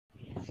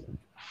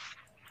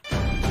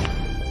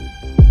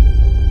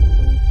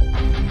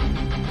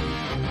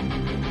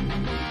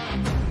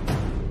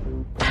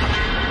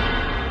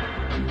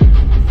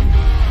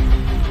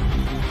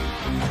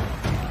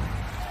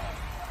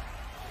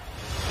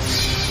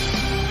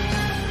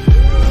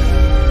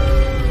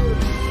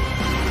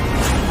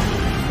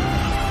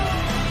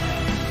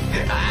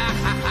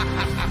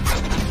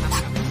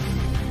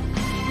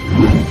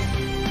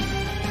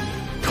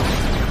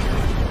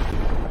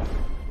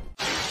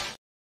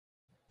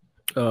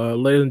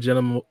Ladies and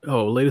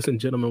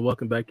gentlemen,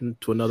 welcome back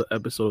to another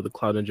episode of the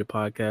Cloud Ninja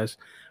Podcast.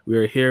 We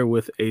are here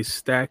with a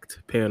stacked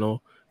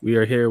panel. We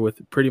are here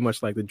with pretty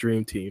much like the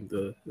dream team,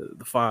 the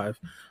five.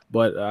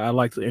 But I'd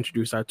like to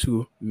introduce our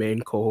two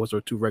main co-hosts,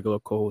 or two regular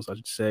co-hosts, I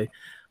should say.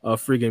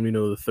 Free Game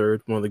Nino the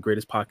third, one of the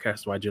greatest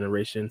podcasters of our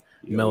generation.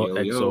 Mellow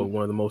EXO,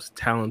 one of the most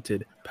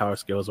talented power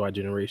scales of our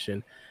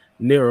generation.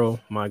 Nero,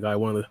 my guy,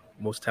 one of the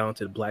most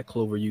talented Black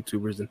Clover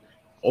YouTubers and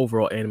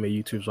overall anime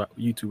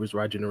YouTubers of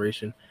our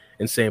generation.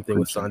 And same thing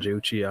with Sanjae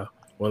Uchiha,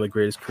 one of the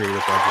greatest creators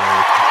of our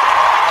generation.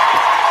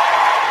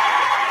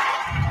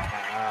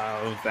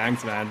 Wow,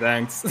 thanks, man.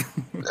 Thanks.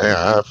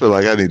 Yeah, I feel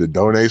like I need to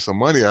donate some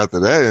money after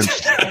that.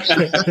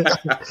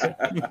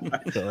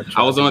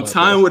 I was on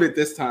time with it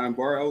this time,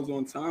 Bar. I was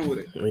on time with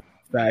it.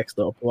 Facts,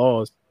 the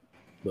applause.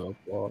 Yeah,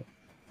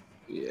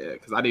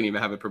 because I didn't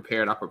even have it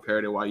prepared. I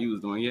prepared it while you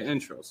was doing your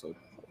intro. So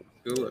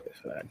good luck.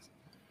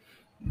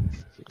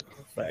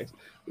 Facts.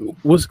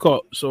 What's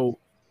called? So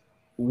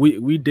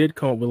we did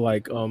come up with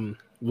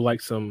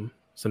like some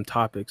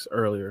topics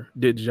earlier.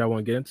 Did y'all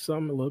want to get into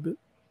something a little bit?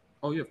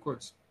 Oh yeah, of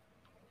course.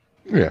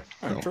 Yeah.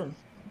 Sure.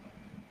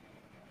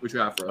 What you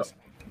have for us?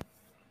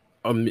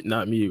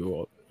 Not me.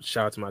 Well,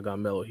 shout out to my guy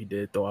Mello. He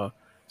did throw out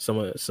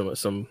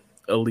some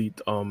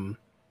elite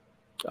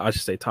I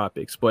should say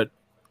topics, but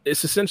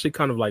it's essentially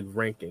kind of like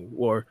ranking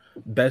or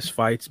best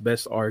fights,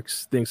 best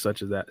arcs, things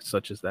such as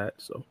that.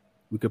 So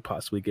we could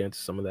possibly get into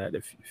some of that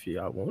if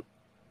y'all want.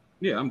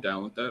 Yeah, I'm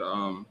down with that.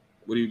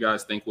 What do you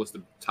guys think was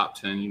the top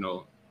 10,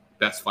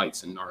 best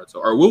fights in Naruto?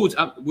 Or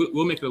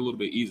we'll make it a little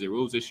bit easier.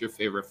 What was just your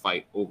favorite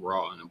fight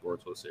overall in the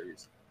Boruto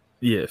series?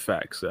 Yeah,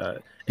 facts.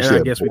 And I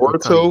guess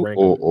Boruto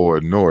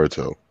or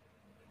Naruto?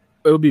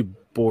 It would be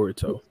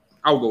Boruto.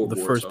 I'll go with the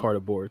Boruto. First part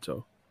of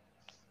Boruto.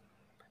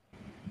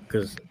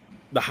 Because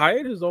the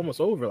hiatus is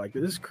almost over. Like,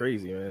 this is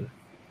crazy, man.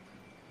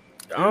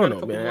 I don't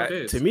know,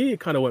 man. To me,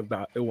 it kind of went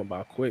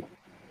by quick.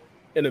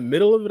 In the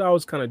middle of it, I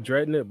was kind of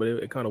dreading it, but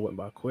it kind of went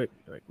by quick.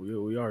 Like,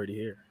 we already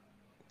here.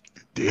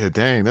 Yeah,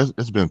 dang,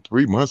 it's been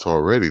 3 months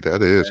already.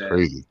 That is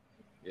crazy.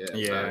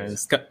 Yeah.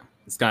 It's kind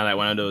of like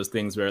one of those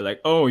things where, like,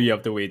 oh, you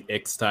have to wait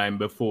X time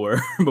before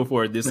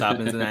this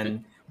happens, and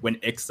then when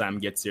X time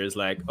gets here, it's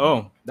like,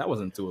 oh, that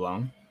wasn't too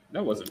long.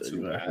 That wasn't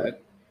too bad.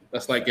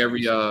 That's like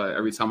every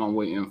time I'm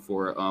waiting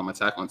for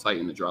Attack on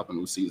Titan to drop a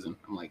new season.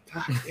 I'm like,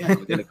 God damn,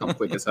 but then it come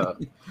quick as hell.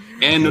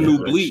 And the new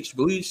Bleach,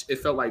 it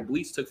felt like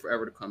Bleach took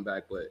forever to come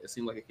back, but it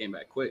seemed like it came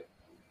back quick.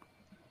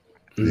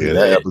 Yeah,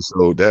 that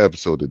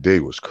episode today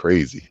was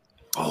crazy.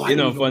 Oh, funny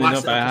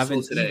enough, I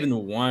haven't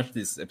even watched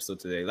this episode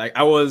today. Like,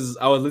 I was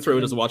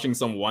literally just watching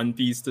some One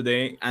Piece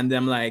today, and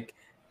then like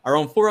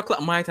around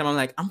 4:00 my time, I'm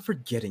like, I'm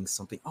forgetting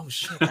something. Oh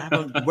shit, I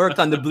haven't worked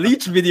on the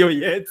Bleach video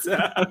yet.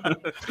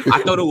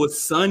 I thought it was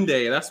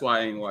Sunday. That's why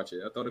I ain't watch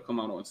it. I thought it come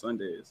out on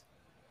Sundays.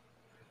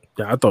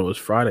 Yeah, I thought it was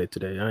Friday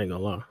today. I ain't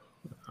gonna lie.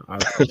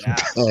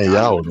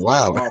 Y'all was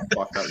wild. All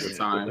fucked up the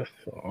time.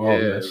 All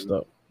messed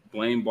up.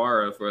 Blame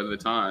Bara for the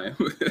time.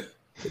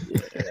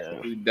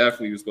 We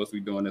definitely was supposed to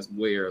be doing this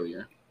way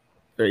earlier.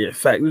 Yeah, in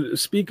fact,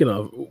 speaking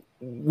of,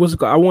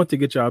 I want to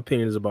get your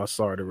opinions about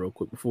Sarada real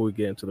quick before we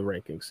get into the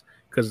rankings,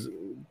 because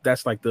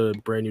that's like the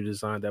brand new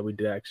design that we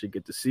did actually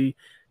get to see.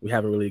 We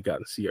haven't really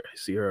gotten to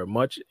see her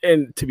much,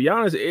 and to be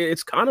honest,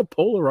 it's kind of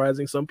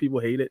polarizing. Some people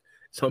hate it,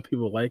 some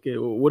people like it.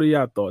 What are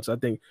y'all thoughts? I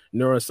think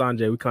Nero and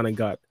Sanjay, we kind of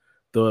got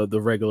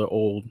the regular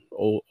old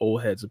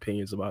heads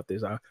opinions about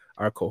this.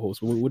 Our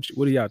co-host, what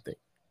do y'all think?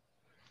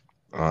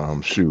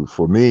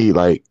 For me,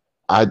 like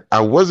I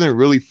wasn't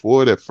really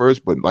for it at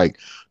first, but like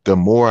the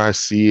more I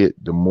see it,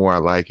 the more I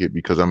like it,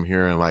 because I'm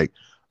hearing like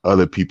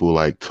other people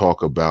like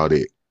talk about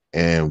it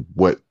and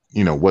what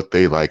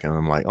they like, and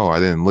I'm like, oh, I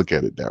didn't look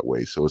at it that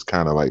way. So it's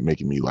kind of like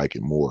making me like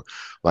it more.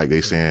 Like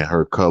they saying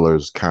her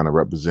colors kind of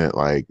represent,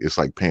 like it's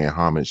like paying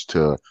homage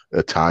to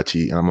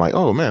Itachi, and I'm like,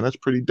 oh man, that's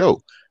pretty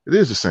dope. It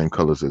is the same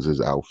colors as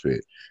his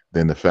outfit.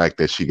 Then the fact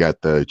that she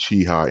got the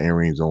Uchiha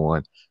earrings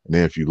on. And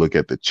then if you look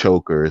at the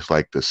choker, it's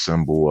like the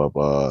symbol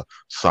of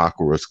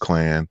Sakura's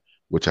clan,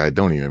 which I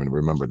don't even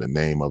remember the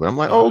name of it. I'm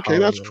like, oh, okay,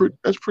 that's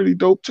pretty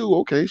dope too.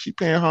 Okay, she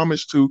paying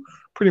homage to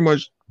pretty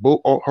much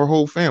her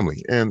whole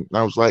family. And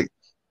I was like,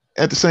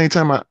 at the same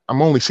time,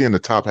 I'm only seeing the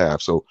top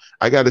half, so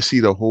I got to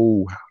see the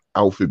whole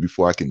outfit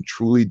before I can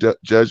truly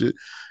judge it.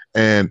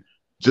 And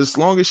just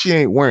long as she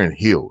ain't wearing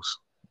heels,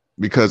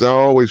 because I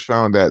always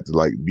found that to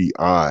like be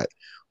odd.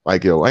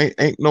 Like, yo,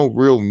 ain't no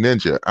real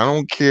ninja. I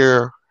don't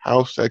care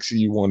how sexy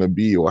you want to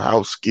be or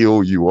how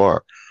skilled you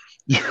are.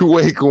 You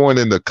ain't going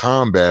into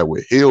combat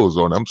with heels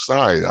on. I'm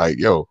sorry. Like,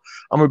 yo,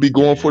 I'm going to be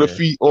going for the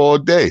feet all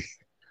day.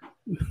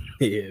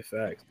 Yeah,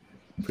 facts.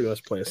 Pretty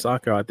much playing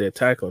soccer out there,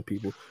 tackling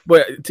people.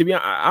 But to be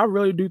honest, I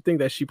really do think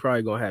that she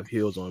probably going to have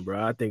heels on,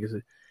 bro. I think it's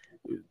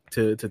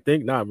to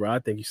think not, bro. I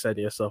think you're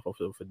setting yourself up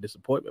for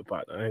disappointment,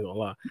 partner. I ain't going to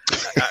lie.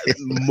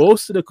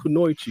 Most of the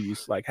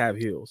kunoichis like have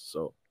heels,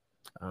 so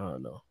I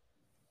don't know.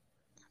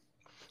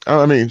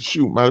 I mean,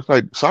 shoot, matter of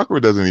fact, Sakura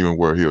doesn't even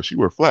wear heels. She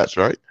wear flats,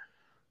 right?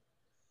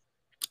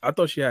 I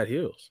thought she had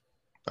heels.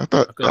 I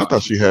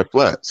thought she had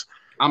flats.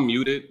 I'm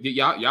muted.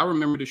 Y'all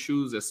remember the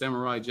shoes that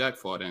Samurai Jack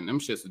fought in? Them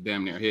shits were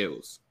damn near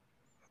heels.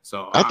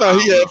 So I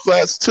thought he had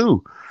flats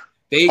too.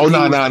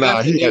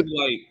 No. He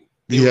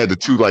had the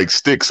two like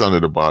sticks under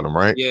the bottom,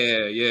 right?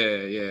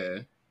 Yeah.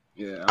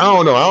 I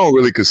don't know. I don't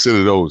really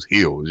consider those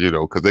heels,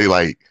 because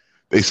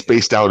they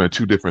spaced out in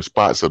two different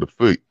spots of the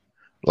foot.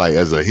 Like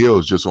as a heel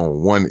is just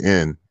on one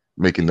end,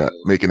 making it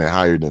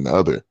higher than the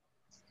other.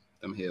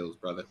 Them heels,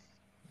 brother.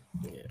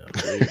 Yeah.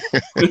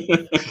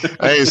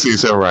 I ain't seen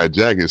Samurai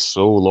Jack in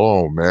so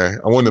long, man.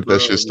 I wonder if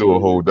that shit still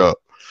hold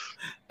up.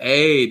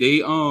 Hey,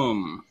 they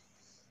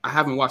I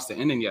haven't watched the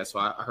ending yet, so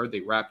I heard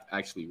they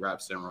actually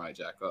wrapped Samurai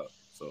Jack up.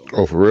 So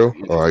for real?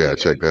 Oh, I gotta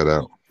check that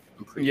out.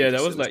 Yeah,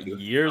 that was like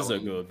years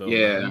ago though.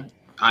 Yeah, man.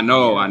 I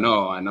know.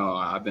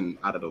 I've been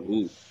out of the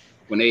loop.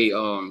 When they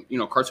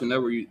Cartoon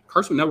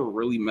Network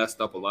really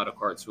messed up a lot of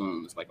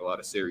cartoons, like a lot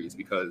of series,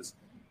 because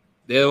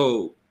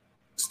they'll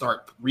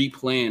start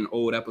replaying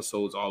old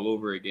episodes all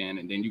over again,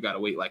 and then you gotta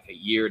wait like a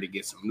year to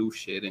get some new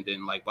shit, and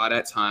then like by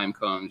that time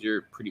comes,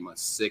 you're pretty much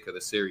sick of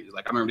the series.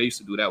 Like I remember they used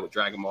to do that with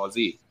Dragon Ball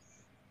Z.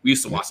 We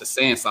used to watch the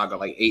Saiyan Saga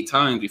like 8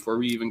 times before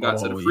we even got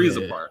to the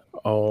Frieza part.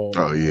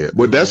 Oh yeah,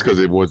 well that's because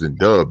it wasn't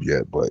dubbed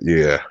yet, but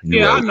yeah.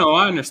 Yeah, right. I know,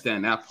 I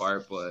understand that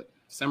part, but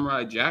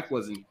Samurai Jack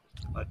wasn't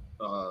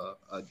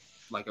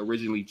like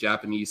originally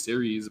Japanese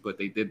series, but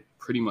they did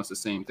pretty much the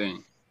same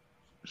thing.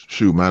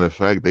 Shoot, matter of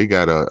fact, they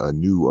got a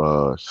new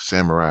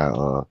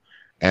samurai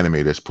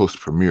anime that's supposed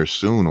to premiere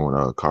soon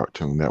on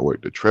Cartoon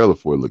Network. The trailer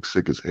for it looks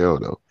sick as hell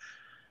though.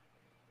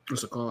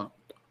 What's it called?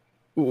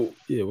 Ooh,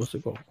 yeah, what's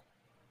it called?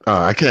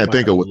 I can't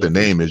think of what the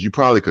name is. You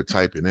probably could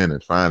type it in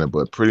and find it,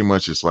 but pretty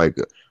much it's like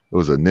it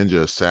was a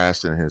ninja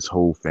assassin. His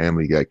whole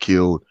family got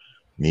killed,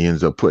 and he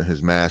ends up putting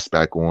his mask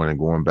back on and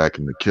going back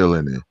into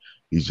killing, and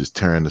he's just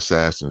tearing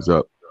assassins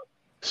up.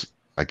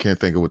 I can't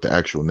think of what the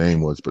actual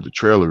name was, but the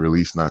trailer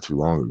released not too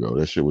long ago.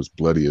 That shit was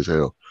bloody as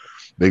hell.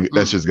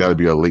 That's just got to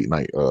be a late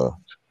night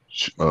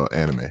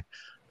anime.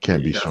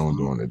 Can't be shown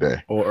during the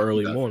day or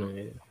early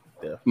morning.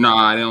 Yeah.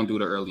 Nah, they don't do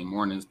the early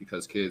mornings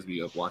because kids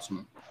be up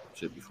watching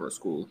shit before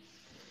school.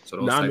 So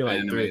those type of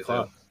like 3 animes.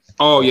 o'clock.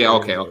 Oh yeah,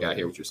 okay. I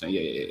hear what you're saying.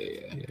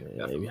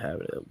 Yeah. Maybe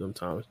having it them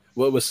times.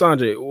 Well, with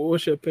Sanjay,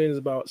 what's your opinions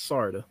about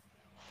Sarada?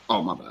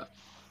 Oh my bad.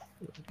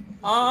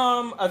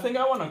 I think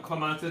I want to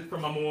come at it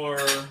from a more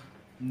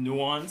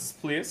nuanced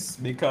place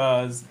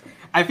because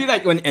I feel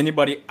like when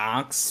anybody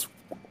asks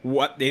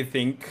what they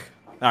think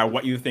or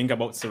what you think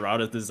about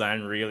Sarada's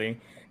design, really,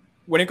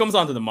 when it comes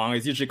down to the manga,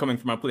 it's usually coming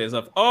from a place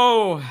of,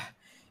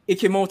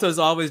 Ikimoto is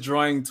always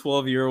drawing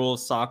 12-year-old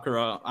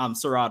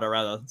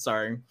Sarada,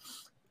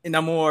 in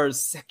a more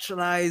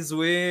sexualized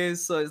way.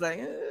 So it's like,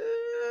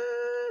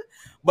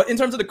 But in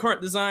terms of the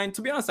current design,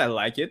 to be honest, I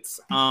like it.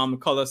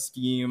 Color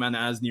scheme, and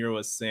as Nero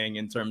was saying,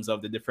 in terms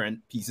of the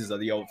different pieces of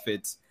the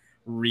outfit,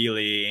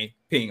 really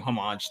paying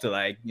homage to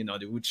the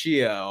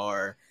Uchiha,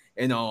 or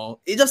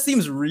it just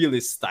seems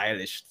really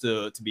stylish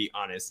to be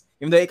honest.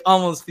 Even though it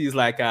almost feels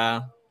like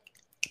how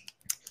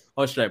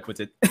should I put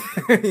it?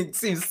 It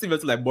seems similar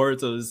to like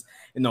Boruto's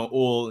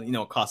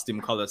old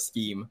costume color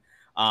scheme.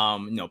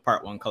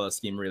 Part 1 color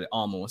scheme, really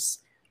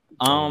almost.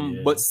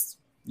 But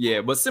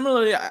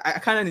similarly, I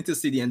kind of need to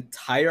see the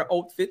entire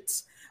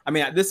outfit. I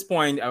mean, at this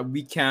point,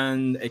 we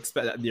can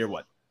expect that they're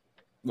what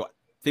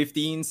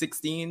 15,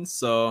 16.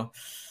 So,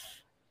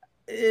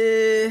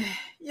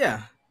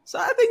 yeah. So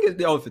I think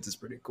the outfit is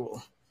pretty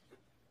cool.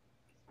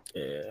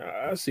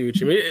 Yeah, I see what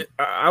you mean.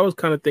 I was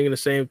kind of thinking the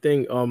same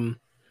thing. In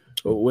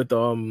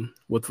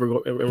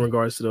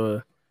regards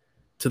to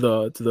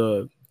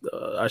the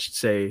I should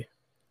say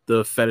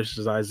the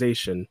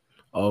fetishization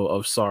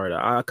of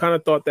Sarada. I kind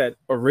of thought that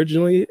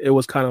originally it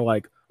was kind of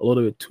like a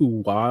little bit too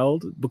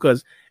wild,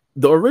 because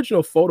the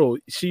original photo,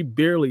 she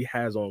barely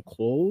has on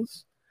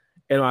clothes,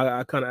 and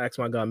I kind of asked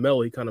my guy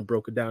Mel, he kind of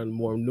broke it down in a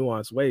more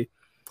nuanced way.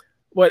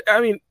 But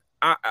I mean,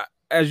 I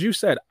as you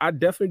said, I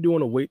definitely do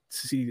want to wait to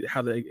see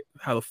how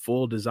the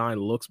full design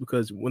looks,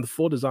 because when the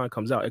full design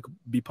comes out, it could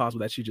be possible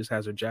that she just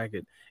has her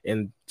jacket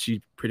and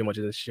she pretty much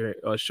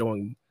isn't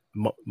showing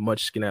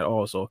much skin at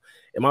all. So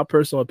in my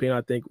personal opinion,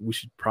 I think we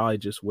should probably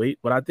just wait.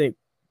 But I think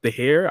the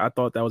hair, I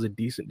thought that was a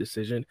decent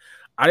decision.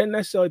 I didn't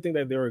necessarily think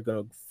that they were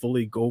going to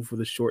fully go for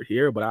the short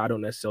hair, but I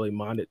don't necessarily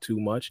mind it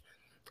too much.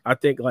 I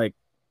think like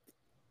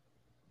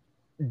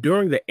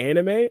during the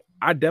anime,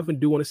 I definitely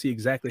do want to see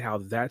exactly how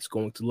that's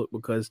going to look,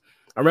 because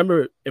I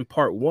remember in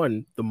part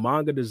 1, the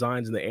manga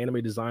designs and the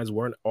anime designs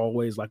weren't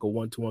always like a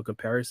 1-to-1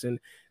 comparison.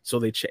 So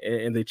they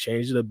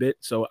changed it a bit.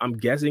 So I'm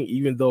guessing,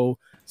 even though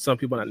some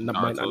people might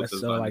not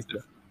necessarily like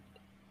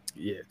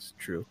it's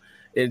true.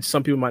 And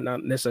some people might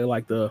not necessarily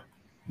like the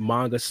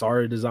manga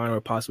Sarada design,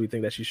 or possibly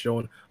think that she's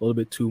showing a little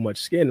bit too much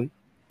skin.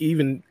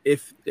 Even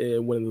if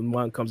when the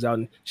manga comes out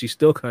and she's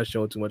still kind of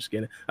showing too much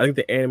skin, I think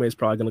the anime is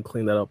probably going to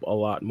clean that up a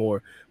lot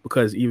more,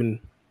 because even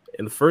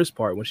in the first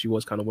part, when she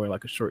was kind of wearing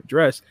like a short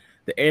dress,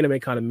 the anime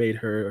kind of made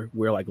her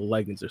wear like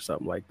leggings or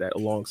something like that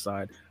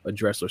alongside a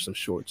dress or some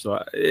shorts.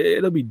 So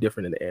it'll be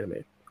different in the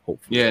anime,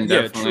 hopefully. Yeah,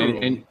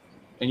 definitely.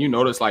 And you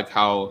notice like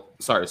how,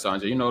 sorry,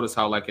 Sanjay, you notice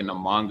how like in the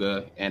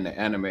manga and the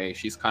anime,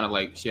 she's kind of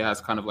like, she has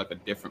kind of like a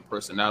different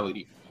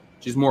personality.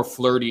 She's more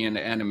flirty in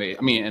the anime.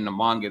 I mean, in the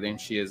manga than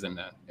she is in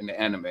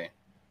the anime.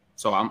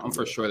 So I'm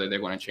for sure that they're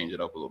going to change it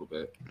up a little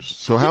bit.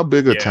 So how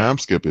big a time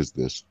skip is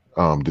this?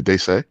 Did they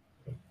say?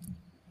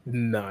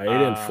 No, they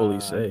didn't fully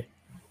say.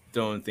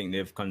 Don't think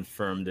they've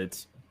confirmed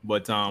it.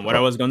 But what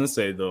I was gonna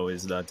say though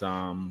is that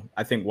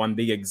I think one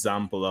big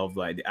example of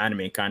like the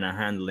anime kind of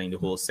handling the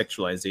whole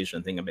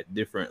sexualization thing a bit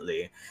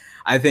differently.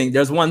 I think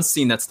there's one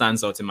scene that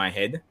stands out in my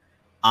head.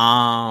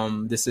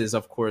 This is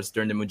of course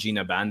during the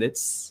Mujina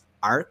Bandits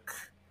arc,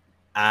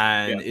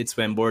 and it's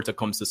when Boruto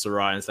comes to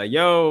Sarada and it's like,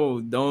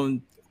 "Yo,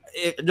 don't."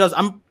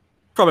 I'm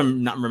probably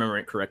not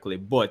remembering it correctly,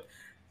 but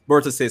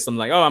Boruto says something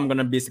like, "Oh, I'm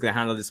gonna basically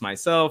handle this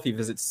myself." He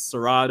visits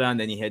Sarada and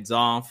then he heads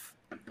off.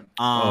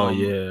 I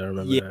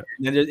remember that.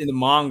 And in the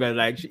manga,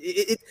 like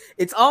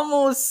it's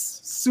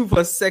almost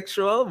super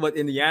sexual, but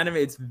in the anime,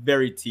 it's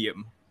very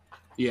tame.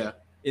 Yeah,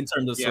 in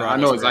terms of I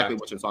know exactly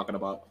what you're talking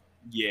about.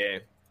 Yeah,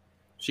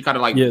 she kind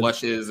of like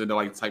blushes and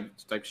like type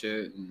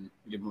shit and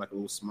give him like a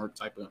little smirk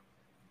type of.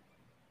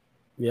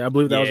 Yeah, I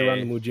believe that was around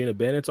the Mujina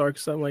Bandits arc,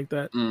 something like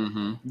that.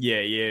 Mm-hmm.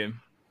 Yeah.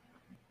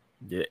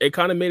 It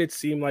kind of made it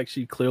seem like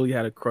she clearly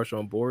had a crush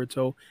on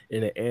Boruto.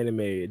 In the anime,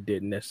 it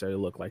didn't necessarily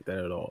look like that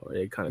at all.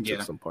 It kind of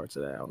took some parts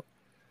of that out.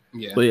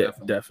 Yeah,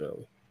 but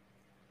definitely.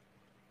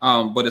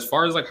 But as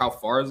far as like how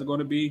far is it going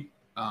to be?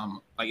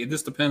 Like it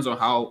just depends on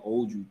how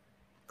old you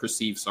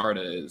perceive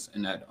Sarada is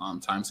in that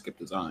time skip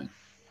design.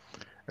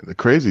 And the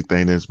crazy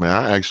thing is, man,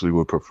 I actually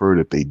would prefer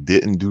that they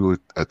didn't do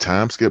a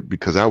time skip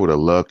because I would have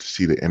loved to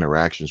see the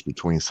interactions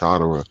between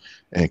Sadara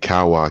and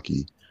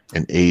Kawaki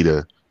and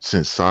Ada,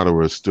 since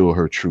Sadara is still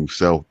her true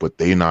self, but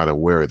they're not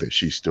aware that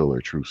she's still her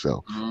true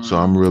self. So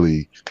I'm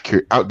really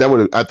curious.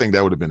 I think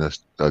that would have been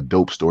a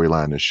dope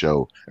storyline to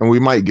show, and we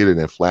might get it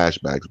in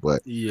flashbacks.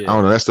 But I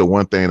don't know. That's the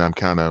one thing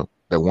that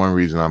one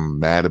reason I'm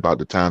mad about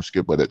the time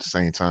skip. But at the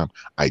same time,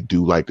 I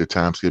do like the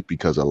time skip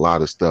because a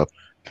lot of stuff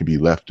can be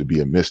left to be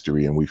a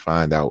mystery, and we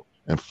find out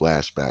in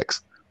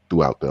flashbacks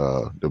throughout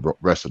the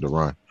rest of the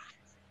run.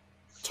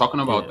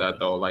 Talking about that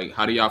though, like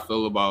how do y'all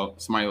feel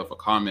about somebody left a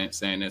comment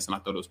saying this, and I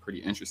thought it was pretty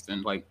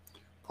interesting. Like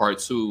part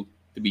 2,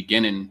 the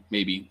beginning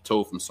maybe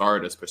told from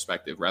Sarada's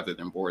perspective rather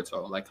than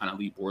Boruto, like kind of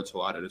leave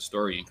Boruto out of the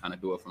story and kind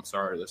of do it from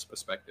Sarada's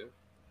perspective.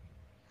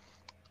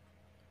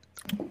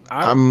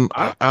 I'm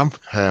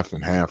half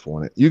and half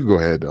on it. You can go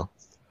ahead though.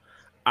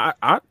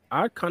 I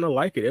kind of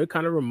like it. It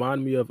kind of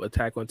remind me of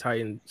Attack on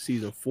Titan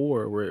season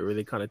 4, where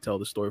they kind of tell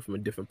the story from a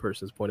different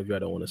person's point of view. I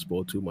don't want to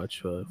spoil too much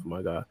for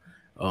my guy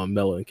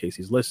Mello in case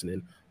he's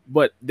listening,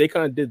 but they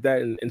kind of did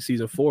that in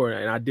season 4,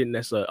 and I didn't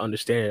necessarily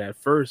understand it at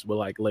first, but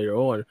like later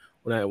on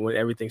when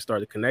everything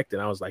started connecting,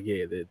 I was like,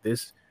 yeah,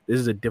 this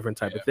is a different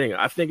type of thing.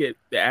 I think it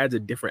adds a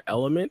different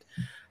element.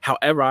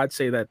 However, I'd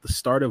say that the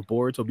start of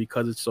Boruto,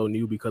 because it's so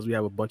new, because we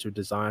have a bunch of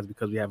designs,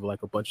 because we have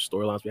like a bunch of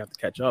storylines we have to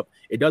catch up,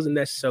 it doesn't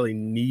necessarily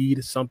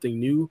need something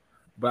new,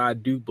 but I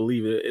do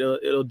believe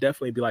it'll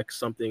definitely be like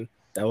something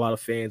that a lot of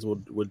fans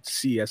would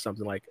see as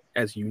something like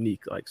as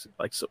unique, like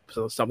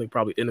something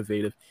probably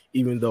innovative,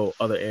 even though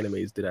other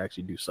animes did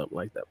actually do something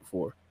like that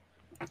before.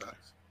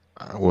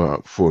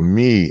 Well, for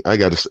me, I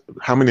got to.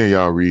 How many of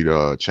y'all read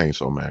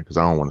Chainsaw Man? Because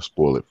I don't want to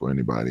spoil it for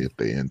anybody if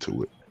they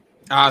into it.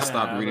 I'll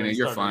stop reading it.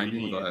 You're fine. You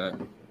can go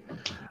ahead.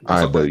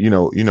 All right, but you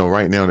know,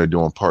 right now they're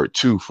doing part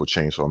 2 for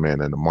Chainsaw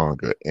Man in the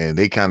manga, and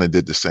they kind of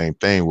did the same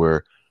thing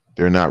where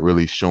they're not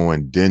really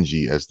showing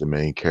Denji as the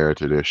main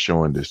character. They're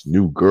showing this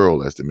new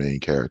girl as the main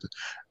character.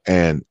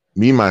 And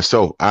me,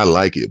 myself, I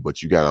like it,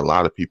 but you got a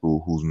lot of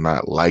people who's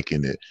not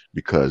liking it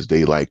because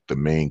they like the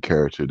main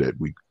character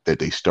that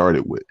they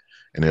started with.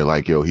 And they're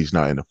like, yo, he's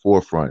not in the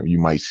forefront. You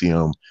might see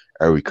him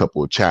every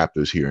couple of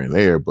chapters here and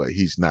there, but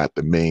he's not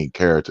the main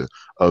character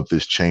of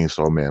this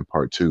Chainsaw Man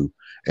Part 2.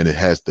 And it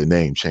has the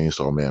name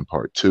Chainsaw Man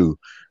Part 2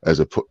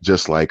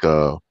 just like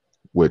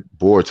with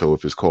Boruto,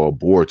 if it's called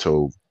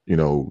Boruto,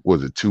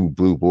 was it 2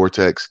 Blue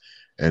Vortex?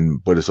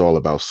 But it's all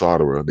about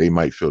Sadara. They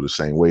might feel the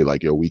same way.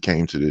 Like, yo, we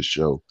came to this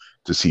show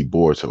to see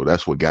Boruto.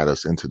 That's what got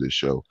us into this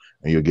show.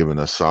 And you're giving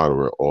us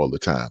Sadara all the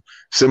time.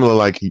 Similar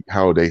like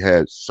how they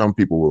had, some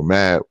people were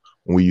mad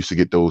when we used to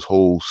get those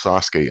whole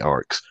Sasuke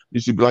arcs. You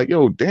used to be like,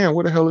 yo, damn,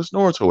 where the hell is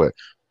Naruto at?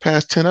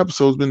 Past 10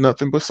 episodes been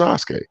nothing but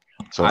Sasuke.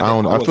 So I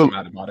don't know. I feel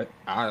mad about it.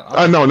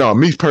 No,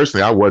 me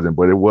personally, I wasn't,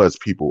 but it was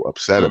people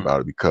upset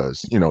about it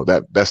because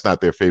that's not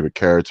their favorite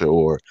character,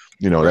 or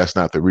that's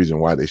not the reason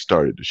why they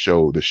started the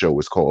show. The show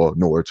is called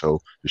Naruto.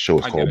 The show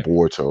is called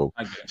Boruto.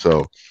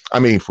 So I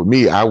mean, for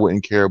me, I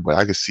wouldn't care, but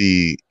I could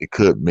see it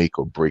could make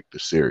or break the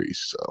series.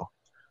 So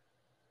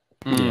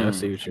yeah, I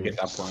see what you get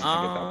that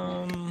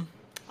point.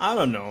 I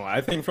don't know.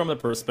 I think from the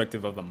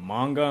perspective of the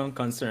manga, I'm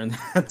concerned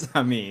that,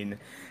 I mean,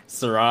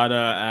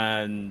 Sarada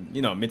and,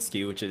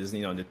 Mitsuki, which is,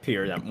 the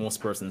peer that most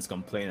persons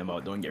complain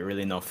about, don't get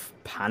really enough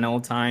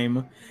panel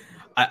time.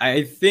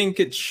 I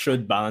think it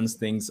should balance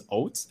things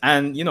out.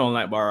 And,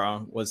 like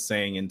Bara was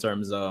saying in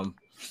terms of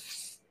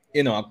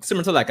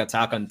similar to like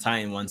Attack on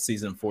Titan when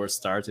season 4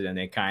 started, and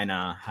they kind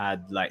of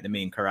had like the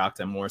main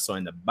character more so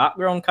in the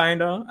background,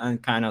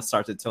 and kind of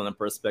started telling a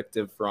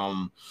perspective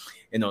from,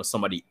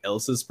 somebody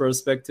else's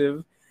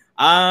perspective.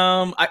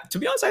 To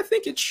be honest, I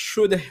think it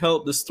should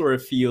help the story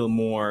feel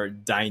more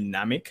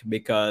dynamic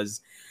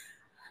because,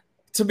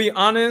 to be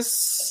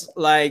honest,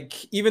 like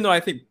even though I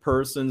think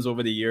persons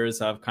over the years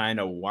have kind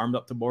of warmed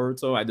up to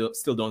Boruto,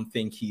 still don't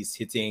think he's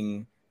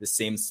hitting the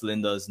same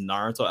cylinder as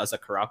Naruto as a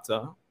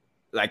character,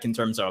 like in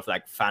terms of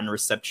like fan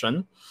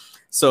reception.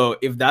 So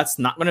if that's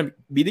not going to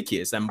be the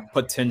case, and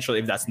potentially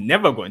if that's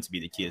never going to be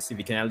the case, if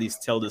you can at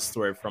least tell the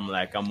story from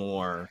like a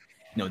more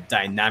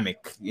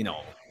dynamic,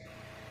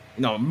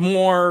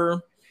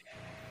 more.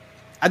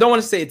 I don't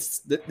want to say it's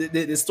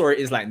the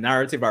story is like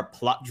narrative or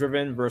plot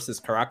driven versus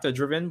character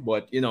driven,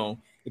 but you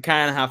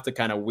kind of have to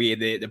kind of weigh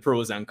the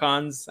pros and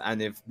cons.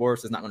 And if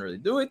Boris is not going to really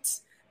do it,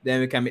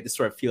 then we can make the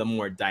story feel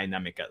more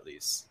dynamic at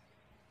least.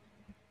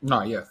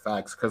 No, yeah,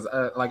 facts. Because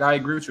like I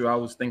agree with you. I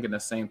was thinking the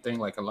same thing.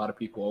 Like a lot of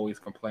people always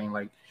complain,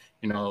 like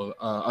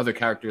other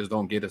characters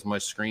don't get as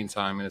much screen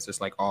time, and it's just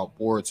like all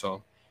bored.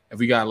 So if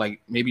we got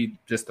like maybe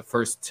just the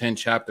first 10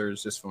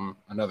 chapters just from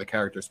another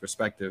character's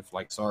perspective,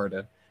 like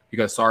Sarada,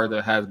 because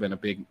Sarada has been a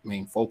big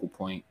main focal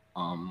point,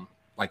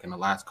 like in the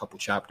last couple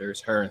chapters,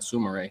 her and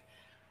Sumire,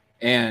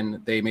 and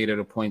they made it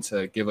a point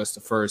to give us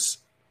the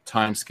first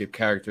time skip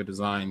character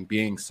design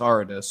being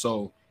Sarada.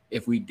 So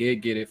if we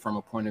did get it from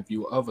a point of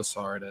view of a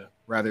Sarada,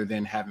 rather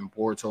than having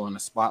Boruto in the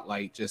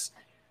spotlight, just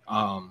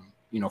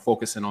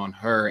focusing on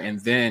her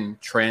and then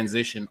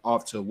transition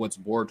off to what's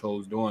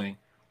Boruto's doing,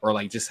 or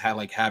like just have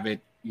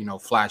it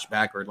flash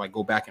back or like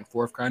go back and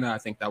forth kind of, I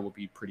think that would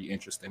be pretty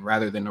interesting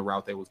rather than the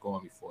route they was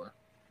going before.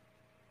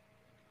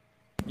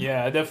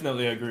 Yeah, I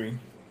definitely agree.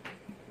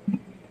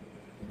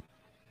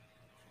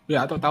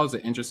 Yeah, I thought that was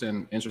an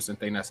interesting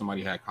thing that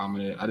somebody had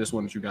commented. I just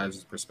wanted you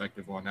guys'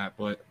 perspective on that.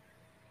 But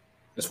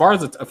as far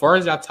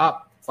as y'all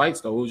top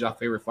fights though, what was y'all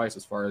favorite fights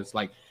as far as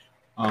like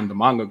the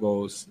manga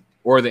goes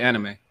or the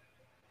anime?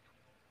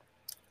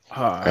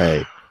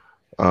 Hey,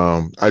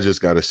 I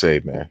just gotta say,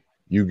 man,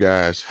 you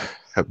guys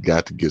have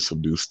got to get some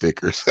new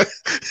stickers.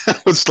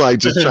 I was like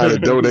just trying to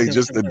donate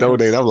just to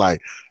donate. I'm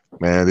like,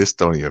 man, this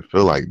don't even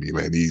feel like me,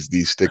 man.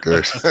 These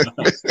stickers.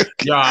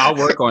 Yeah, I'll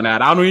work on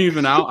that. I don't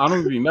even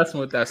be messing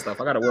with that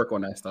stuff. I gotta work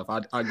on that stuff.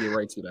 I'll get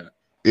right to that.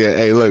 Yeah,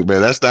 hey, look,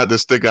 man, that's not the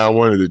sticker I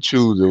wanted to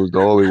choose. It was the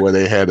only one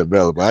they had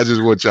available. I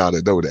just want y'all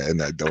to know that in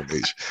that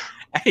donation.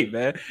 Hey,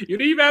 man, you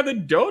didn't even have to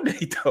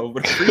donate though.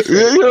 But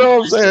yeah, you know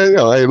what I'm saying?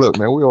 Hey, look,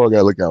 man, we all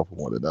gotta look out for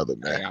one another,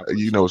 man.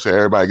 So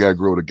everybody gotta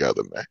grow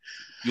together, man.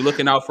 You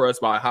looking out for us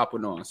by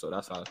hopping on, so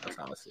that's how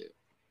I see it.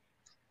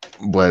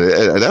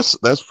 But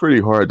that's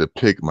pretty hard to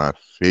pick my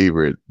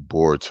favorite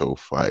Boruto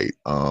fight.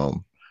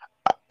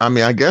 I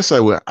mean, I guess I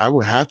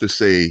would have to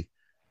say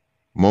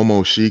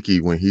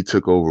Momoshiki when he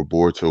took over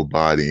Boruto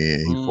body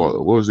and he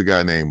fought. What was the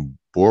guy named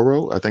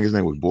Boro? I think his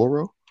name was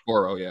Boro.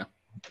 Boro, yeah.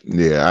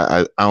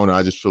 Yeah, I don't know.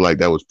 I just feel like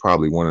that was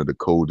probably one of the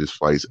coldest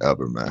fights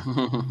ever, man.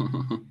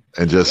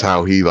 And just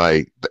how he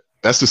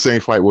that's the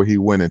same fight where he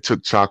went and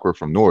took chakra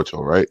from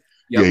Naruto, right?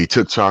 Yep. Yeah, he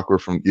took chakra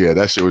from. Yeah,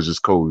 that shit was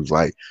just cold. It was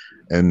like,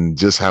 and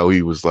just how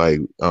he was like,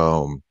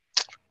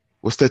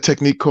 what's that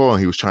technique called? And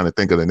he was trying to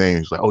think of the name.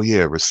 He's like, oh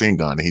yeah,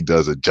 Rasengan, and he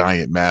does a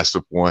giant,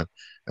 massive one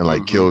and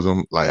like kills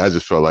him. Like I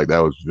just felt like that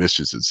was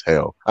vicious as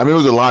hell. I mean, it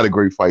was a lot of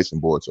great fights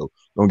in Boruto.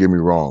 Don't get me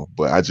wrong,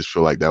 but I just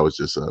feel like that was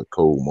just a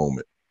cold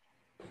moment.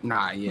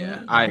 Nah,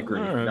 yeah, I agree.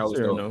 Right, that was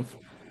fair dope. enough.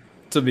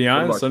 To be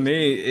honest, for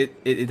me,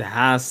 it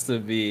has to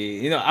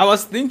be. I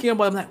was thinking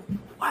about. I'm like,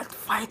 what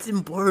fight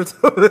in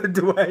Boruto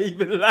do I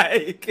even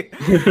like?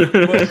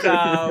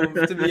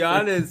 But to be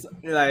honest,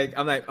 like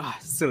I'm like,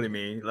 silly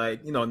me.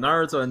 Like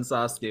Naruto and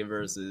Sasuke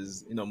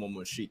versus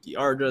Momoshiki,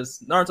 or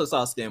just Naruto,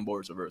 Sasuke, and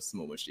Boruto versus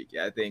Momoshiki.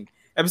 I think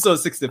episode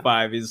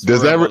 65 is.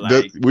 Does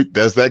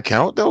that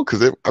count though?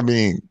 Because I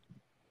mean,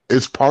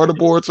 it's part of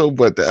Boruto,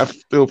 but I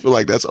still feel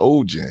like that's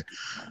old gen.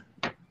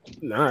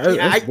 Nah,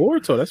 that's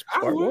Boruto. That's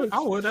part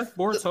one. That's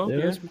Boruto.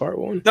 Yeah, that's part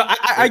one. No,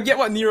 I get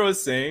what Nero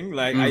is saying.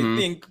 Like, I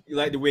think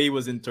like the way he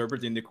was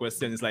interpreting the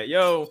question is like,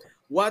 yo,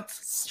 what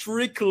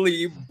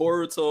strictly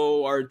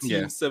Boruto or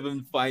Team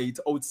 7 fight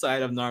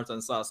outside of Naruto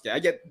and Sasuke? I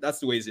get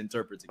that's the way he's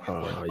interpreting it.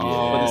 For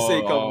the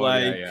sake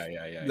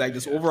of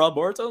this overall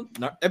Boruto,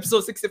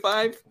 episode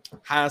 65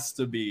 has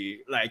to be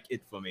like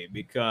it for me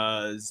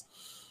because,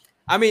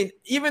 I mean,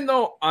 even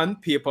though on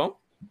paper.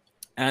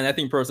 And I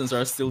think persons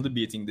are still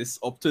debating this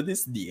up to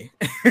this day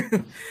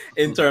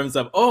in terms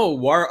of,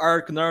 War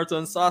Arc Naruto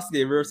and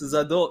Sasuke versus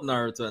Adult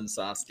Naruto and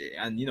Sasuke.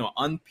 And,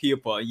 on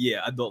paper,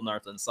 Adult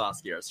Naruto and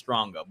Sasuke are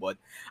stronger. But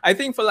I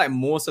think for like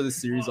most of the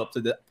series up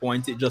to that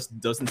point, it just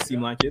doesn't seem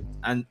like it.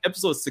 And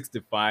episode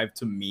 65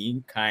 to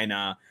me kind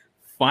of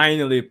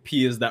finally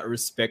pays that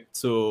respect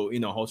to,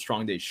 how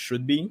strong they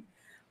should be,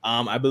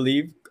 I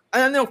believe.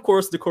 And of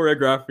course, the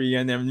choreography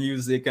and the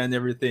music and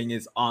everything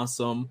is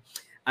awesome.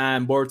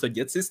 And Boruto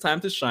gets his time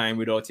to shine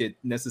without it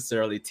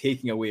necessarily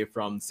taking away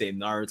from, say,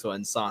 Naruto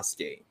and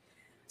Sasuke.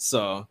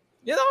 So,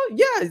 you know,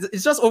 yeah,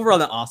 it's just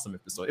overall an awesome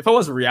episode. If I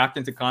was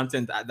reacting to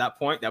content at that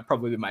point, that'd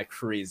probably be my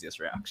craziest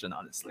reaction,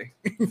 honestly.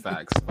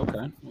 Facts.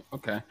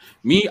 Okay.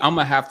 Me, I'm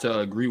gonna have to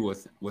agree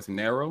with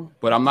Nero,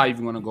 but I'm not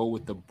even gonna go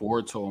with the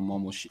Boruto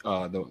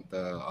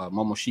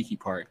Momoshiki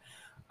part.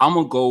 I'm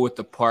gonna go with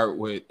the part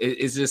with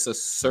it's just a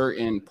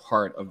certain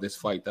part of this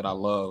fight that I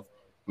love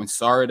when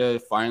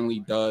Sarada finally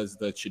does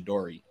the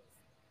Chidori.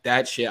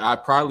 That shit, I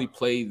probably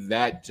played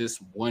that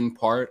just one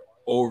part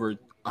over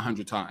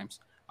 100 times.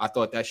 I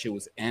thought that shit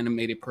was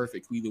animated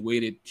perfectly. The way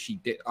that she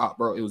did,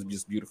 bro, it was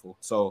just beautiful.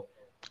 So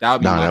that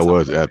would be my that top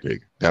was pick.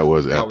 epic. That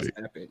was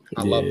epic.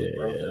 I loved it,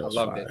 bro. Yeah, I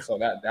loved it. So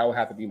that would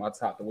have to be my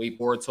top. The way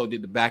Boruto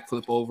did the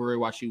backflip over it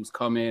while she was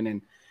coming,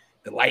 and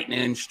the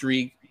lightning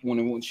streak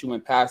when she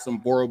went past him,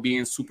 Boro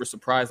being super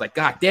surprised, like,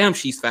 God damn,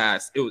 she's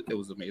fast. It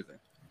was amazing.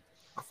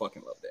 I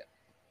fucking love that.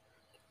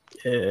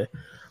 Yeah.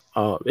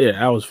 Yeah,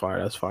 that was fire.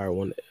 That's fire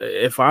one.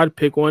 If I'd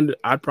pick one,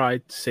 I'd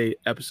probably say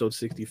episode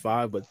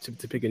 65, but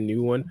to pick a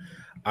new one,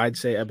 I'd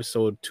say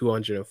episode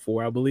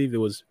 204. I believe it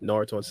was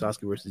Naruto and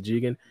Sasuke versus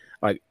Jigen.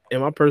 Like,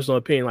 in my personal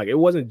opinion, like, it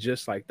wasn't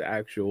just like the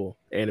actual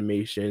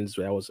animations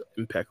that was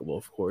impeccable,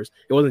 of course.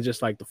 It wasn't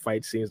just like the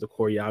fight scenes, the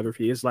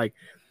choreography. It's like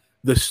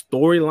the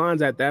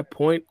storylines at that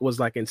point was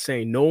like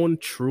insane. No one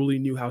truly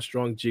knew how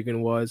strong Jigen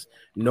was.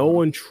 No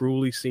one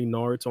truly seen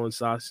Naruto and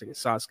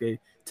Sasuke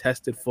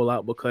tested full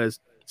out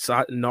because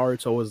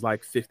Naruto was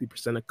like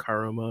 50% of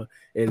Karma,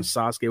 and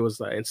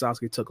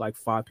Sasuke took like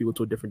 5 people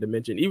to a different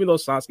dimension. Even though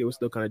Sasuke was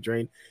still kind of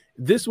drained,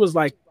 this was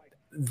like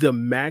the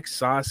max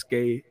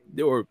Sasuke,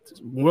 or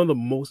one of the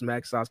most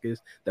max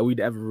Sasuke's that we'd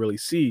ever really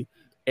see,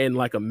 and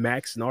like a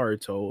max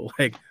Naruto,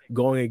 like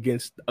going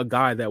against a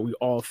guy that we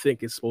all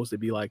think is supposed to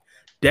be like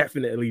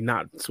definitely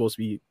not supposed to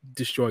be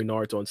destroying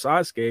Naruto and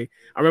Sasuke.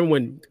 I remember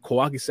when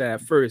Kawaki said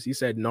at first, he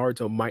said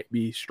Naruto might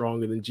be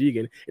stronger than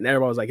Jigen, and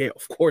everybody was like, hey,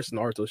 of course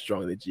Naruto's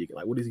stronger than Jigen.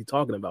 Like, what is he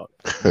talking about?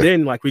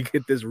 Then like we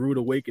get this rude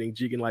awakening,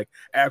 Jigen like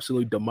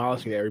absolutely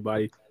demolishing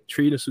everybody,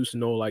 treating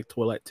Susanoo like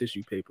toilet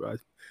tissue paper.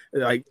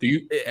 Like, do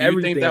you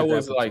think that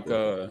was like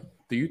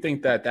do you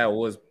think that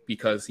was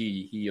because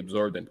he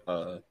absorbed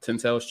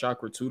Tentel's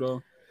chakra too,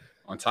 though,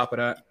 on top of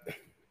that?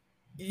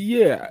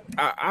 Yeah,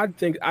 I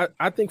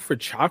think for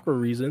chakra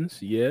reasons,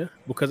 yeah,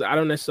 because I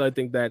don't necessarily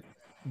think that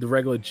the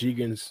regular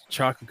Jigen's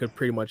chakra could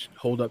pretty much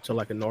hold up to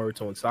like a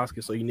Naruto and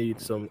Sasuke, so you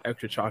need some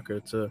extra chakra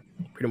to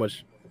pretty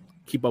much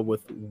keep up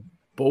with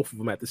both of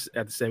them at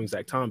the same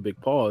exact time. Big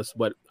pause,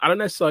 but I don't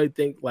necessarily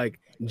think like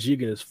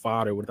Jigen is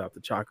fodder without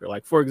the chakra.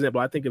 Like, for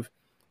example, I think if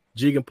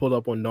Jigen pulled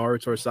up on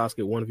Naruto or Sasuke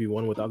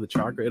 1v1 without the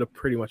chakra, it'll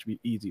pretty much be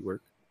easy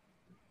work.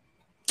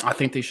 I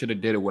think they should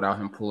have did it without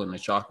him pulling the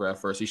chakra at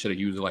first. He should have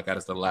used it like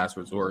as the last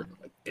resort.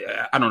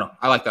 Yeah, I don't know.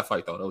 I like that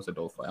fight though. That was a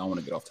dope fight. I don't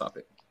want to get off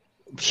topic.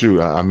 Shoot,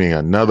 I mean,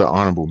 another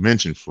honorable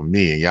mention for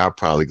me, and y'all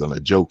probably gonna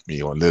joke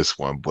me on this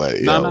one,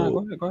 but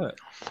go ahead.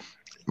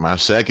 My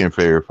second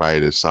favorite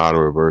fight is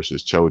Sarada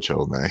versus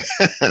Chocho, man.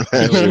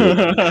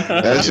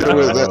 that shit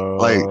was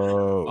like,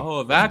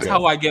 oh, that's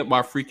how I get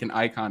my freaking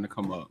icon to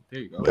come up. There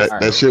you go.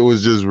 That shit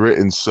was just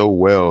written so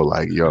well.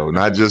 Like, yo,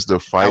 not just the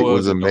fight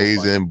was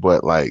amazing,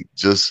 but like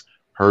just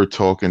her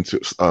talking to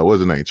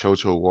what's her name,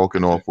 Chocho,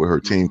 walking off with her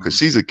team, because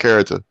she's a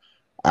character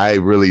I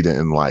really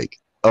didn't like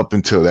up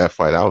until that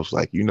fight. I was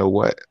like, you know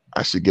what,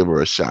 I should give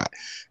her a shot.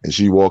 And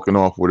she walking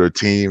off with her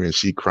team and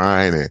she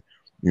crying, and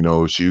you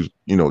know, she's,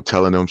 you know,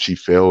 telling them she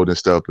failed and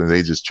stuff, and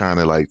they just trying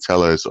to like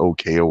tell her it's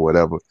okay or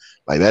whatever.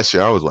 Like, that shit,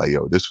 I was like,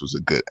 yo, this was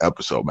a good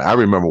episode, man. I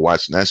remember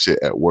watching that shit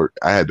at work.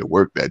 I had to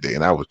work that day,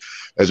 and that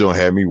joint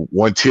had me,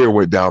 one tear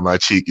went down my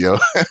cheek, yo.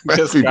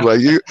 People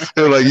like,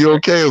 they're like, you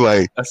okay?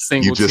 Like,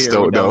 you just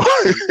don't know.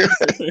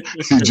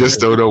 You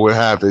just don't know what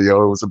happened,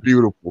 yo. It was a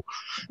beautiful.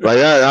 Like,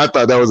 I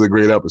thought that was a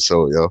great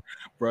episode, yo.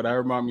 Bro, that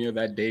reminded me of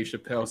that Dave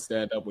Chappelle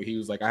stand-up where he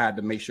was like, I had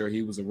to make sure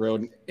he was a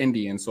real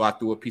Indian, so I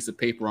threw a piece of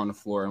paper on the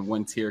floor and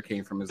one tear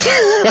came from his eye.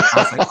 I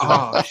was like,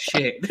 oh,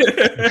 shit.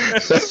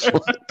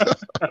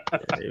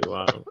 Hey,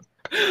 wow.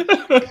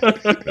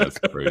 That's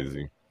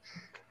crazy.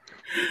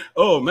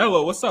 Oh,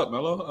 Mello, what's up,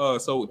 Mello?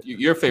 So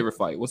your favorite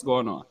fight, what's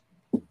going on?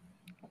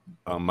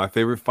 My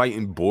favorite fight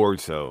in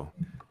Boruto.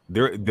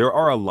 There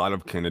are a lot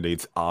of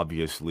candidates,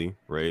 obviously,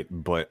 right?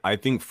 But I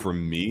think for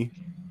me,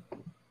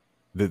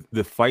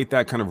 the fight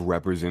that kind of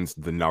represents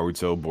the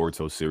Naruto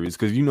Boruto series,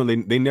 because you know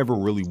they never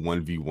really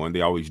 1v1,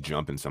 they always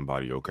jump in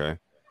somebody, okay?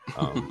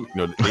 You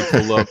know,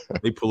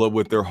 they pull up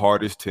with their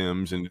hardest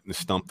Tims and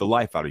stump the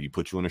life out of you,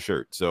 put you on a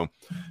shirt. So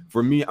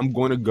for me, I'm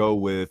going to go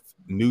with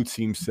New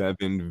Team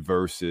 7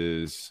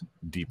 versus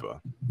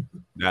Deepa.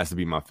 That has to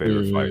be my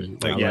favorite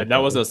fight. Like, yeah, that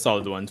was a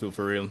solid one too,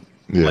 for real.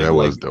 Yeah, that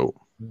was dope.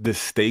 The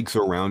stakes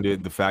around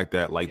it, the fact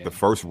that like the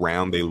first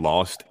round they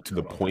lost to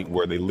the point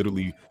where they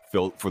literally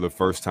felt for the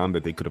first time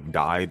that they could have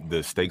died.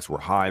 The stakes were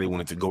high. They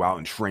wanted to go out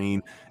and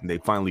train, and they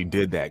finally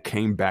did that.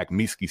 Came back.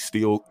 Mitsuki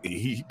still,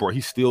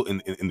 he's still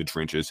in the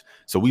trenches.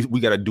 So we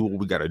got to do what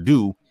we got to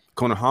do.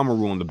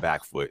 Konohamaru on the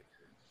back foot,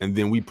 and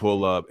then we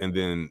pull up, and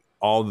then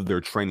all of their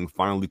training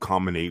finally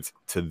culminates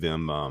to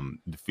them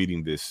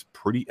defeating this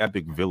pretty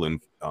epic villain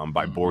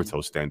by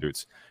Boruto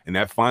standards. And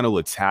that final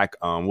attack,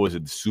 what was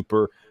it, the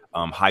super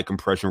high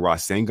compression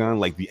Rasengan,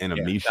 like the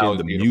animation,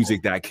 the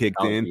music that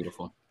kicked in,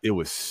 beautiful. It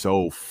was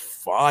so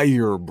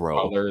fire,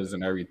 bro. Colors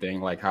and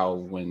everything, like how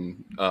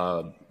when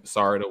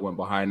Sarada went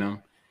behind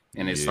him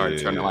and it started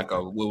turning like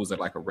a, what was it,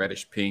 like a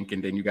reddish pink,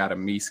 and then you got a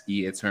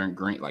Miski, it turned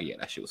green. Like, yeah,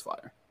 that shit was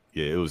fire.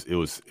 Yeah,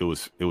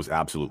 it was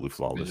absolutely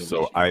flawless.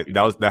 So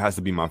that has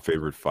to be my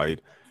favorite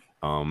fight.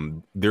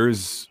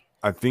 There's,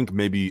 I think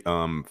maybe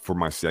for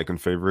my second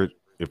favorite,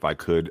 if I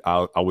could,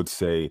 I would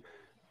say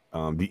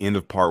the end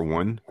of part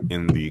 1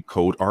 in the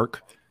Code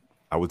arc.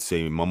 I would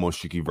say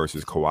Momoshiki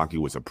versus Kawaki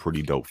was a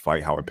pretty dope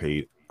fight. How it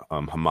paid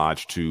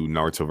homage to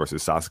Naruto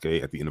versus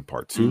Sasuke at the end of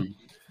part 2.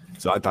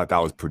 So I thought that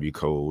was pretty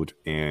cold.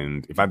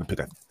 And if I had to pick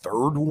a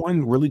third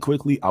one really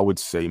quickly, I would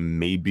say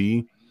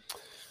maybe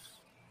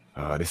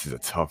this is a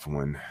tough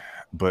one,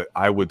 but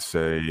I would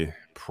say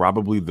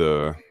probably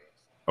the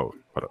hold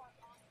up.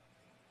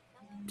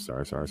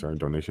 Sorry.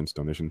 Donations.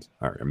 All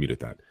right, I muted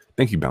that.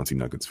 Thank you, Bouncy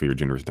Nuggets, for your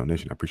generous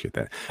donation. I appreciate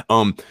that.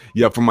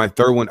 Yeah, for my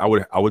third one,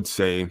 I would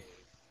say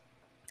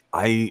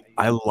I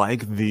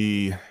like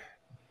the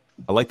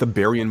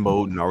Baryon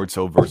mode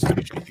Naruto versus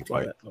Uchiha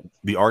fight.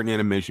 The art and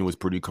animation was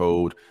pretty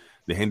cold.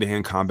 The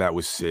hand-to-hand combat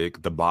was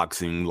sick. The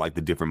boxing, like the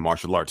different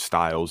martial arts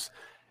styles,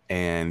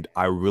 and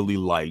I really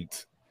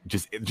liked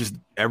just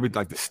everything.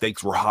 Like the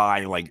stakes were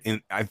high. Like,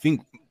 and I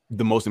think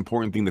the most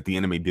important thing that the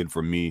anime did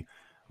for me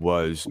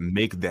was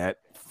make that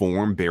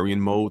form Baryon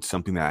mode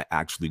something that I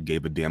actually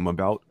gave a damn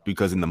about,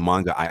 because in the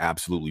manga I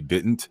absolutely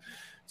didn't.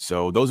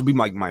 So those would be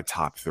like my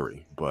top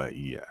 3. But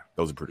yeah,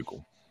 those are pretty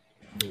cool.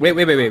 Wait.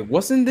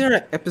 Wasn't there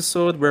an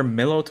episode where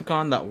Mello took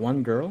on that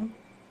one girl?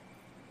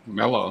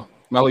 Mello,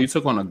 you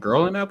took on a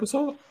girl in the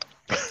episode?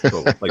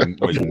 So, like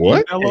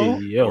what? Hey,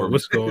 yo,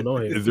 what's going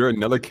on here? Is there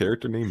another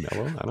character named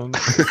Mello? I don't know.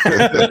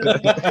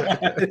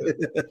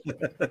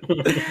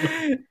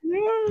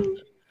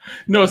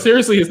 No,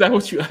 seriously, is that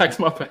what you asked?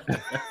 My bad.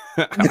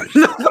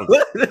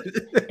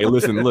 Hey,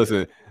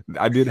 listen.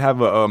 I did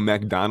have a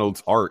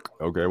McDonald's arc,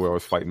 okay, where I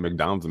was fighting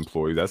McDonald's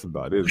employees. That's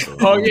about it. So.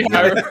 Oh yeah.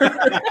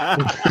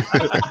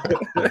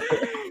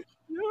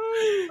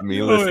 I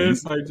mean,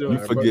 listen, you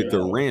forget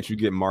the ranch, you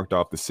get marked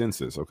off the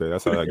census. Okay,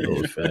 that's how that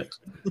goes.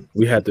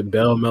 We had to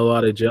bail Mello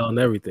out of jail and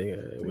everything.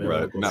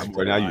 Right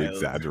now, you're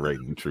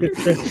exaggerating. Truth.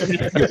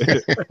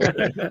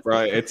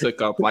 Right, it took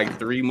up like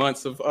 3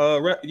 months of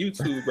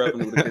YouTube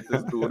revenue to get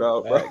this dude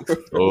out. Bro.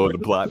 Oh, the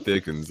plot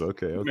thickens.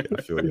 Okay,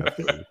 I feel you.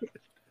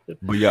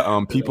 But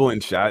yeah, people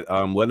in chat,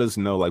 let us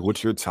know, like,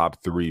 what's your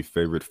top 3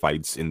 favorite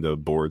fights in the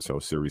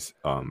Boruto series,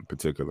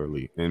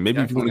 particularly, and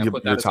maybe if you want to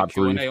give your top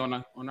 3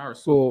 on our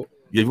school.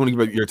 Yeah, if you want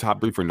to give your top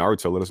 3 for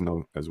Naruto, let us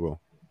know as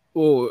well.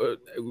 Well,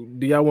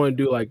 do y'all want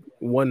to do like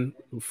one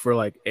for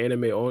like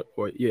anime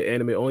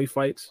anime only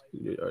fights?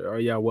 Are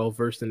y'all well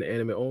versed in the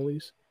anime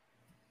onlys,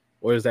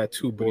 or is that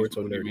too Boruto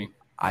nerdy?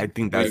 I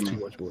think that's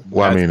too much.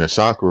 Well, I mean, the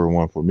Sakura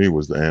one for me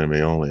was the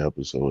anime only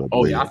episode.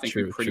 I think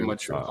we pretty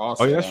much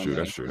also. Oh, yeah,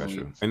 that's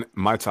true. And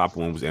my top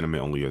one was anime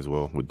only as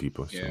well with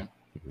Deepa. Yeah. So.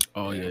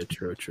 Oh yeah,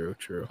 true.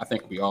 I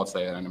think we all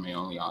say anime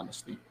only,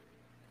 honestly.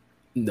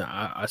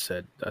 Nah, I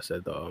said the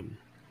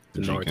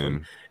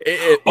Naruto.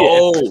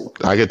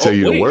 I can tell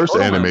you the worst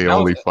anime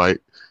only fight.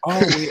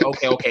 Oh,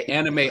 okay.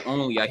 Anime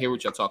only. I hear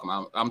what you're talking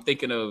about. I'm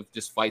thinking of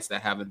just fights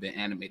that haven't been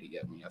animated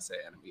yet when I say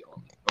anime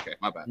only. Okay,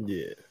 my bad.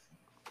 Yeah.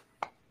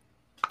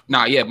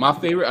 Nah, yeah.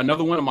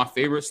 Another one of my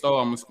favorites, though,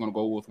 I'm just gonna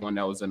go with one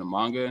that was in the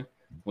manga,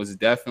 was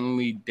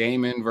definitely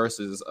Damon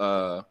versus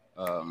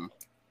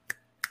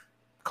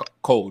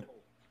Cold.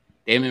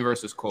 Damon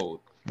versus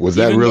Cold. Was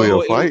that really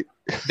a fight?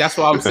 That's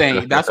what I'm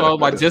saying. That's what I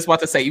was just about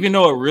to say. Even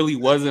though it really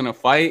wasn't a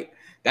fight,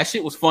 that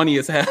shit was funny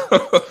as hell.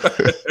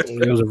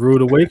 It was a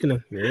rude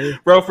awakening. Yeah.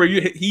 Bro, for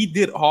you, he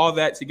did all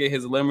that to get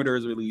his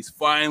limiters released.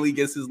 Finally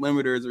gets his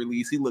limiters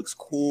released. He looks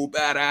cool,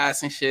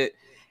 badass and shit.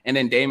 And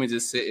then Damon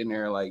just sitting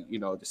there like,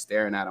 just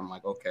staring at him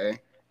like, okay,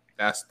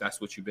 that's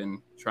what you've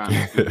been trying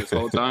to do this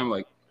whole time?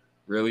 Like,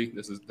 really?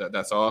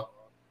 That's all?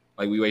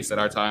 Like, we wasted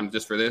our time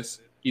just for this?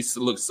 He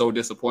looked so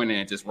disappointed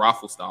and just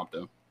raffle stomped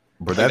him.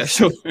 But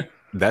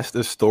that's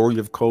the story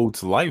of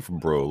Code's life,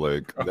 bro.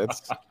 Like,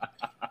 that's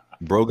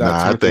bro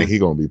got. I think he's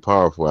gonna be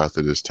powerful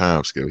after this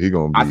time skip. He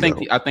gonna be.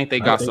 I think they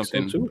got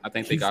something. So I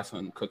think they got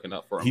something cooking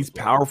up for him. He's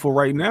powerful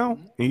right now.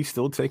 And he's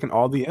still taking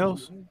all the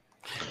L's.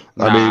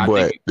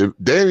 But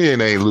Damien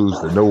ain't lose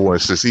to no one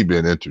since he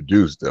been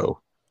introduced though.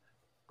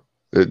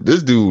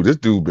 This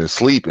dude been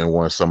sleeping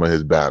won some of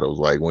his battles.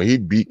 Like when he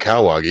beat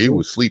Kawaki, he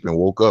was sleeping,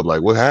 woke up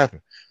like, what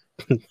happened?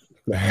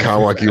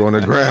 Kawaki on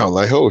the ground,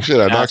 like, oh shit,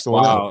 I knocked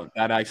someone out.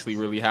 That actually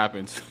really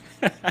happens.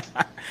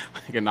 I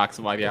can knock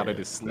somebody out of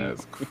this sleep.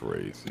 That's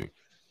crazy.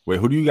 Wait,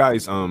 who do you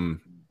guys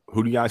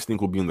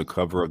think will be on the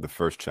cover of the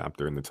first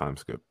chapter in the time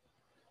skip?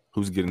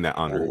 Who's getting that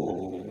honor?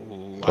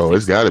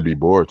 It's got to be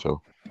Boruto.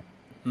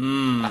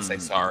 I say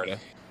Sarada.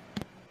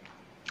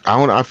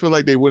 I feel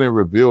like they wouldn't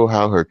reveal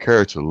how her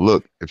character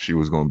looked if she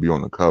was going to be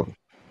on the cover.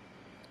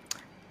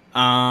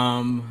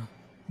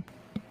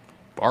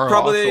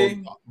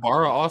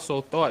 Bara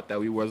also thought that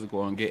we wasn't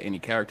going to get any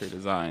character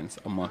designs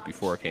a month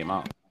before it came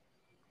out.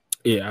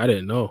 Yeah, I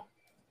didn't know.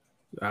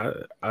 I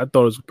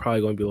thought it was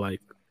probably going to be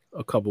like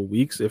a couple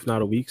weeks, if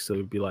not a week, so it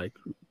would be like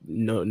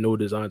no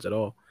designs at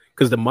all.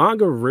 Because the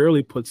manga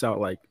rarely puts out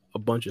like a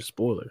bunch of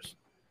spoilers.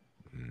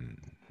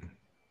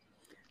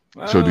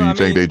 So do you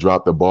think they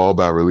dropped the ball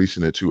by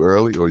releasing it too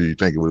early, or do you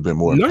think it would have been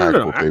more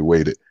impactful if they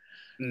waited?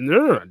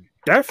 No,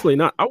 definitely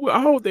not.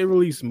 I hope they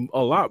release a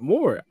lot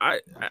more.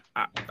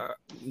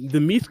 The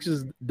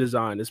Mitsu's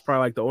design is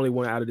probably like the only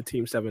one out of the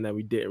Team 7 that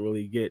we didn't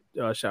really get.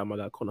 Shout out my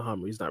guy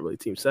Konohama. He's not really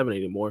Team 7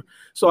 anymore.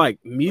 So like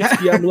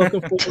Mitsuki, I'm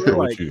looking for.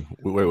 Like,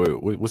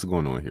 wait, what's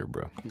going on here,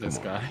 bro? This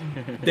guy.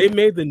 They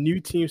made the new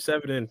Team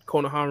 7 and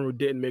Konohama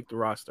didn't make the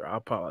roster. I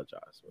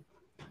apologize.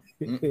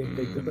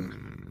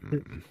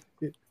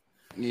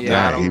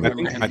 Yeah,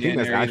 I think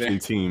that's actually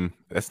Team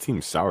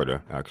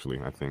Sarada,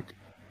 actually, I think.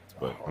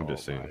 But I'm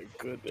just saying.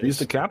 He's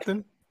the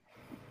captain.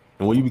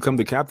 And when you become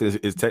the captain,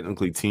 it's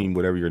technically team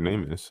whatever your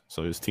name is.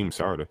 So it's Team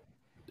Sarada.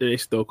 They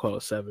still call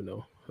it 7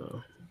 though.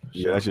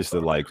 Yeah, that's just to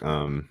like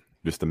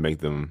just to make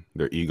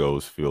their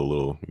egos feel a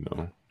little,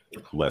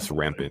 less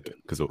rampant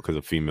because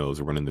of females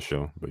running the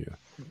show. But yeah.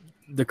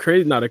 The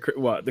crazy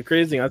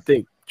thing I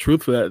think,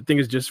 truthfully, I think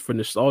is just for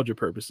nostalgia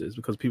purposes,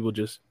 because people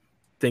just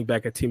think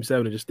back at Team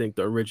 7 and just think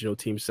the original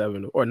Team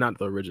 7, or not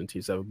the original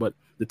Team 7, but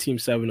the Team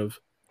 7 of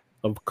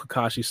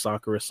Kakashi,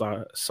 Sakura,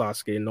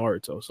 Sasuke, and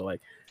Naruto. So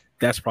like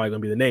that's probably gonna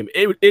be the name.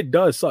 It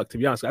does suck, to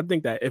be honest. I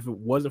think that if it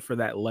wasn't for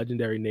that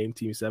legendary name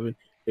Team 7,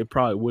 it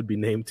probably would be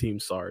named Team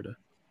Sarada.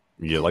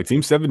 Yeah, like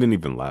Team 7 didn't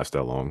even last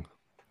that long.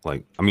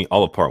 Like, I mean,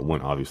 all of Part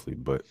 1, obviously,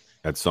 but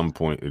at some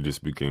point it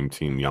just became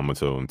Team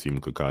Yamato and Team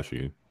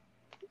Kakashi.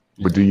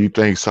 But do you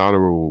think Sarada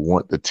would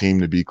want the team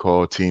to be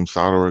called Team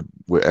Sarada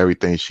with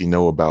everything she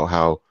know about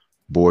how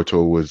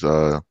Boruto was,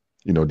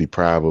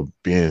 deprived of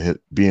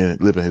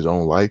living his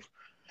own life?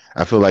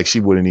 I feel like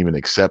she wouldn't even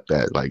accept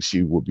that. Like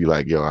she would be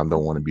like, "Yo, I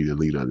don't want to be the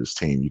leader of this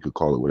team. You could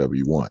call it whatever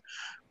you want,"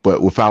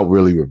 but without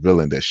really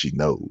revealing that she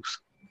knows.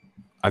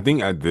 I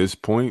think at this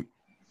point,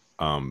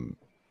 I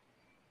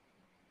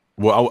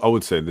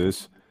would say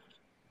this.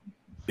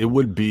 It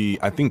would be.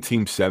 I think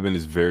Team 7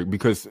 is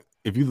because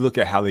if you look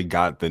at how they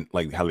got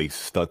how they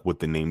stuck with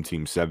the name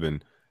Team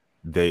 7,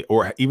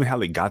 or even how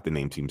they got the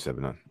name Team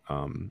 7,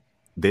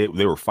 they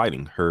were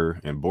fighting her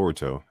and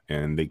Boruto,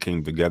 and they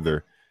came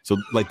together. So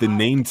like the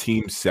name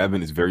Team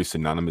 7 is very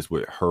synonymous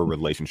with her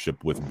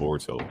relationship with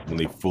Boruto when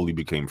they fully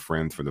became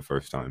friends for the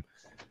first time.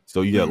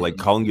 So yeah, like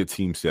calling it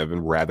Team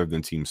 7 rather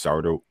than Team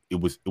Sarada, it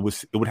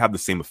would have the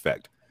same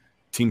effect.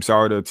 Team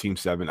Sarada, Team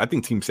 7. I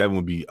think Team 7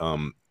 would be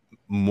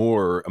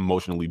more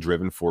emotionally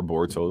driven for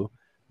Boruto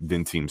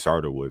than Team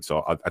Sarada would.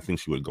 So I think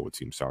she would go with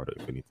Team Sarada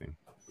if anything.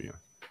 But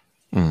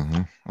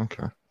yeah.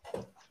 Okay.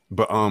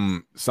 But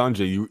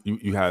Sanjay,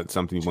 you had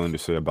something you wanted to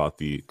say about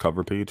the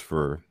cover page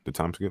for the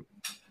time skip?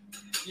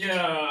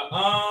 Yeah.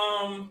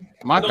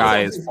 My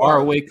guy is far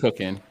away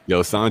cooking.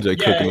 Yo, Sanjay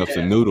cooking up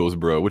some noodles,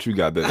 bro. What you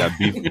got? That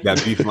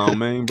beef lo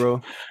mein,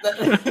 bro?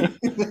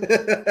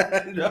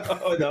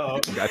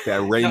 No. Got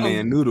that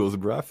Rayman noodles,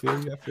 bro. I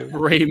feel you.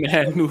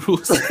 Rayman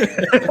noodles.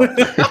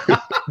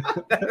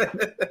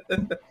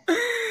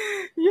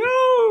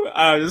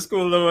 Yo, just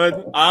cool,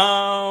 Lord.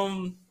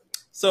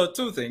 So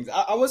two things.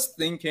 I was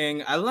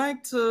thinking.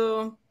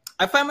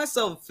 I find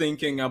myself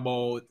thinking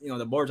about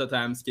the Boruto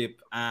time skip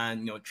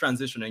and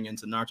transitioning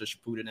into Naruto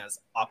Shippuden as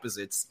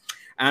opposites.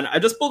 And I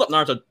just pulled up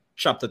Naruto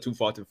chapter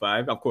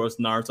 245. Of course,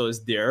 Naruto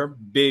is there,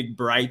 big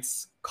bright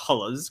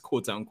colors,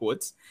 quote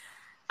unquote.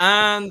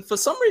 And for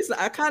some reason,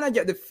 I kind of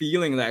get the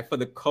feeling like for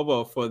the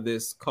cover for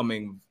this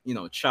coming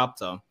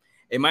chapter,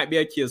 it might be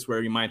a case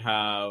where you might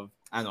have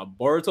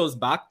Boruto's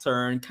back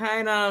turn,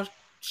 kind of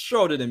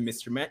shrouded in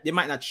mystery. They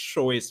might not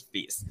show his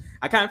face.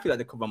 I kind of feel like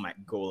the cover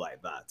might go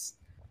like that.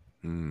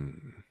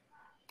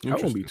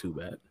 That won't be too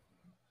bad.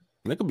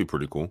 That could be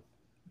pretty cool.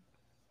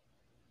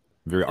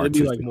 Very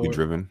artistically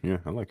driven. Yeah,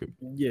 I like it.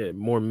 Yeah,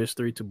 more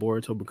mystery to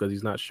Boruto because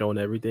he's not showing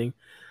everything.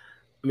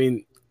 I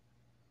mean,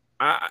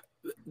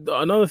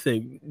 another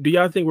thing. Do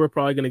y'all think we're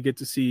probably going to get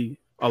to see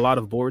a lot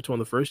of Boruto in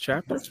the first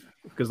chapter?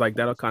 Because like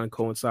that'll kind of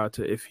coincide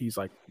to if he's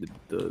like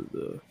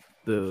the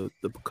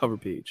cover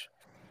page.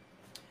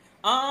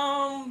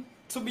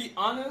 To be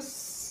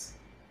honest,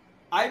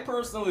 I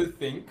personally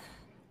think,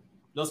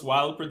 just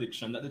wild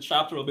prediction, that the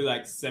chapter will be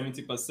like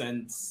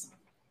 70%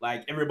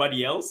 like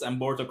everybody else, and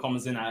Boruto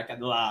comes in like at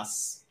the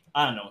last,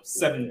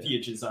 7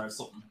 pages or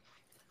something.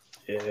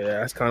 Yeah,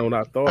 that's kind of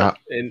what I thought.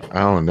 I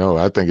don't know.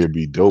 I think it'd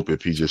be dope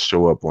if he just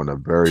show up on the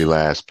very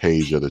last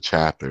page of the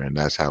chapter, and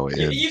that's how it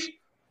ends.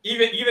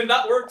 Even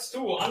that works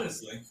too,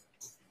 honestly.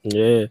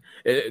 Yeah,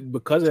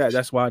 because of that,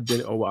 that's why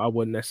I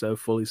wouldn't necessarily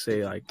fully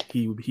say like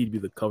he'd be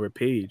the cover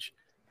page.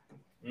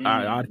 He's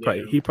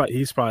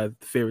probably the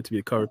favorite to be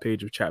the cover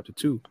page of chapter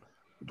 2.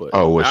 But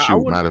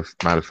shoot! Matter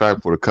of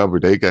fact, for the cover,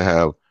 they could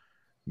have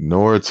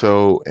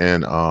Naruto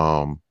and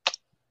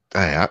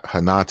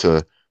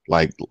Hinata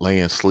like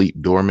laying sleep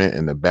dormant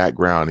in the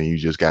background, and you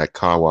just got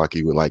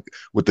Kawaki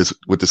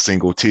with the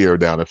single tear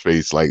down the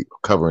face, like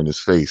covering his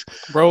face.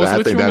 Bro, it's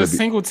literally a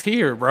single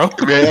tear, bro.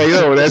 Yeah,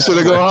 yo, that should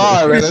have go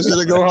hard, man. That should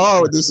have go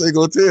hard with the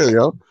single tear,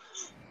 yo.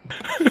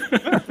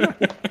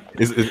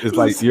 It's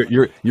like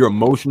you're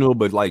emotional,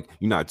 but like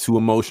you're not too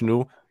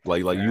emotional.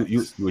 Like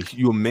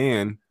you a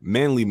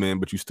manly man,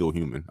 but you still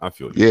human. I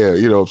feel you. Yeah,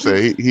 you know what I'm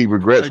saying. He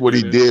regrets what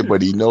he did,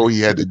 but he know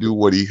he had to do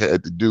what he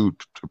had to do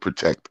to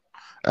protect.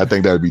 I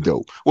think that'd be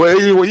dope.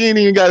 Well, you ain't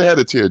even got to have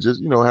a tear. Just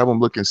have them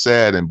looking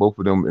sad and both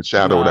of them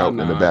shadowed out in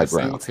the background.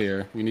 Single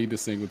tear. We need the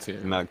single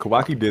tear. Nah,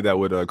 Kawaki did that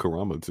with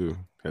Kurama too.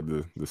 Had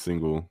the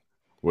single.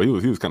 Well,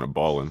 he was kind of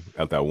balling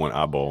at that one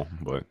eyeball,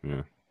 but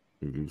yeah,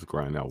 he was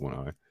crying out one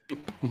eye.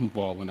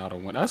 Balling out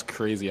of one. That's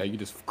crazy. How you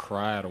just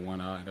cry out of one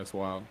eye. That's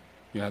wild.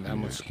 You have that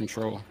much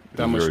control,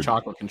 that much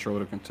chakra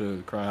control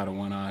to cry out of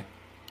one eye.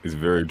 It's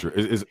very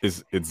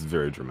it's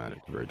very dramatic,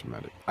 very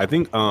dramatic. I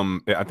think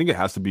it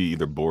has to be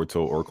either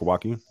Boruto or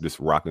Kawaki just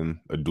rocking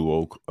a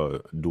dual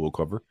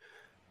cover,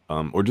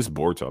 or just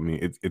Boruto. I mean,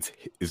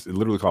 it's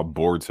literally called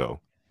Boruto,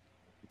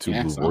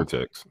 Blue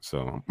Vortex.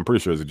 So I'm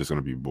pretty sure it's just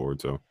gonna be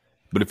Boruto.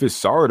 But if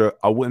it's Sarada,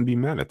 I wouldn't be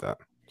mad at that.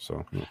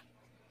 So yeah.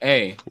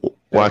 Hey,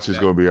 watch is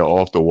gonna be an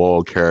off the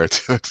wall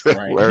character.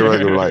 Right.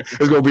 Everybody's gonna like,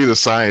 it's gonna be the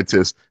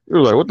scientist. You're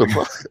like, what the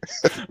fuck?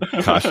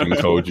 Kashin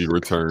Koji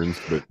returns,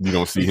 but you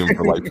don't see him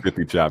for like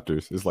 50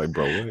 chapters. It's like,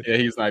 bro, what? Yeah,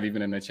 he's not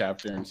even in the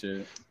chapter and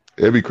shit.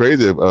 It'd be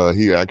crazy if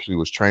he actually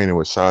was training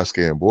with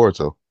Sasuke and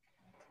Boruto.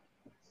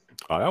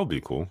 Oh, that would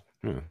be cool.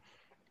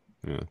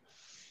 Yeah.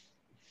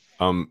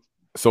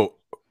 So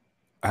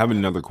I have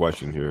another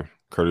question here,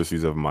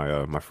 courtesies of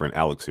my friend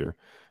Alex here.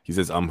 He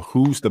says,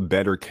 who's the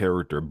better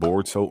character,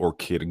 Boruto or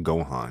Kid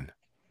Gohan?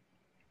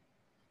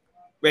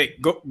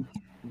 Wait,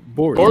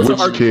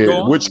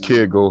 Boruto. Which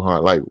Kid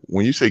Gohan? Like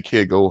when you say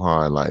Kid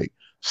Gohan, like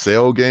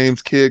Cell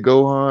Games Kid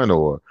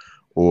Gohan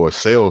or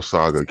Cell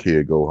Saga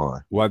Kid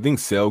Gohan? Well, I think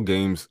Cell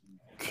Games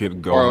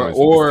Kid Gohan.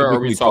 Or are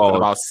we talking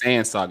about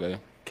Sand Saga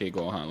Kid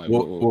Gohan? Like,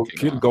 well,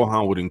 Kid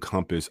Gohan would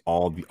encompass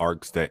all the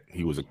arcs that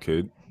he was a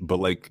kid. But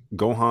like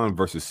Gohan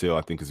versus Cell,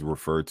 I think is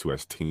referred to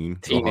as Teen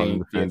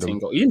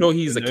Gohan. You know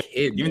he's a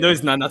kid, even though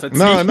he's not a teen.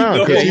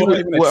 No,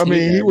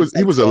 because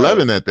he was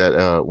 11 at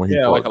that when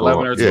he fought, like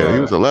 11 or 12. Yeah,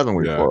 he was 11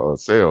 when he fought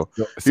Cell.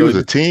 He was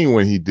a teen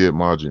when he did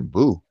Majin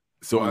Buu.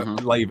 So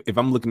like if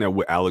I'm looking at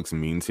what Alex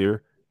means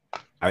here,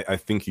 I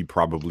think he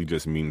probably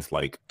just means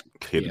like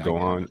Kid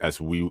Gohan,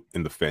 as we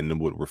in the fandom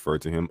would refer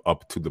to him,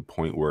 up to the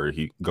point where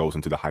he goes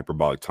into the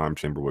hyperbolic time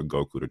chamber with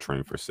Goku to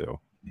train for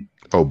Cell.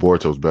 Oh,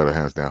 Boruto's better,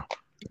 hands down.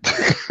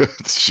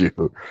 Shoot.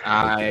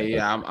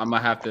 I'm gonna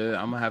have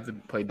to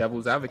play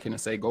devil's advocate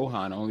and say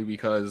Gohan, only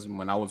because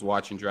when I was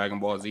watching Dragon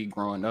Ball Z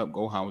growing up,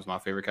 Gohan was my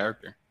favorite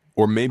character.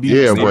 Or maybe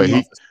but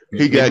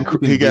he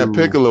got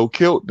Piccolo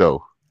killed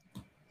though.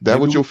 That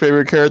what your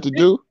favorite character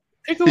do?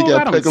 Piccolo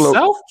got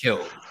himself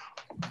killed.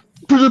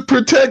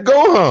 Protect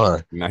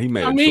Gohan. Now he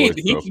made.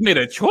 He made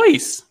a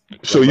choice.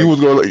 So he was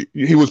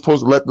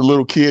supposed to let the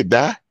little kid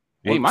die.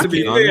 Hey, to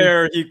be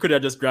fair, he could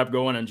have just grabbed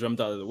Gohan and jumped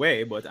out of the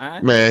way, but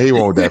man, he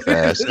won't that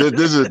fast.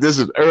 This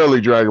is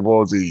early Dragon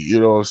Ball Z. You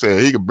know what I'm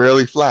saying? He can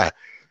barely fly.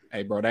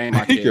 Hey, bro, that ain't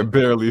my kid. He can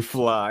barely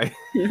fly.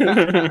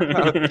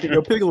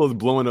 Piccolo's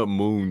blowing up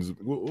moons.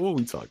 What are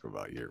we talking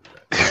about here,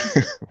 bro?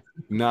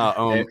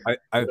 Nah,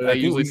 I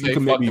think usually say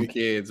fuck them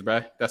kids,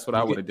 bro. That's what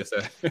I would have just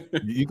said.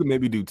 You can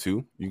maybe do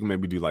two. You can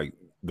maybe do like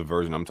the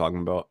version I'm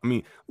talking about. I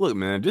mean, look,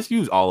 man, just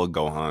use all of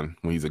Gohan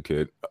when he's a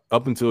kid,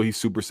 up until he's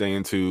Super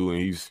Saiyan 2 and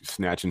he's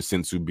snatching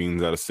sensu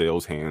beans out of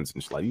Cell's hands,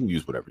 and like you can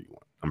use whatever you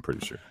want. I'm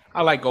pretty sure.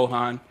 I like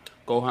Gohan.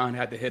 Gohan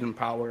had the hidden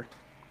power.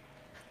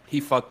 He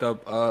fucked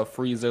up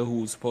Frieza,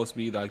 who was supposed to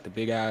be like the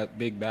big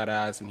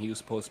badass, and he was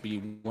supposed to be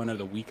one of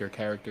the weaker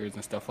characters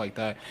and stuff like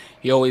that.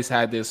 He always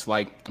had this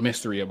like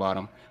mystery about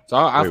him. So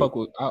I fuck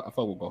with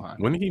Gohan.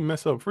 When did he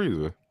mess up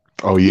Frieza?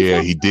 Oh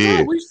yeah, he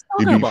did.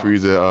 He beat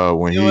Frieza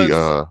when he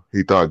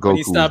thought Goku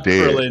was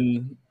dead.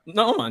 Krillin.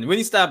 No man, when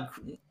he stabbed,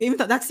 even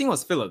that scene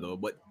was filler though.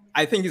 But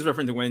I think he's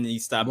referring to when he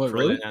stabbed Krillin,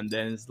 really? And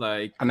then it's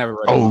like I never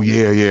read. Oh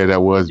yeah,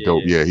 that was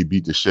dope. Yeah, he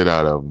beat the shit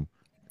out of him.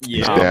 Yeah,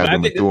 he stabbed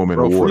him and threw him in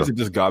the water. Frieza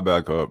just got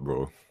back up,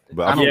 bro.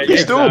 But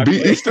he's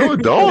still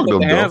dogged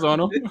him. Hands on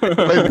him.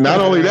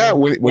 Not only that,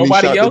 when he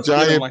shot the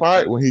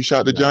giant when he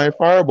shot the giant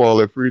fireball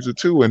at Frieza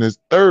 2 in his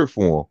third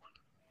form.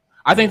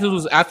 I think this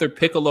was after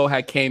Piccolo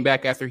had came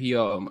back after he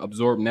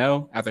absorbed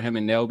Nell, after him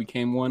and Nell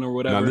became one or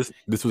whatever. No,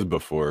 this was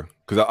before,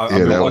 because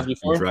I've been watching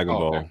Dragon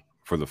Ball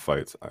for the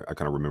fights. I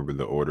kind of remember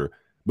the order,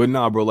 but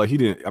nah, bro, like he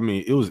didn't. I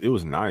mean, it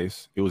was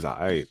nice, it was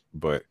alright,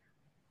 but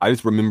I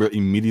just remember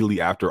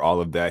immediately after all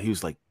of that, he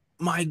was like,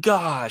 "My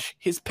gosh,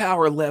 his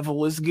power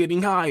level is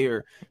getting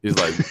higher." He's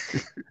like,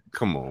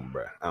 "Come on,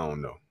 bro, I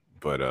don't know,"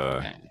 but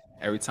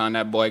every time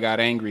that boy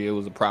got angry, it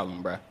was a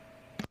problem, bro.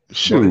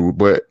 Shoot,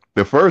 but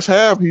the first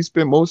half, he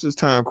spent most of his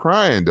time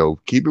crying, though.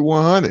 Keep it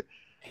 100.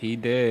 He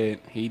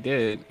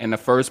did. And the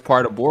first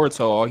part of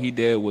Boruto, all he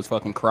did was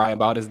fucking cry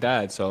about his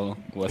dad. So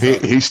what's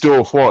up? He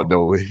still fought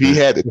though. If he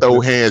had to throw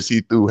hands,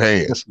 he threw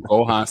hands.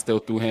 Gohan still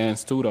threw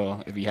hands too,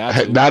 though. If he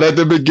had to. Not at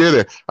the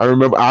beginning. I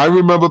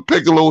remember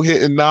Piccolo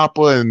hitting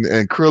Nappa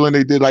and Krillin.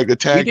 They did like a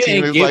tag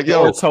team. It's like,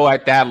 yo, Boruto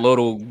at that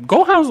little.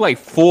 Gohan was like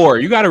 4.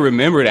 You got to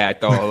remember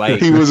that though. Like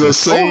he was a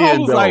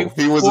Saiyan though. Like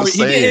he was 4. a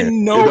Saiyan. He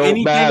didn't know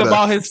anything matter.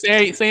 about his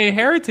Saiyan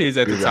heritage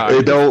at the time.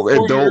 It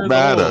don't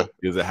matter. Old.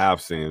 He was a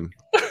half Saiyan.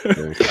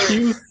 He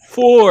was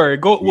 4.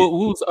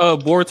 Who's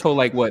Boruto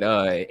like what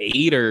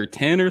 8 or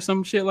 10 or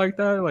some shit like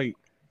that? Like,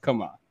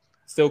 come on.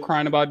 Still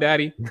crying about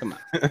daddy? Come on.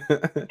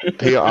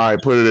 All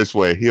right, put it this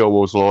way. He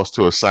almost lost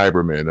to a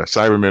Cyberman. A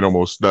Cyberman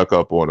almost snuck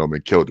up on him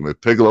and killed him. If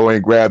Piccolo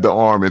ain't grabbed the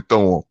arm and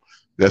threw him,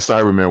 that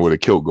Cyberman would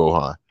have killed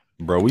Gohan.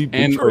 Bro,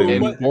 and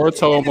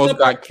Boruto almost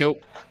got killed.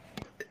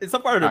 It's a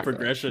part of the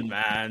progression,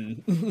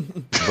 man.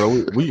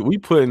 Bro, we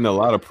putting a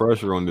lot of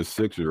pressure on this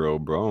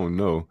 6-year-old, bro. I don't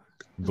know.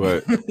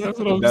 But that's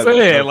what I'm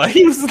saying. Like,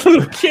 he was a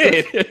little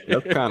kid.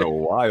 That's kind of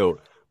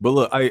wild. But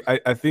look,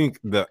 I think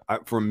that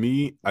for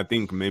me, I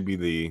think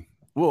maybe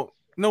you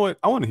know what?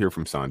 I want to hear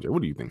from Sanjae.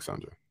 What do you think,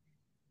 Sanjae?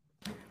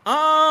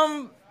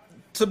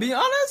 To be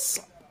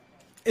honest,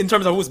 in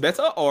terms of who's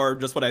better, or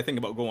just what I think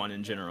about Gohan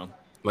in general.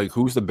 Like,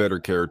 who's the better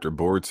character,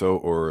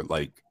 Boruto or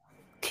like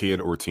Kid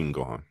or Teen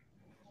Gohan?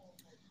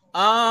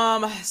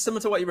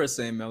 Similar to what you were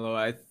saying, Melo.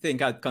 I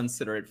think I'd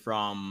consider it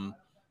from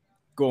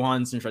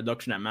Gohan's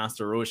introduction at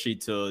Master Roshi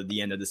to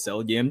the end of the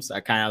Cell games. I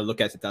kind of look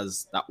at it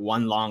as that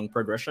one long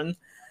progression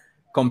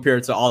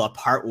compared to all of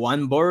Part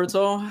 1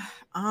 Boruto.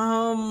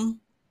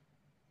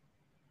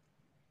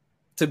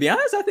 To be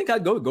honest, I think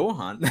I'd go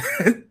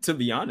Gohan. To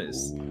be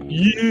honest,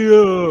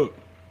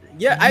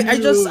 yeah.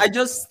 I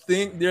just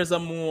think there's a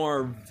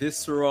more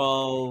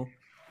visceral,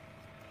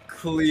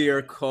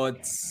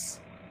 clear-cut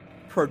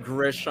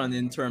progression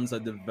in terms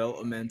of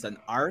development and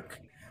arc.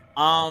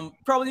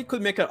 Probably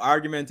could make an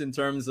argument in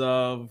terms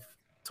of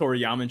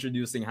Toriyama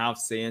introducing half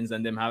Saiyans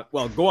and them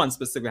Gohan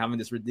specifically having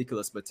this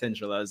ridiculous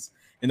potential as,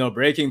 you know,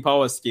 breaking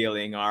power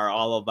scaling or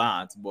all of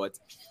that. But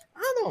I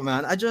don't know,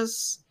 man. I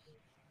just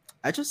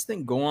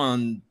think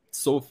Gohan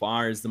so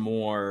far is the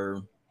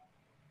more.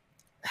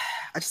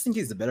 I just think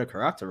he's the better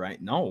character right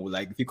now.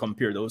 Like, if you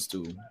compare those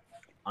two,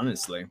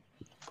 honestly,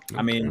 okay.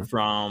 I mean,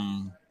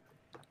 from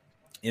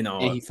he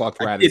fucked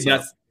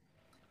Raditz.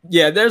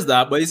 Yeah, there's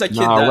that, but he's a kid.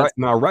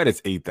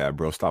 Raditz ate that,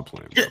 bro. Stop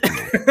playing.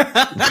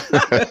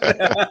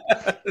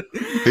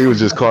 He was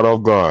just caught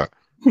off guard.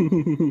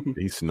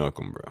 He snuck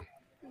him, bro.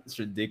 It's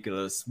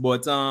ridiculous,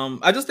 but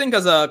I just think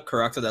as a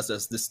character that's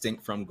just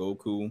distinct from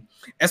Goku,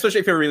 especially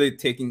if you're really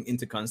taking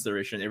into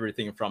consideration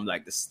everything from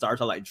like the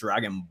start of like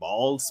Dragon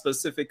Ball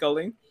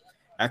specifically,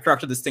 a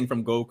character distinct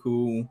from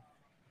Goku,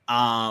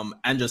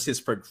 and just his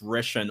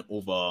progression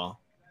over,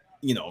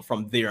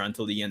 from there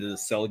until the end of the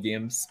Cell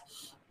games.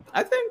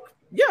 I think,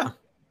 yeah.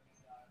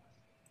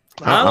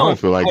 I don't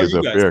feel like it's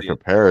a fair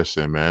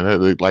comparison,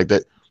 man. Like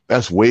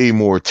that's way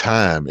more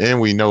time, and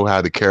we know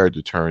how the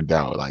character turned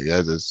out. Like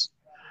that's just.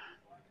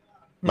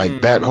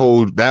 Like that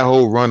whole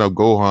run of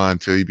Gohan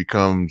till he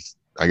becomes,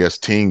 I guess,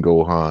 Teen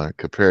Gohan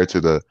compared to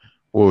the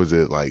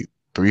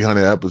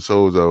 300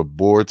 episodes of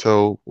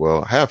Boruto.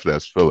 Well, half of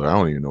that's filler. I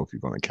don't even know if you're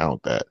going to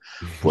count that,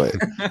 but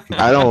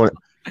I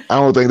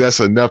don't think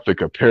that's enough to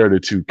compare the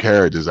two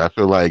characters. I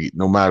feel like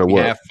no matter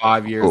what, have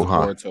 5 years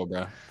Gohan. Of Boruto,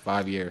 bro.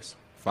 5 years,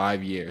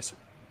 5 years,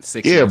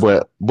 6 yeah, years.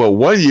 but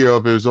 1 year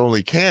of it is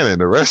only canon.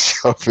 The rest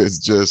of it's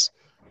just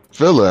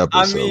filler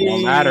episode. It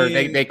won't matter.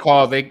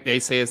 They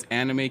say it's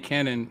anime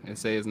canon. It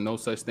says no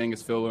such thing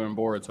as filler in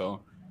Boruto.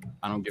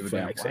 I don't give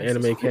a damn.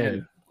 Anime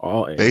canon.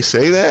 All anime. They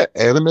say that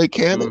anime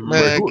canon,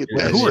 man.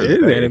 Who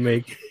is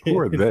anime? Who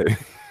are they?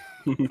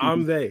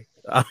 I'm they.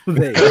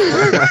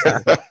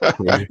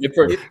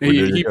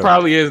 He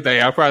probably is they.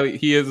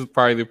 He is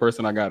probably the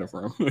person I got it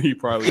from. He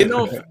probably.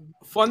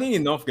 Funny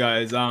enough,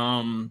 guys.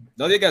 Now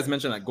that you guys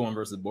mentioned like Gohan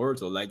versus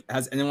Boruto, like,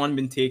 has anyone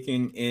been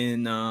taking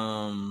in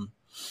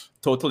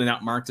Totally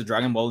Not Marked to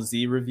Dragon Ball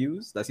Z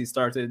reviews that he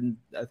started,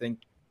 I think,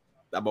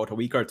 about a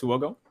week or two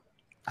ago?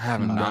 I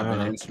haven't been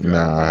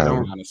I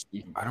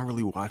don't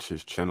really watch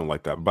his channel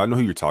like that, but I know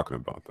who you're talking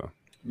about, though.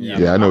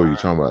 Yeah, I know what you're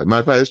talking about. Matter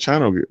of fact, his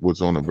channel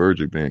was on the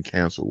verge of being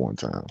canceled one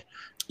time.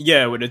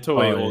 Yeah, with the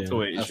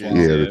Toei issues.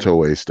 Yeah, the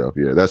Toei stuff.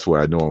 Yeah, that's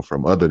where I know him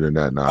from. Other than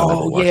that,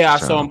 I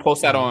saw him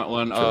post that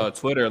on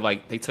Twitter.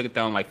 Like, they took it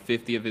down like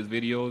 50 of his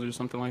videos or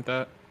something like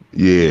that.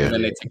 Yeah. And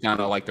then they took down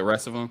like the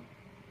rest of them.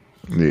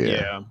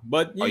 Yeah,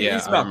 but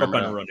he's back up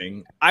and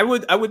running. I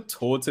would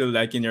totally,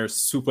 like, in your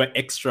super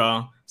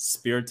extra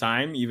spare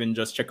time, even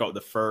just check out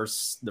the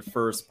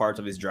first part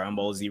of his Dragon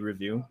Ball Z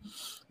review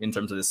in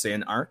terms of the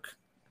Saiyan arc,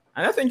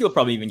 and I think you'll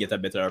probably even get a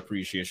better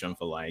appreciation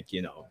for, like,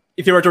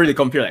 if you were to really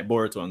compare like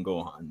Boruto and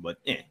Gohan. But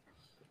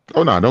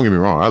Oh no, don't get me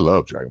wrong. I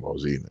love Dragon Ball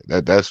Z.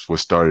 That's what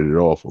started it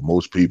all for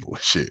most people.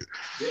 Shit.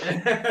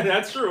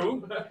 That's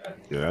true.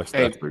 Yeah, that's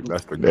like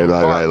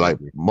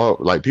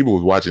people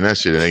was watching that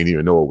shit and ain't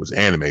even know it was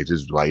anime.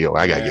 Just like, yo,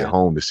 I gotta get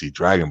home to see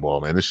Dragon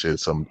Ball, man. This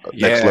shit's some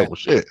next level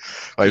shit.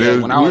 Like we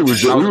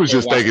was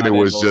just thinking it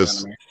was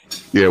just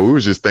we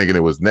was just thinking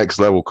it was next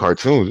level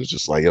cartoons. It's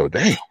just like, yo,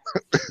 damn.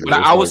 But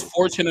I was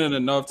fortunate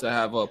enough to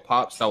have a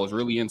pops that was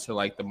really into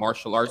like the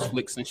martial arts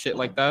flicks and shit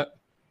like that.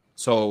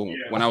 So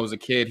when I was a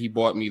kid, he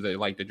bought me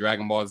the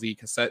Dragon Ball Z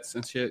cassettes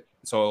and shit.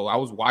 So I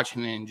was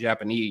watching it in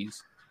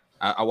Japanese.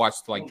 I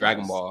watched like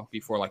Dragon Ball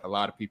before like a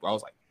lot of people. I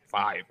was like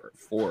 5 or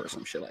 4 or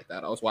some shit like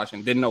that. I was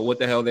watching, didn't know what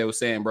the hell they were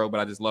saying, bro, but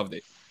I just loved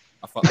it.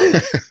 I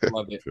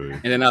loved it.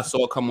 And then I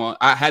saw it come on.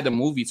 I had the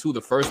movie too.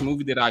 The first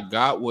movie that I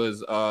got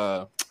was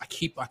I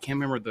can't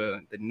remember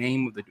the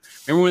name of the.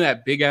 Remember when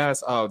that big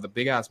ass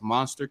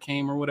monster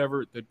came or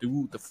whatever? The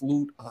dude, the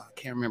flute. I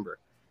can't remember.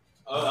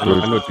 I know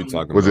what you're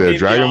talking about. Was it a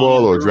Dragon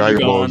Ball or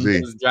Dragon Ball Z?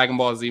 It was a Dragon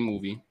Ball Z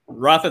movie.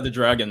 Wrath of the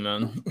Dragon,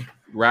 man.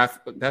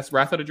 That's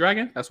Wrath of the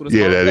Dragon? That's what it's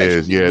called? That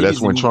is. Yeah, that's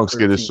when Trunks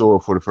get his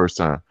sword for the first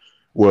time.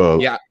 Well,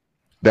 yeah,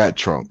 that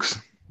Trunks.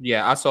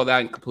 Yeah, I saw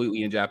that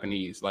completely in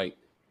Japanese. Like,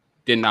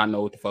 did not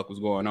know what the fuck was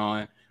going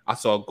on. I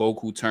saw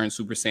Goku turn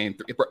Super Saiyan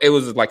 3. It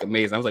was like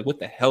amazing. I was like, what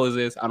the hell is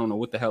this? I don't know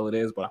what the hell it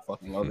is, but I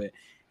fucking love it.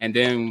 And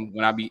then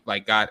when I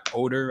got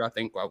older, I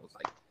think I was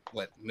like,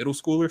 middle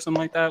school or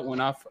something like that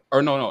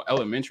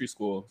elementary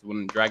school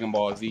when Dragon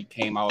Ball Z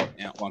came out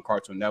on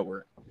Cartoon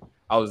Network.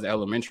 I was in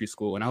elementary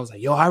school and I was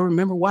like, yo, I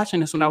remember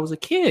watching this when I was a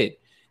kid.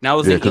 Now I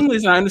was in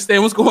English and I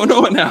understand what's going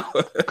on now.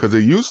 Because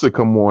it used to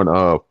come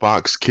on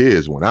Fox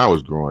Kids when I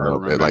was growing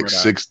up at like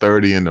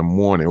 6:30 in the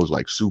morning. It was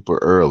like super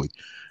early.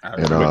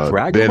 And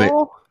Dragon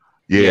Ball?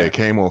 It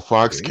came on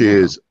Fox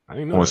Kids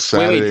on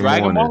Saturday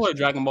Dragon mornings. Ball or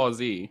Dragon Ball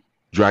Z?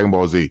 Dragon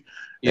Ball Z.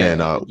 Yeah,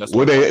 and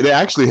they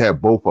actually had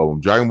both of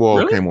them. Dragon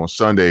Ball came on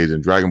Sundays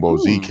and Dragon Ball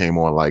Z came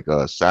on like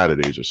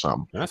Saturdays or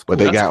something. That's cool.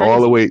 But they got all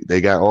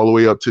the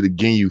way up to the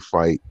Ginyu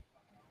fight,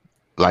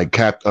 like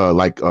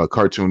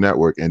Cartoon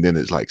Network, and then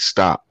it's like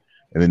stopped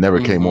and it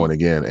never came on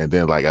again. And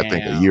then I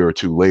think a year or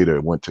two later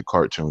it went to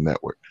Cartoon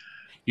Network.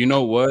 You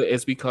know what?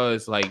 It's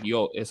because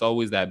it's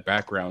always that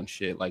background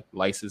shit, like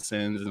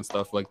licensings and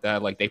stuff like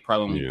that. Like they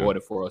probably only bought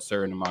it for a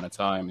certain amount of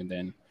time and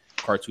then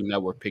Cartoon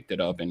Network picked it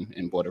up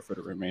and bought it for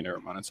the remainder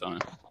amount of time.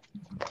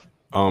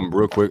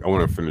 Real quick, I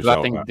want to finish out.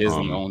 I think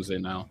Disney owns it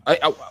now.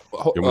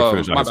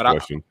 Finish out this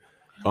question.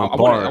 I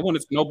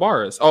wanted to know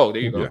bars. Oh,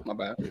 there you go. My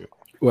bad. Yeah.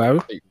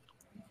 Well,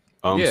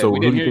 so who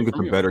do you think is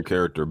the better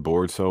character,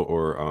 Boruto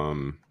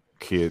or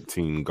Kid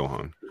Teen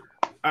Gohan?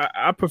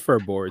 I prefer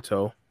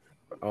Boruto.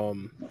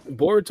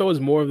 Boruto is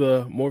more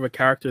of a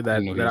character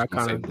that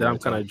I'm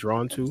kind of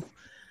drawn to.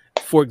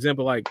 For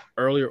example, like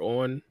earlier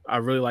on, I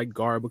really liked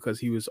Gar because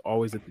he was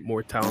always the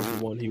more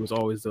talented one. He was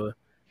always the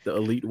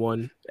elite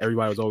one.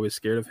 Everybody was always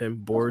scared of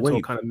him.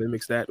 Boruto kind of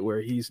mimics that,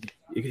 where he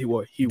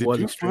was. Did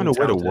you find a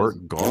way to work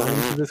Gar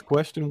into this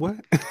question? What?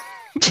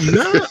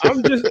 No,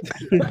 I'm just.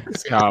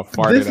 How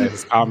farted at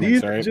his comments,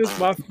 these right? Are just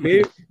my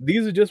favorite.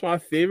 These are just my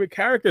favorite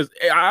characters.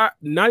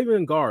 Not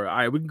even Gar. All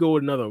right, we can go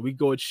with another one. We can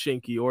go with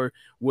Shinky, or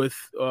with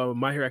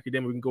My Hero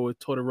Academia. We can go with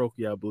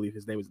Todoroki. I believe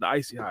his name is the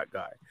Icy Hot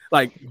guy.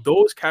 Like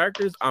those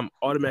characters, I'm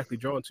automatically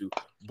drawn to.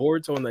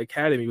 Boruto in the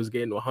academy was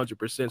getting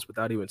 100%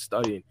 without even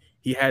studying.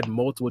 He had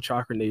multiple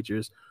chakra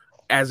natures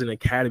as an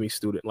academy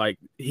student. Like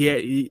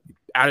he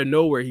out of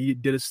nowhere he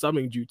did a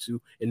summoning jutsu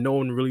and no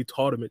one really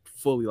taught him it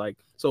fully. Like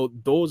so,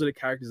 those are the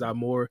characters I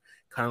more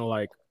kind of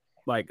like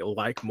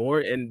more.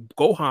 And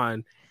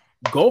Gohan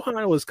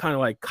was kind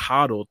of like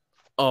coddled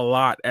a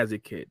lot as a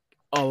kid,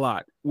 a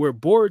lot. Where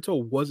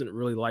Boruto wasn't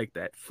really like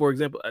that. For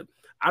example,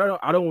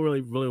 I don't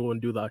really want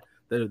to do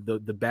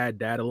the bad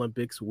dad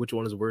Olympics. Which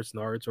one is worse,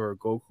 Naruto or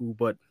Goku?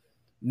 But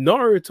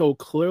Naruto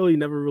clearly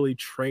never really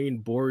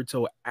trained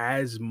Boruto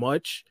as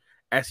much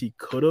as he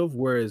could have,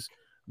 whereas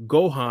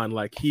Gohan,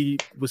 like he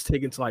was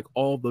taken to like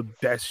all the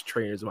best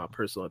trainers in my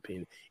personal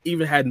opinion.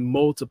 Even had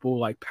multiple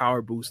like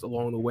power boosts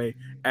along the way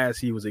as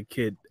he was a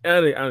kid.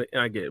 And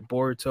I get it.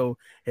 Boruto,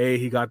 hey,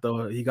 he got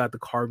the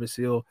carbon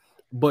seal,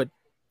 but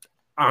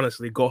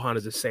honestly, Gohan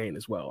is a Saiyan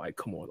as well. Like,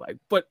 come on, like,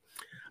 but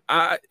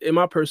in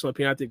my personal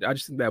opinion, I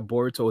just think that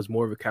Boruto is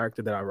more of a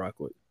character that I rock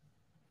with.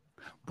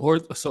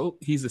 So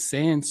he's a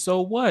Saiyan.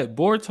 So what?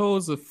 Boruto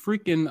is a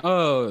freaking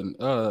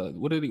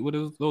what are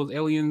those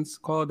aliens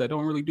called that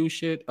don't really do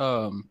shit?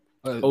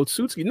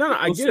 Otsutsuki. No,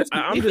 I get it.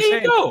 I'm just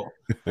saying.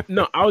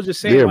 No, I was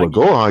just saying. Yeah, but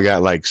Gohan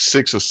got like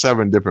 6 or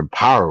 7 different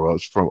power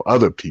ups from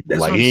other people.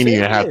 Like he didn't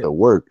even have to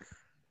work.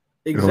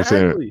 Exactly. You know what I'm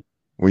saying?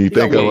 When you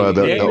think of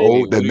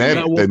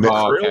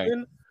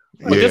the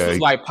But this was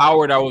like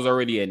power that was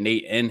already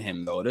innate in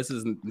him, though. This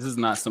is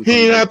not something. He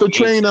didn't have to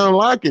train to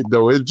unlock it,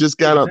 though. It just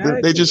got up.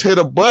 They just hit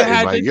a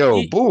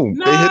button, boom.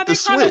 They hit the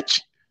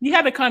switch. He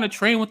had to kind of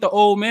train with the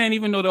old man,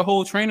 even though the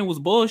whole training was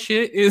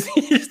bullshit. He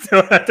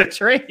still had to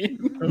train.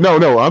 No,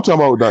 I'm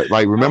talking about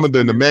like remember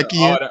the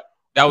Namekian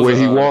where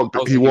he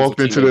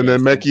walked into the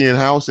Namekian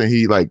house and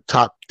he like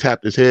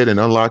tapped his head and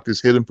unlocked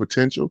his hidden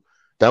potential.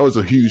 That was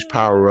a huge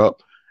power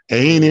up. And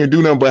he didn't even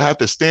do nothing but have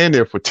to stand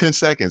there for 10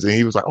 seconds. And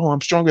he was like, "Oh,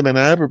 I'm stronger than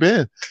I ever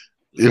been."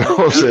 You know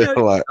what I'm saying?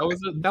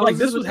 Like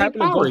this was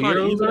happening to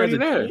Gohan even as a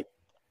there. teen.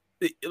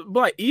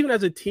 But even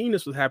as a teen,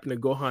 this was happening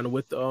to Gohan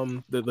with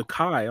the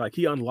Kai. Like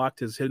he unlocked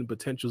his hidden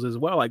potentials as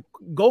well. Like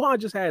Gohan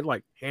just had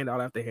like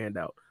handout after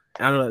handout.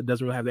 I don't know. It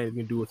doesn't really have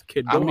anything to do with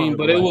Kid Gohan. I mean,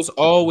 but it was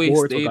always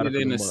stated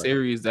in the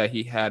series that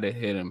he had a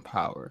hidden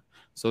power.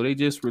 So they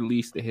just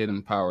released the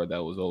hidden power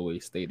that was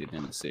always stated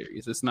in the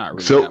series. It's not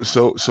really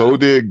so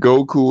did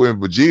Goku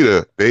and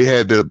Vegeta. They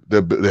had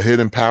the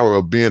hidden power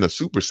of being a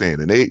Super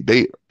Saiyan, and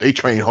they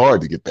trained hard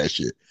to get that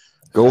shit.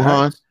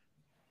 Gohan,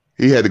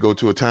 he had to go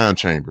to a time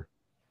chamber.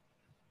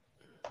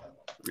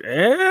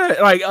 Yeah,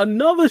 like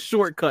another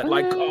shortcut.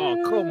 Like,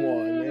 oh, come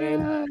on,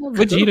 man.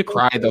 Vegeta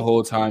cried the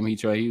whole time he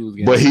tried.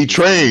 He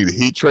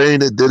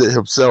trained and did it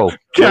himself.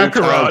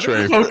 Kakarot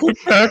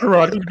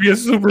can be a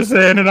Super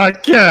Saiyan, and I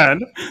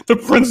can. The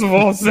Prince of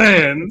all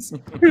Saiyans.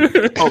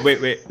 Oh,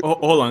 wait.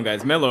 Hold on,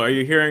 guys. Mello, are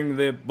you hearing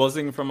the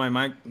buzzing from my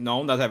mic?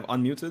 No, that I've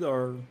unmuted,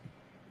 or?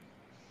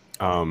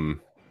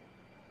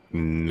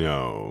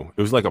 No.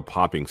 It was like a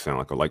popping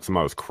sound, like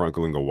somebody was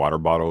crunkling a water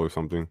bottle or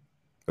something.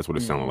 That's what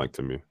it sounded like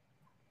to me.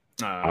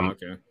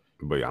 Okay.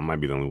 But yeah, I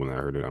might be the only one that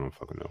heard it. I don't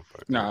fucking know.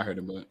 But. Nah, I heard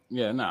it, but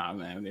yeah,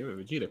 man.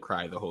 Vegeta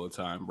cried the whole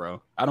time,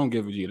 bro. I don't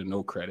give Vegeta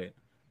no credit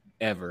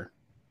ever.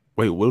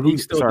 Wait, what are we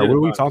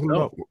talking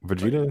about?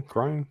 Vegeta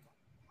crying?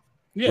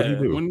 Yeah,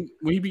 when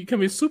he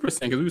became a Super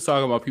Saiyan, because we were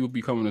talking about people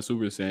becoming a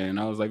Super Saiyan.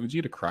 I was like,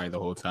 Vegeta cried the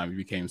whole time he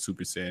became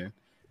Super Saiyan.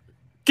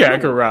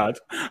 Kakarot.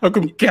 How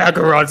come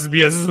Kakarot to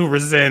be a Super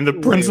Saiyan, the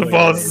Prince of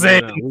all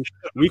Saiyans?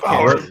 We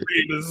can't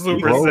be a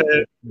Super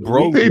Saiyan.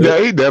 Bro, he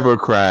never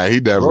cried. He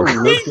never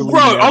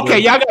Bro, okay,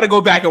 y'all gotta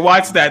go back and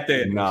watch that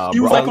then. Nah,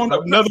 he was like on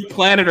another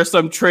planet or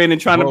some training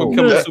trying to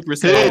become a Super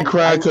Saiyan. He didn't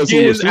cry because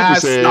he was Super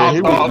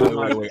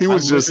Saiyan. He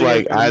was just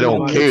like, I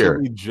don't care.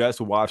 We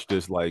just watched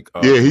this like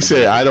he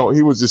said I don't.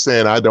 He was just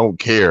saying I don't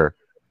care.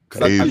 He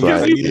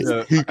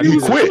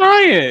quit.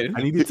 I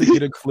needed to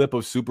get a clip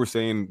of Super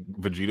Saiyan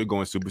Vegeta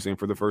going Super Saiyan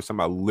for the first time.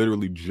 I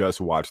literally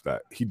just watched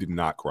that. He did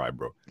not cry,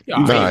 bro. He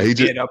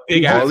just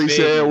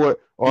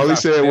all he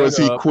said was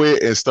he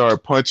quit and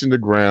started punching the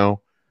ground,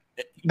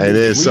 and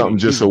then something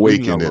just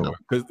awakened in him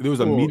because there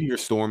was a meteor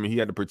storm and he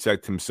had to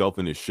protect himself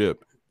and his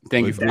ship.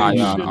 Thank you for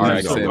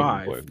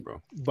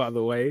bro. By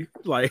the way,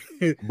 like,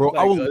 bro, like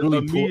I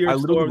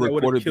literally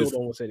recorded this.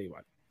 Almost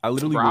anybody. I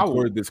literally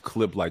recorded this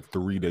clip like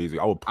 3 days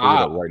ago. I will pull it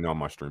up right now on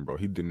my stream, bro.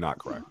 He did not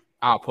cry.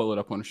 I'll pull it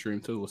up on the stream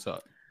too. What's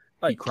up?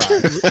 Like,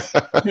 cried.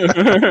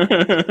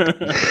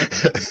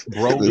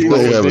 Bro,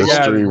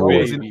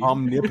 was an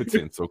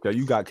omnipotence, okay?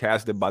 You got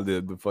casted by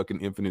the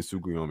fucking infinite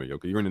Tsukuyomi,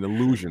 okay? You're in an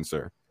illusion,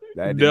 sir.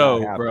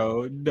 No,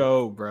 bro.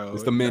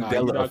 It's the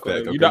Mandela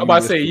effect. You're not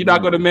about to say you're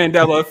not going to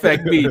Mandela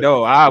affect me.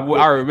 No,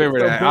 I remember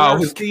that. I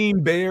was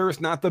Steam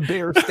Bears, not the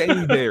Bear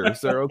Stain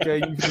Bears, sir. Okay,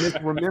 you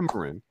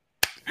misremembering.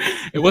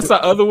 And what's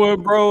the other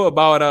one, bro?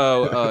 About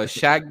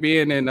Shaq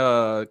being in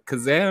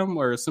Kazam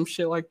or some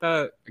shit like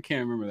that? I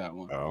can't remember that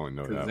one. I don't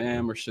know Kazam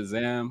that one. or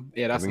Shazam.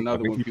 Yeah, that's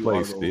another one. He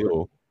played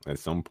Steel at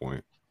some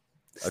point.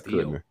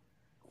 Steel.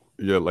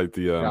 Yeah, like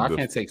the I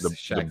can't take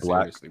Shaq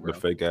seriously, bro. The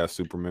fake ass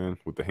Superman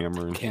with the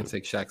hammer. I can't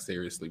take Shaq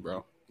seriously,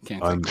 bro.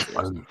 I'm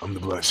the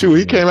black. Shoot,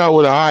 he came out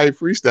with a high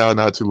freestyle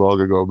not too long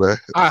ago, man.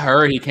 I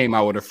heard he came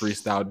out with a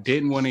freestyle.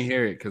 Didn't want to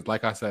hear it because,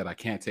 like I said, I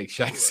can't take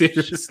Shaq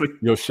seriously.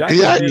 Yo, Shaq,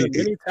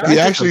 he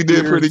actually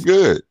did pretty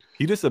good.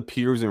 He just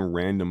appears in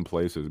random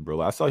places,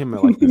 bro. I saw him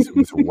at like this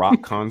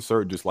rock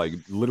concert, just like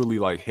literally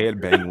like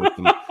headbanging with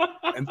them.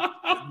 And,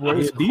 bro,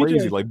 it's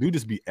crazy. Like, dude,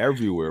 just be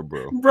everywhere,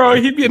 bro. Bro,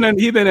 he been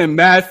in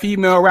mad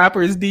female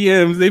rappers'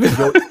 DMs.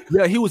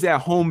 Yeah, he was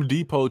at Home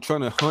Depot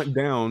trying to hunt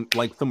down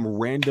like some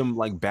random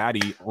like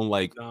baddie on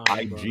like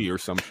IG or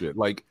some shit.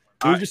 Like,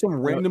 it was just some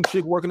random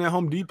chick working at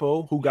Home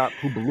Depot who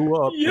blew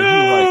up.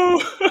 Yo!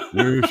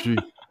 And he was like,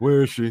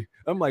 Where is she?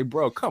 I'm like,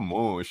 bro, come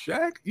on,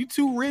 Shaq. You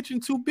too rich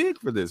and too big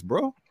for this,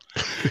 bro.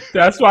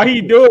 That's why he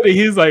doing it.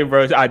 He's like,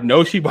 bro, I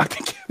know she about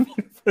to get me.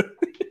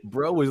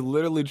 Bro was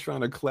literally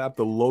trying to clap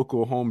the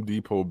local Home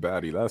Depot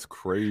baddie. That's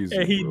crazy.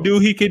 And he knew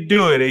he could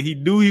do it, and he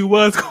knew he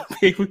was going to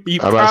pick. He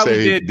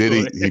probably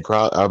did. He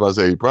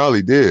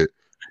probably did.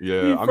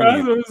 Yeah, I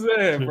mean, what I'm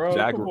saying, bro.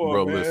 Shaq, on,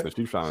 bro, man. listen,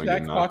 she's trying to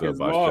get knocked up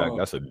by Shaq.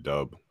 That's a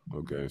dub.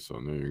 Okay,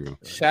 so there you go.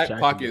 Shaq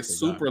pocket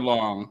super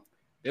long.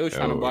 They was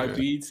trying to buy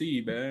BET,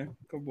 man.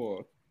 Come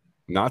on.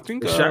 No, I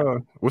think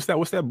what's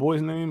that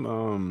boy's name?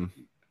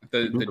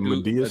 The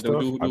Medea stuff.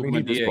 Dude, I think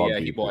Medea,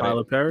 he bought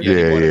Tyler it. Perry?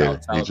 Yeah,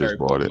 he just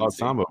bought it. About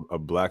time a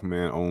black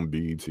man owned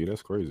BET.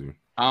 That's crazy.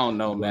 I don't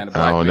know, man.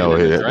 I don't know.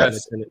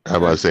 I'm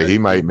about to say he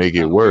might make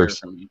it worse.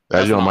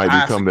 That joint might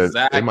become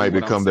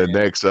the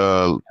next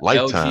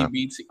Lifetime.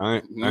 LGBT.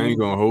 I ain't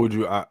gonna hold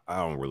you. I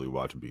don't really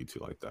watch BET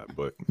like that,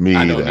 but me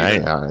either. I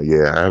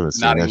haven't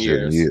seen that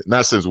shit in years.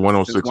 Not since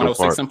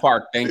 106 in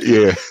Park. Thank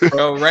you. Yeah,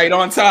 bro, right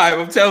on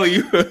time. I'm telling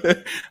you,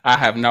 I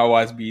have not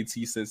watched BET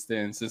since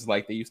then. Since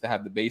like they used to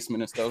have the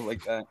basement and stuff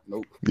like that.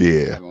 Nope.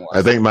 Yeah,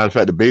 I think matter of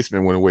fact the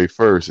basement went away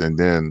first, and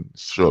then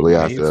shortly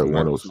after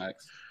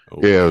 106.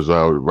 Yeah, it was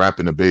rap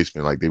in the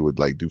basement. Like they would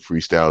like do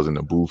freestyles in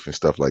the booth and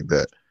stuff like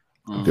that.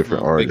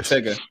 Different artists.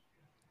 Big Tigger.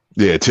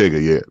 Yeah,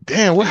 Tigger. Yeah.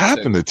 Damn, what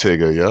happened to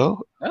Tigger,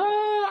 yo? I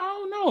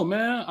don't know,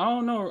 man. I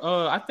don't know.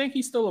 I think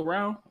he's still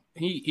around.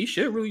 He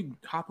should really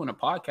hop on a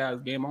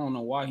podcast game. I don't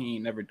know why he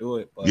ain't never do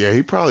it. But yeah,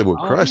 he probably would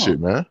crush it,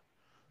 man.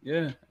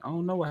 Yeah, I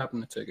don't know what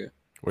happened to Tigger.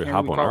 Wait,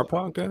 hop on our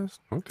podcast?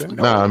 Okay.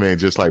 Nah, I mean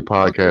just like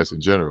podcasts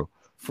in general.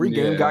 Free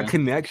game got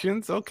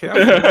connections. Okay.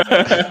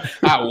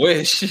 I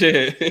wish.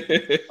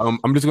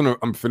 I'm just gonna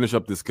finish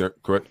up this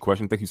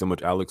question. Thank you so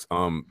much, Alex.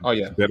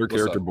 Better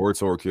character,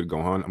 Boruto or Kid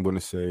Gohan? I'm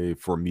gonna say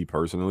for me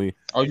personally.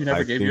 Oh, you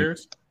never gave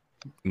yours?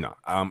 No.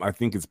 I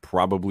think it's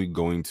probably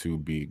going to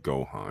be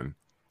Gohan.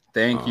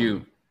 Thank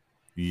you.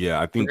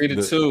 Yeah, I think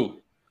 3-2.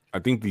 I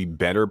think the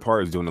better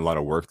part is doing a lot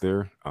of work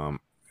there.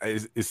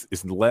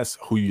 It's less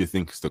who you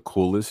think is the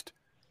coolest,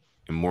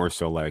 and more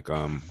so like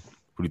who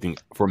do you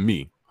think? For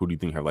me, who do you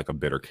think have like a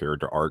better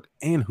character arc,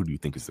 and who do you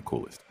think is the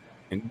coolest?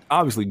 And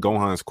obviously,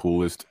 Gohan's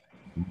coolest.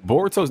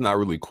 Boruto's not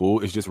really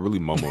cool. It's just really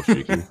Momo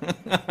shaky.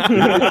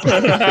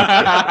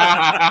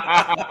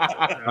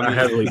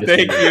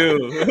 Thank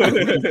you.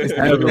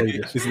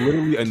 It's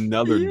literally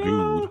another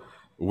dude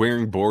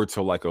wearing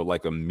Boruto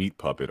like a meat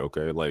puppet.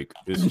 Okay, like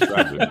it's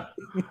tragic,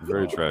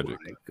 very tragic.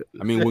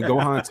 I mean, when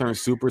Gohan turned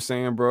Super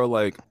Saiyan, bro,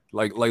 like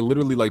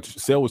literally, like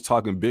Cell was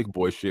talking big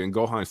boy shit, and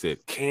Gohan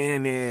said,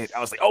 "Can it?" I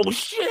was like, "Oh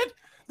shit."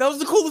 That was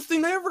the coolest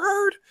thing I ever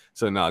heard.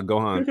 So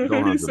Gohan's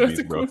a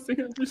beast, bro.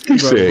 He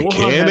said,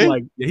 "Can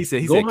it?" He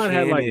said Gohan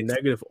had like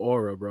negative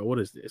aura, bro. What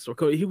is this?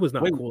 He was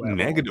not cool.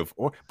 Negative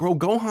aura, bro.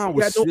 Gohan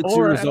was 6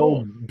 years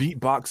old,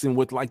 beatboxing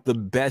with like the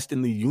best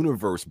in the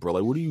universe, bro.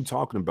 Like, what are you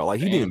talking about? Like,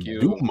 he didn't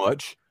do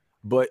much,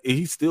 but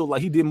he still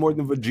like he did more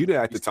than Vegeta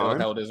at the time.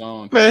 Held his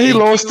own. Man, he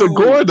lost to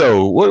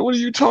Gordo. What are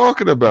you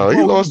talking about?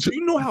 He lost. Do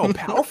you know how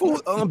powerful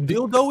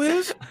Dildo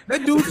is?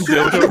 That dude.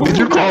 Did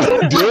you call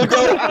him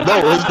Dildo?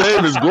 No, his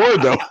name is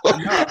Gordo.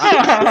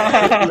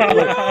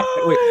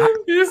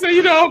 You say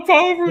you know how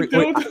powerful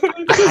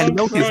Dildo is? I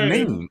know his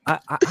name. I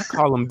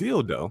call him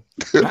Dildo.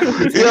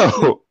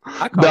 Yo,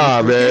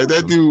 nah, man,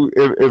 that dude.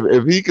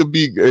 If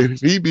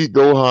he beat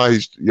Gohan,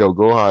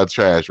 Gohan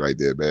trash right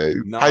there,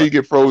 man. Nah. How you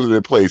get frozen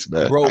in place,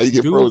 man? Bro, how you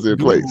get frozen in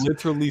place?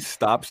 Literally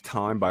stops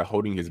time by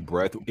holding his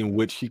breath, in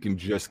which he can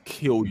just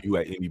kill you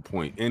at any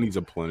point, and he's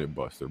a planet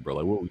buster, bro.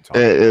 Like, what are we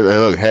talking? And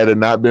look, had it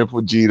not been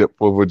for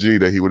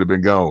Vegeta, he would have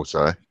been gone,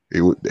 son.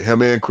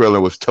 Him and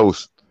Krillin was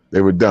toast.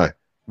 They were done.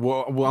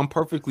 Well, I'm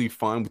perfectly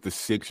fine with the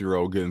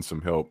 6-year-old getting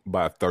some help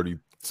by a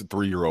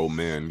 33-year-old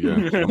man. Yeah,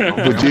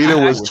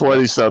 Vegeta was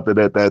 20-something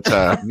at that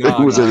time.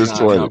 He was in his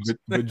 20s.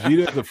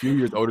 Vegeta is a few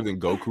years older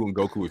than Goku, and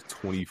Goku was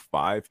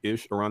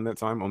 25-ish around that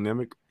time on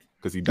Namek.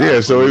 Because he died.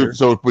 Yeah,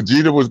 so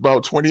Vegeta was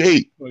about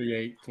 28.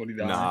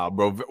 29. Nah,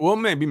 bro. Well,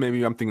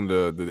 maybe I'm thinking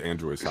the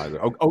android side.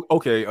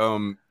 Okay,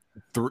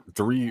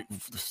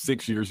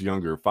 6 years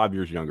younger, 5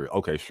 years younger.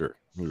 Okay, sure.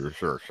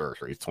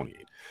 He's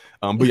 28.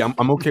 But yeah,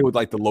 I'm okay with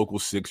like the local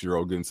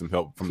 6-year-old getting some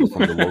help from the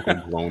local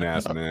grown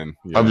ass man.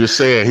 Yeah. I'm just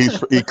saying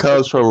he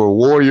comes from a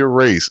warrior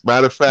race.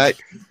 Matter of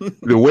fact,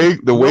 the way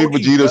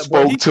Vegeta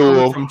spoke to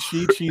him from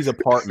Chi-Chi's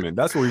apartment.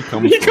 That's where he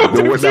comes from.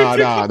 The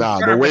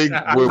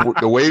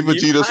way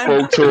Vegeta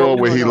spoke to him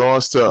when he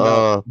lost to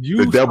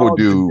the devil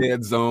dude. The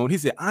dead zone. He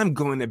said, "I'm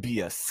going to be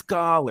a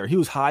scholar." He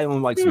was high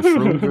on like some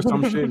shrooms or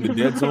some shit in the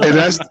dead zone.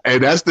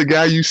 And that's the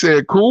guy you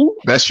said cool.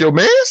 That's your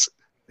man's.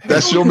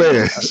 That's your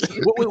man.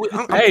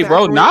 Hey,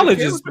 bro,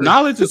 knowledge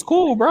is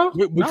cool, bro.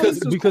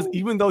 Because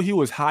even though he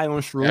was high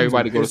on shrooms,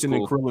 everybody goes in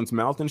Krillin's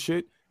mouth and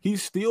shit, he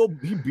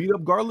beat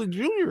up Garlic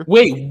Jr.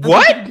 Wait,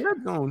 what?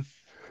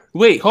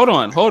 Wait, hold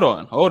on.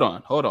 Pause.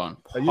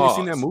 Have you ever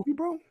seen that movie,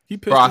 bro?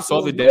 I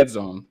saw the Dead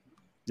Zone.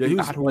 Yeah, he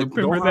was like,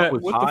 Gohan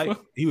was high.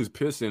 He was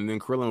pissing, and then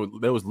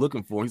Krillin was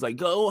looking for him. He's like,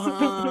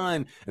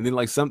 Gohan, and then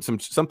like something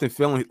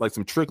fell, like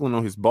some trickling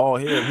on his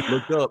bald head. He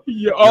looked up.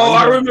 Yeah,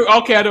 I remember.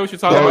 Okay, I know what you're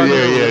talking about.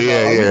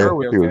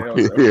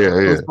 Yeah.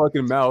 His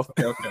fucking mouth.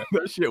 Okay.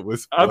 That shit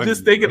was funny, I'm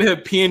just thinking of him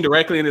peeing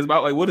directly in his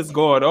mouth. Like, what is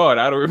going on?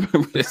 I don't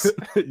remember this.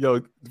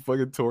 Yo,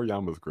 fucking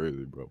Toriyama's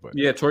crazy, bro. But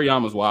yeah,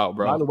 Toriyama's wild,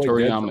 bro. By the way,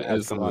 Toriyama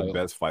is some of the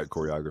best fight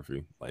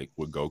choreography, like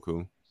with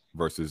Goku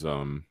versus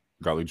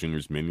Garlic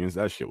Jr.'s minions.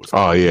 That shit was cool.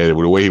 Oh yeah, the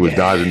way he was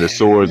dodging the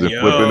swords and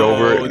flipping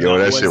over it.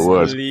 That shit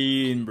was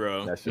lean,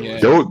 bro. That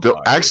shit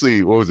was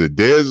actually, what was it?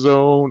 Dead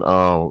Zone,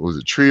 was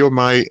it Trio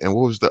Might, and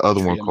what was the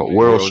other one called?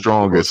 World's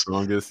Strongest.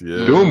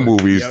 Yeah. Them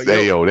movies,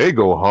 they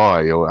go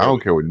hard, yo. I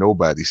don't care what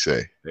nobody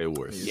say. They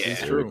were.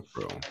 It's true,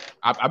 bro.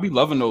 I be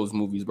loving those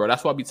movies, bro.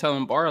 That's why I be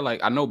telling Bar,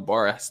 like, I know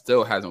Bar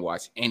still hasn't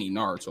watched any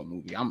Naruto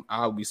movie.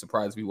 I'll be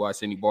surprised if he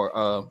watched any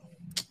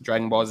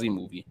Dragon Ball Z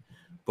movie.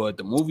 But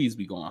the movies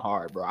be going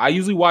hard, bro. I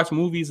usually watch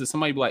movies if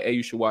somebody be like, "Hey,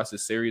 you should watch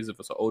this series."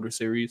 If it's an older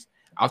series,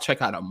 I'll check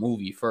out a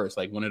movie first,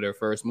 like one of their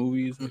first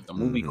movies. If the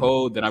movie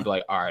cold, then I'll be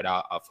like, "All right,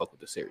 I'll fuck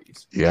with the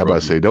series." Yeah, I'm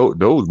about to say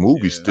those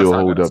movies still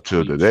hold up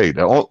till today.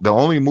 The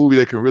only movie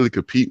that can really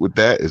compete with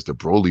that is the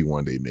Broly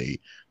one they made,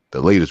 the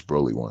latest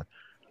Broly one.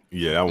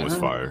 Yeah, that one was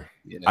fire.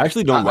 Yeah. I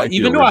actually don't like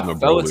even the though I original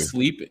fell Broly.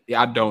 asleep.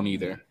 Yeah, I don't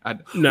either.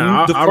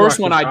 No, the first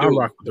one I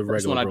do. The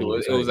first one I do.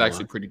 Broly, It was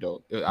actually pretty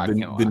dope.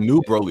 The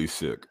new Broly's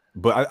sick,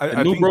 but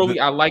the new Broly,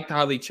 I liked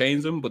how they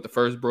changed him, but the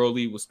first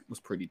Broly was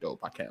pretty dope.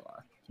 I can't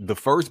lie. The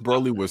first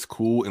Broly was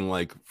cool in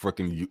like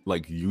freaking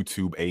like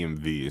YouTube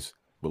AMVs,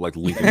 but like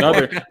Linkin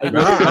another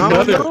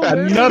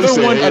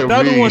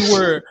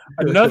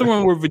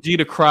one where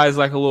Vegeta cries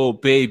like a little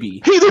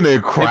baby. He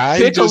didn't cry.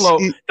 Piccolo,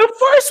 the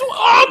first one.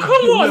 Oh,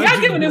 come on!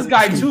 Y'all giving this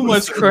guy too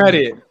much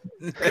credit.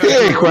 He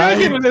ain't crying.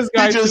 Giving this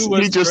guy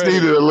He just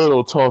needed a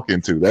little talking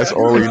to. That's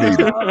all he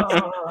needed.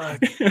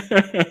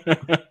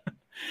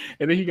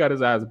 And then he got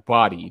his ass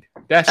bodied.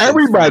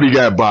 Everybody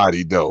got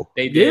bodied though.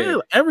 They did. Yeah,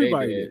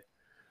 everybody did.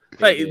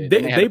 Like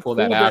they pulled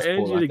their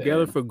energy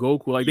together for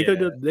Goku. Like they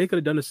could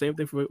have done the same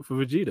thing for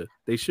Vegeta.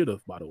 They should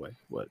have, by the way.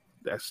 But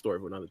that's story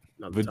for another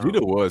Vegeta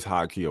time. was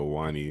high key a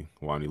whiny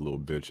little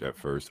bitch at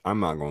first.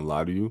 I'm not gonna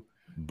lie to you,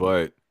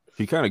 but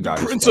he kind of got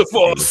Prince of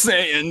all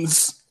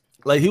Saiyans.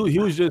 Like he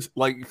was just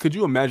like, could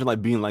you imagine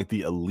like being like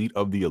the elite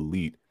of the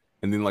elite,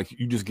 and then like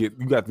you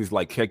got this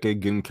like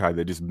Kekkei Genkai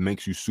that just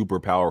makes you super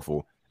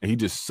powerful, and he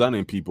just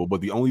sunning people,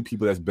 but the only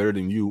people that's better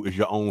than you is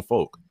your own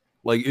folk.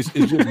 Like it's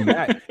just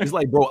mad. It's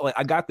like, bro, like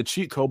I got the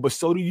cheat code, but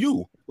so do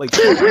you. Like,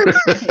 like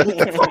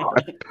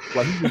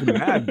he's just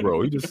mad,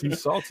 bro.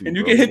 He's salty. And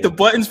you can hit the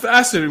buttons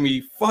faster than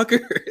me,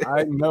 fucker.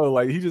 I know,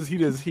 like he just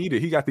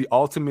heated. He got the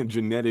ultimate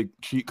genetic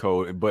cheat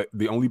code, but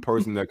the only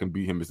person that can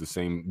beat him is the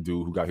same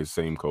dude who got his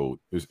same code.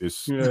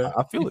 Yeah.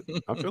 I feel it.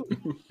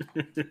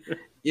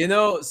 You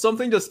know,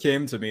 something just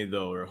came to me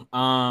though.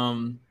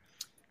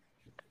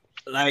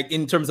 Like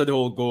in terms of the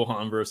whole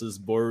Gohan versus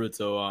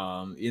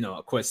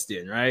Boruto,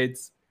 question, right?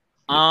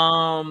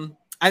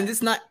 And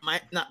this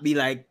might not be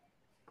like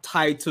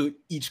tied to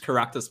each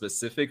character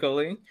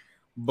specifically,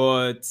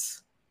 but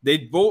they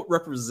both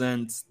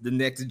represent the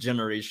next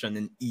generation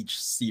in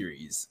each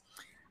series.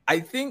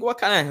 I think what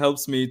kind of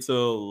helps me to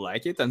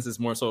like it, and it's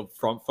more so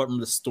from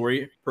the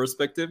story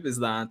perspective, is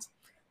that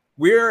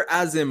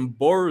whereas in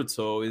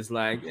Boruto is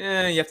like, you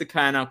have to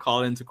kind of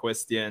call into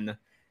question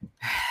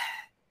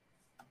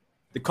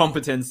the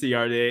competency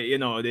or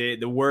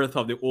the worth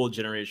of the old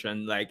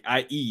generation, like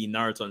i.e.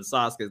 Naruto and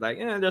Sasuke is like,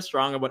 they're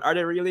stronger, but are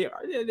they really?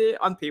 Are they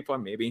on paper?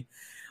 Maybe.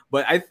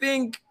 But I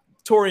think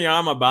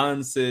Toriyama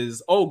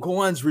balances,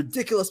 Gohan's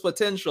ridiculous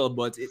potential,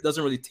 but it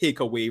doesn't really take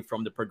away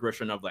from the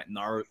progression of like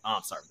Naruto,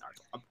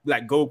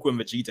 like Goku and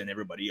Vegeta and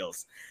everybody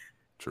else.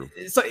 True.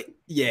 So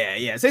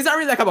yeah. So it's not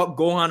really like about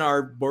Gohan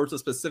or Boruto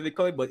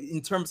specifically, but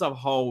in terms of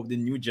how the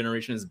new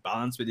generation is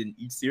balanced within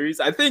each series,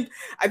 I think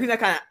that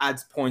kind of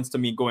adds points to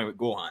me going with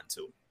Gohan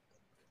too.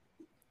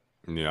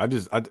 Yeah, I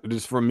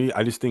just for me,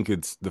 I just think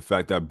it's the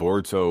fact that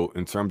Boruto,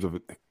 in terms of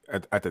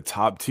at the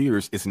top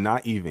tiers, it's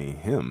not even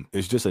him.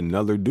 It's just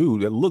another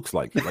dude that looks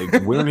like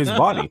wearing his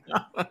body.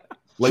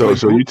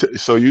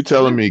 So you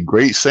telling me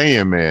Great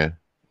Saiyan Man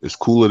is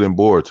cooler than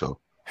Boruto?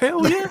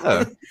 Hell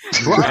yeah.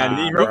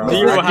 Nero,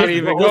 I can't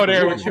even go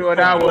there with you on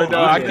that one,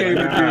 though. I can't even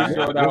do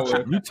you on that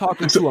one. You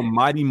talking to a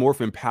Mighty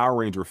Morphin Power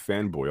Ranger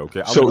fanboy,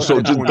 okay? So just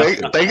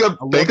think of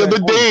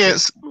the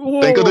dance.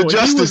 Think of the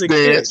Justice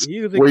dance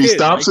where he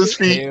stomps his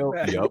feet.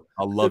 Yep,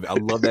 I love it. I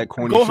love that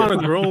corny Gohan,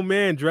 shit. a grown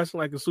man dressing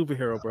like a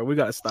superhero, bro. We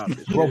gotta stop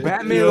this. Bro,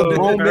 Batman, a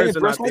grown man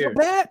dressed like a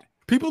bat.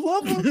 People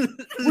love him.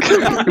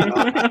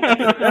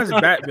 That's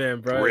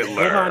Batman, bro.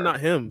 Gohan, not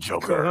him.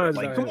 Joker.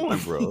 Like, come on,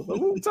 bro.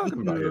 What are we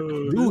talking about here?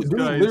 Dude,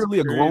 literally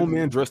a grown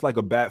man dressed like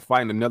a bat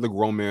fighting another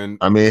grown man.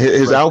 I mean,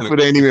 his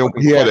outfit ain't even.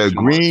 He had a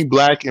green,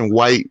 black, and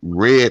white,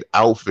 red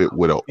outfit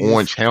with an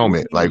orange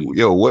helmet. Like,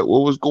 yo, what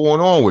was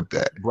going on with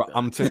that? Bro,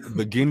 I'm telling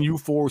the Ginyu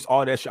Force,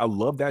 all that shit. I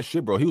love that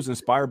shit, bro. He was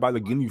inspired by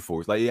the Ginyu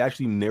Force. Like, it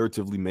actually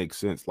narratively makes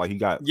sense. Like, he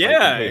got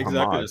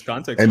exactly. This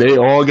context, and they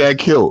all got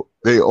killed.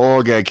 I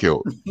don't care if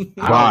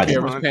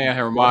it's paying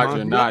homage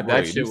or not.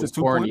 That shit was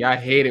corny. I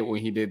hated when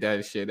he did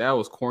that shit. That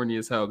was corny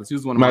as hell because he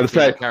was one of my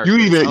favorite characters.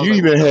 You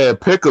even had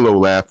Piccolo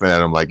laughing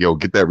at him like, "Yo,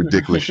 get that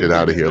ridiculous shit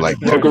out of here!" Like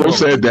Piccolo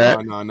said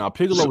that. No.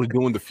 Piccolo was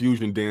doing the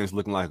fusion dance,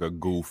 looking like a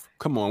goof.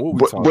 Come on, what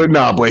we talking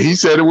about? But he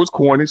said it was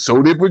corny.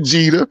 So did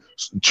Vegeta.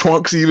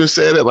 Trunks even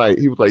said it. Like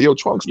he was like, "Yo,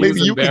 Trunks,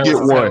 maybe you can get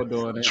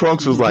one."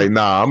 Trunks was like,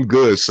 "Nah, I'm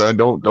good, son.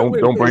 Don't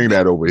bring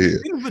that over here."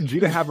 Didn't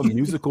Vegeta have a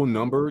musical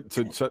number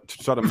to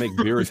try to make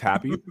Beerus happy?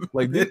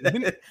 Like,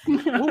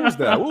 what was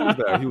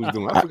that he was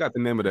doing? I forgot the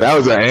name of that. That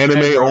was an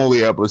anime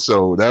only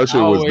episode. That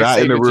shit was not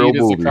in the real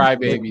movie.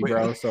 Crybaby,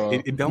 bro. So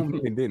it don't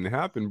mean it didn't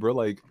happen, bro.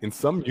 Like in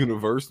some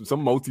universe,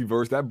 some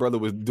multiverse, that brother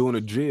was doing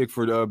a jig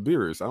for the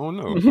Beerus. I don't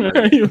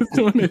know. He was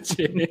doing a jig.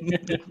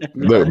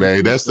 Look,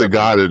 man, that's the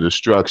god of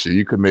destruction.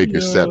 You can make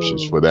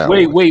exceptions for that.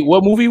 Wait,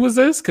 what movie was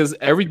this? Because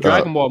every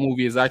Dragon Ball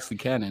movie is actually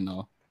canon,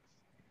 though.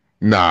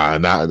 Nah.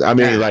 I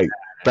mean, like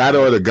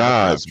Battle of the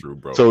Gods. True,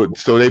 bro. So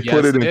they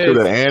put it into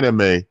the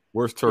anime.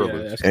 Where's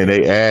Turles? And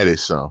they added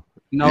some.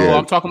 No,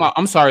 I'm talking about.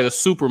 I'm sorry, the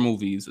Super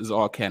movies is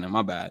all canon.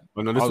 My bad.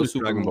 Oh no, this is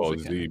Dragon Ball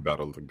Z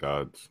Battle of the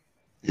Gods.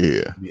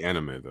 Yeah, the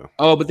anime though.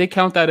 Oh, but they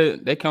count that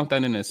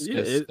in as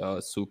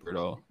Super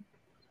though.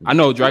 I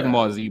know Dragon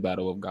Ball Z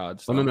Battle of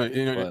Gods. No,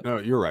 no,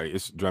 you're right.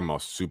 It's Dragon Ball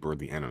Super,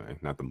 the anime,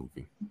 not the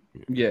movie.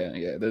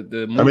 Yeah.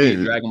 The movie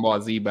is Dragon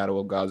Ball Z Battle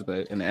of Gods,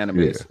 but in the anime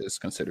it's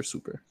considered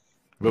Super.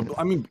 But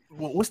I mean,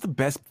 what's the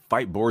best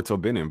fight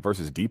Boruto been in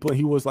versus Deepla?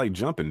 He was like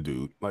jumping,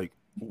 dude. Like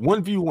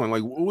 1v1.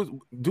 Like,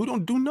 dude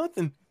don't do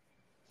nothing.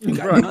 He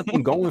got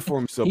nothing going for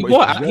himself.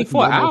 He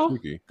fought Owl.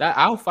 That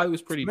Owl fight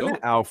was pretty dope.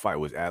 That Owl fight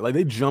was like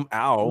they jump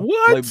Owl.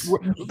 What? Like,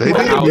 They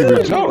didn't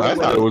even jump. I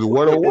thought it was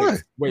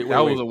 1-on-1. Wait, that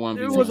was a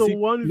 1v1. It was a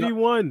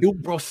 1v1.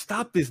 Dude, bro,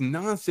 stop this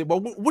nonsense. But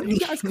what do you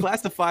guys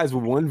classify as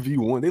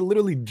 1v1? They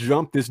literally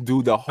jumped this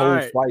dude the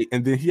whole fight,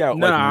 and then he had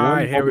like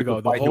one. Here we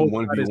go. The fight whole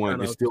 1v1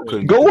 and still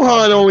couldn't.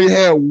 Gohan only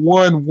had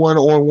one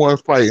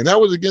 1-on-1 fight, and that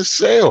was against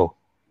Cell.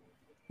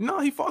 No,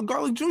 he fought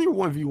Garlic Jr.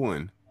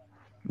 1v1.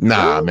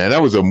 Nah, man,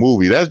 that was a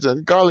movie. That's a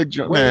Garlic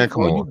Jr. Man,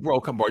 come on.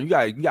 Come on. You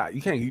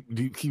can't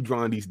keep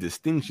drawing these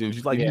distinctions.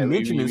 You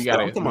mentioning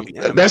stuff.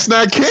 That's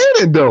not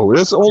canon, though.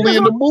 That's only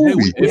in the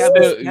movie. We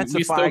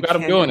still got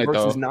him doing it, though.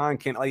 Versus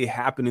non-canon, like it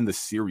happened in the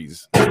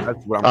series.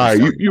 That's what I'm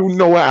all right, you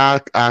know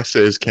what I say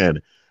is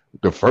canon.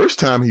 The first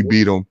time he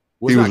beat him,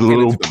 he was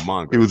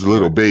a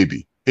little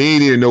baby. He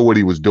didn't even know what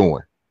he was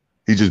doing.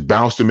 He just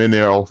bounced him in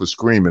there off of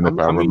screaming, if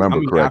I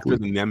remember correctly.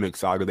 After the Namek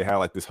saga, they had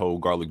like this whole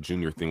Garlic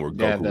Jr. thing where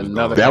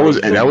Goku that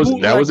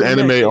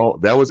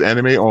was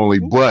anime only,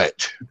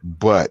 but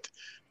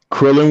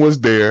Krillin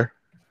was there.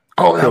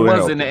 Oh, that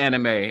was in the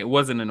anime. It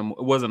wasn't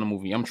a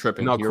movie. I'm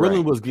tripping. No,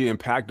 Krillin was getting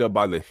packed up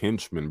by the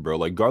henchmen, bro.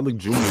 Like Garlic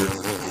Jr.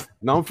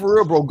 No, for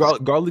real, bro.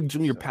 Garlic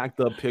Jr.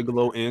 packed up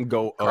Piccolo and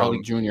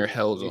Garlic Jr.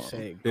 held on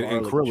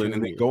and Krillin,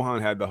 and then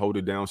Gohan had to hold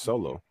it down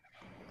solo.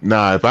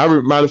 Nah,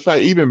 matter of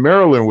fact, even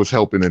Marilyn was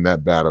helping in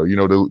that battle. You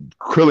know, the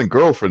Krillin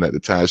girlfriend at the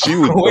time. She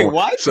was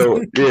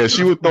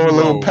she was throwing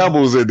little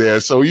pebbles in there.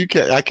 So I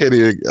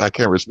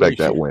can't respect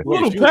that win.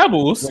 Little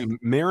pebbles.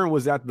 Marin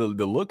was at the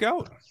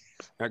lookout.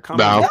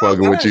 Nah, I'm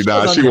fucking with you.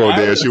 Nah, she won't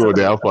there. She won't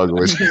there. I'm fucking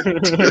with you.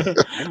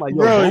 I'm like,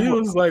 bro, he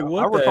was like,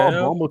 what the hell? I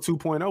recall Bulma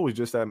 2.0 was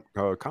just at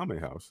Kame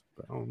House.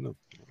 But I don't know.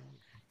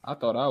 I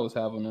thought I was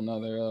having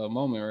another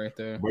moment right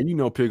there. But you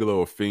know,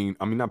 Piccolo a fiend.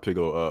 I mean, not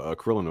Piccolo.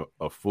 Krillin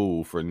a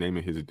fool for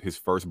naming his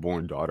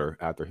firstborn daughter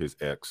after his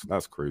ex.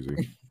 That's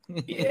crazy.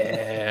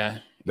 Yeah,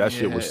 that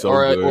shit was so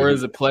good. Or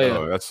is it player?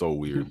 Oh, that's so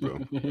weird, bro.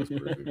 That's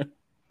crazy.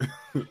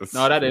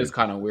 No, that is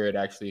kind of weird,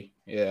 actually.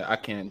 Yeah, I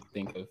can't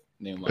think of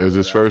name. It was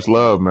his first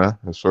love, man.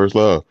 His first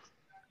love.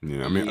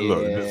 Yeah, I mean,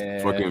 look,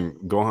 this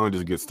fucking Gohan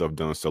just gets stuff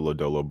done. Solo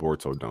Dolo,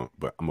 Boruto don't.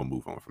 But I'm gonna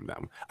move on from that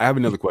one. I have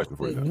another question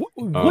for you.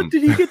 What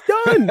did he get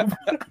done?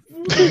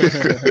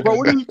 Bro,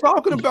 what are you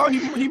talking about?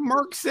 He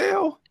murked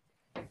Cell.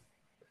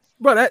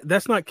 Bro,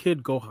 that's not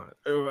Kid Gohan.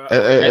 He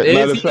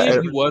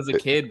was a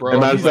kid,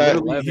 bro.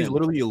 He's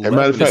literally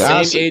 11. The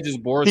same age as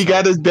Boruto. He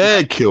got his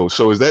dad killed.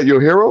 So is that your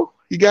hero?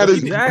 He got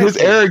his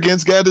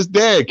arrogance got his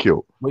dad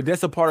killed. Wait,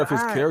 that's a part of his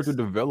character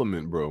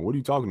development, bro. What are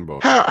you talking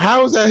about?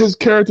 How is that his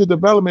character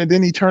development?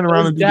 Then he turned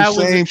around and do the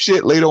same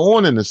shit later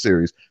on in the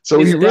series. So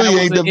he really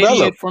ain't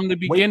developed from the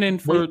beginning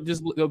for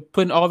just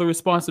putting all the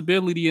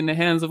responsibility in the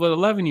hands of an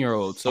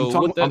 11-year-old. So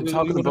what are we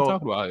talking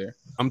about here?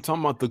 I'm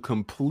talking about the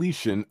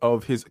completion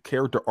of his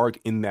character arc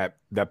in that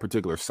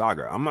particular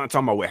saga. I'm not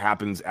talking about what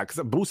happens because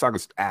Buu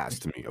Saga's ass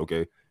to me.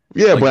 Okay.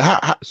 Yeah, but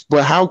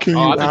how can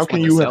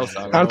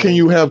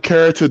you have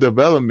character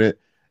development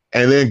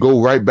and then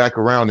go right back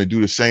around and do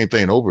the same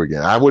thing over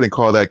again? I wouldn't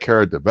call that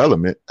character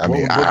development. I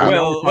mean, now we're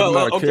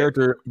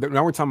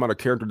talking about a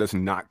character that's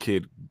not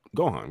Kid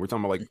Gohan. We're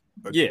talking about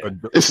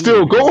it's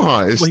still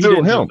Gohan. It's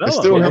still him. It's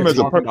still him as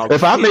a person.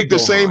 If I make the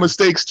same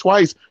mistakes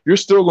twice, you're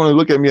still going to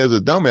look at me as a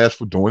dumbass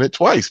for doing it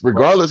twice,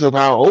 regardless of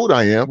how old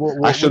I am.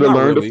 I should have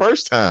learned the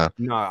first time.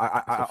 No,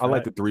 I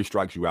like the 3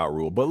 strikes you out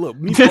rule. But look,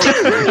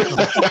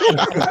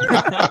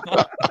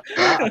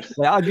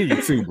 I'll give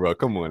you 2, bro.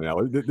 Come on now.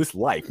 This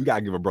life, you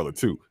gotta give a brother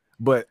 2.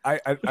 But I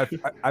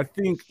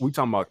think we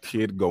talking about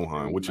Kid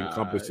Gohan, which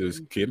encompasses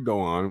Kid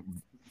Gohan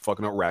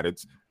fucking up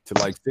Raditz to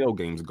like Cell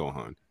Games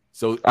Gohan.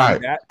 So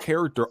that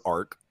character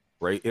arc,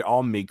 right? It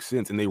all makes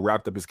sense, and they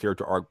wrapped up his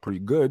character arc pretty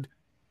good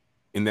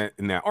in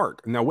that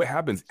arc. Now, what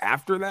happens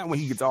after that when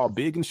he gets all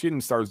big and shit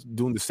and starts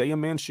doing the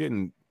Saiyaman shit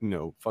and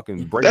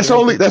fucking break? That's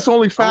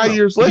only 5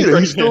 years later.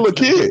 He's still a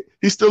kid.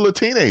 He's still a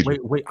teenager.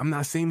 Wait. I'm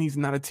not saying he's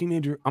not a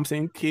teenager. I'm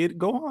saying Kid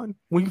Gohan.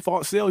 When he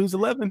fought Cell, he was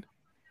 11.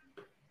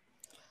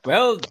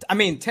 Well, I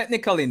mean,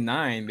 technically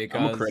 9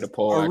 because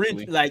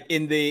like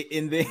in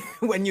the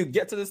when you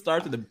get to the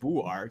start of the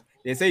Buu arc,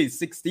 they say he's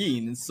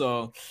 16.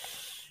 So,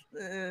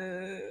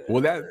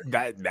 well,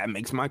 that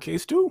makes my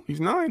case too. He's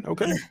 9,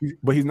 okay,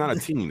 but he's not a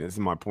teen. This is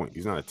my point.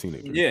 He's not a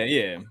teenager.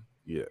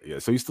 Yeah.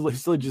 So he's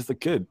still just a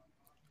kid.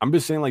 I'm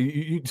just saying, like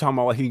you talking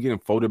about like he getting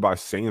folded by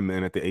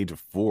Saiyaman at the age of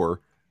 4.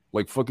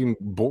 Like fucking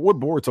what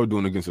Boruto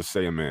doing against a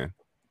Saiyaman?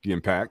 Getting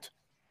packed.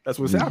 That's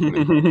what's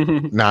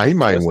happening. Nah, he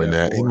might win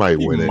that. He might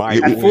win it.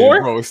 At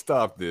 4? Bro,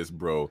 stop this,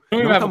 bro.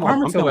 I'm talking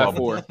about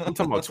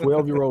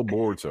 12-year-old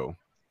Boruto.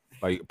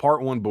 Like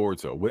part 1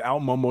 Boruto.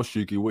 Without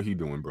Momoshiki, what he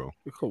doing, bro?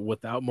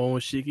 Without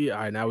Momoshiki. All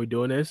right, now we're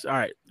doing this. All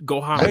right,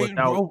 Gohan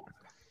without.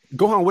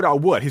 Gohan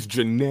without what? His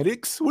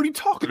genetics? What are you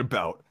talking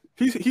about?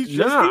 He's just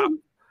him.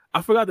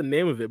 I forgot the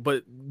name of it,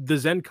 but the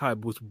Zenkai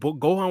boost.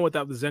 Gohan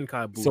without the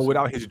Zenkai boost. So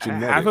without his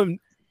genetics. Have him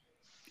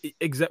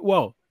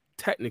well,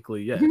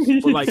 technically, yes.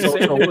 But like,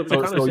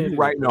 so you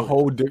writing a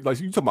whole different, like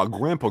you talking about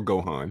Grandpa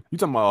Gohan. You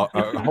talking about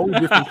a whole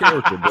different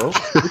character, bro.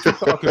 What you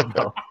talking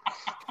about?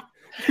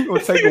 You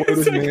gonna take away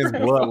this man's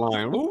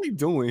bloodline? What are we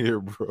doing here,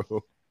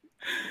 bro?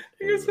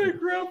 You say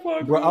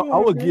Grandpa. Bro, I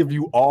will give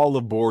you all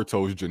of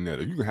Boruto's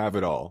genetics. You can have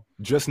it all,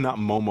 just not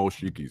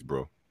Momoshiki's,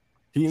 bro.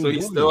 He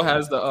still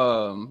has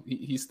the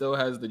he still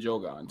has the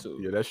Jogan too.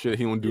 Yeah, that shit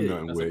he don't do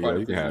nothing with. Yeah,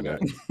 you can have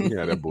that. You can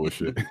have that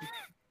bullshit.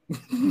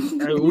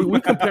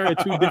 we comparing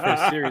two different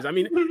series. I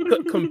mean,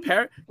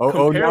 compare.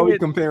 Now we're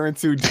comparing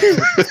two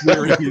different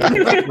series. No,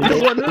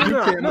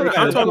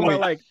 I'm talking about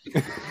like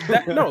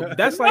that. No,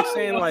 that's like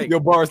saying like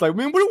your Bar's like,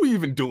 man, what are we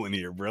even doing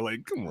here, bro?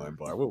 Like, come on,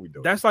 Bar, what are we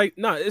doing? That's like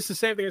it's the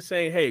same thing as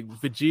saying, hey,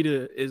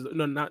 Vegeta is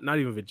not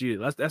even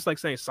Vegeta. That's like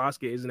saying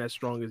Sasuke isn't as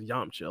strong as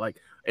Yamcha. Like,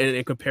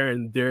 and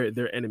comparing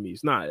their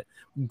enemies. Not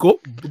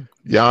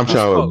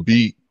Yamcha will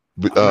beat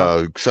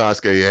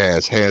Sasuke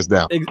ass hands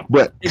down.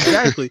 But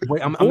exactly.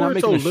 Wait, I'm not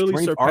making a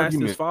strength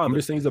argument. I'm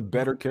just saying he's a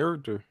better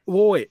character.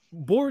 Wait,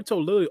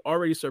 Boruto literally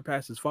already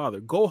surpassed his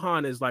father.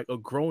 Gohan is like a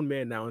grown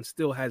man now and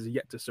still has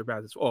yet to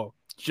surpass his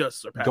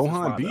just surpassed Gohan his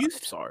father. Beast?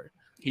 I'm sorry.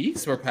 He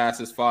surpassed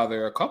his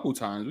father a couple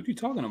times. What are you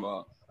talking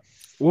about?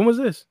 When was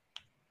this?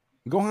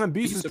 Gohan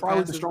Beast is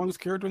probably the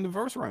strongest character in the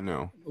verse right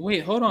now.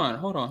 Wait, hold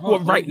on. Well,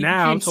 right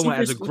now, I'm talking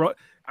about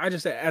I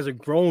just said as a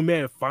grown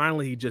man,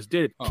 finally he just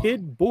did it.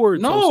 Kid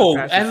Boruto.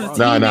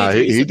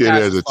 He did it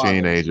as a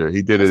teenager.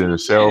 He did it in a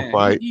cell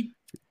fight.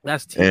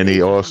 And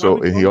he also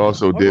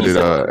did it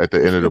at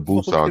the end of the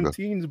Buu saga.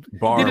 He did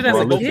it as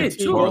a kid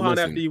too. Gohan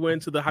after he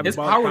went to the his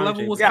power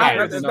level was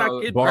higher.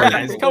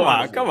 Guys, come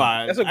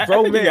on. That's a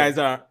grown man. You guys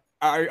are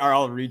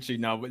all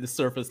reaching now with the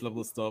surface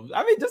level stuff.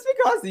 I mean, just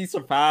because he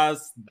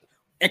surpassed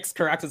X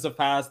character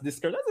surpassed this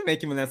character doesn't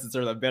make him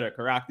necessarily a better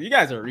character. You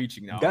guys are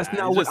reaching now. That's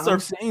not what I'm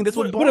saying. That's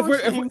what. But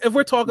if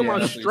we're talking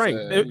about strength,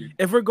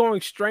 if we're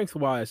going strength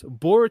wise,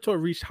 Boruto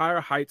reached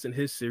higher heights in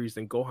his series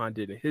than Gohan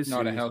did in his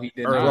series. No, the hell he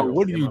did.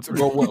 What are you?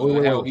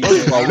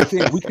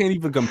 We can't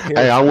even compare.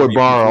 Hey, I would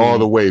bar all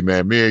the way,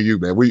 man. Me and you,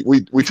 man. We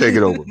take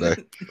it over,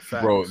 man.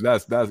 Bro,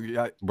 that's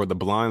bro. The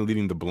blind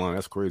leading the blind.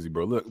 That's crazy,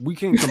 bro. Look, we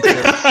can't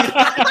compare.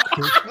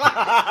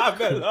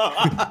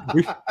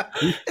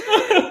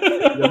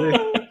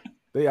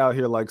 They out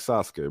here like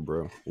Sasuke,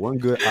 bro. One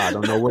good eye,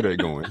 don't know where they're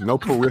going. No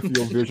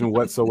peripheral vision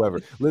whatsoever.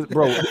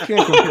 Bro, we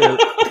can't compare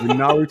the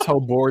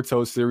Naruto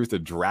Boruto series to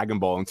Dragon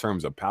Ball in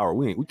terms of power.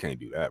 We can't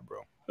do that, bro.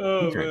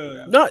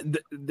 No,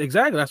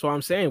 exactly. That's what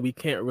I'm saying. We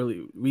can't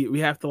really. We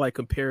have to like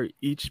compare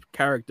each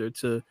character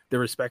to their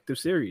respective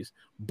series.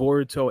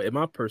 Boruto, in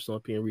my personal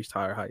opinion, reached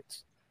higher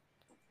heights.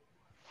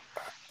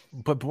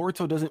 But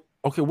Boruto doesn't.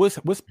 Okay, what's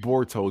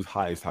Boruto's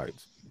highest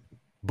heights?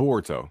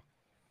 Boruto.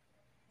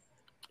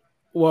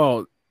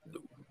 Well,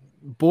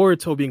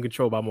 Boruto being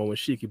controlled by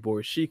Momoshiki,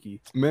 Borushiki.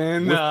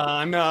 Man, no.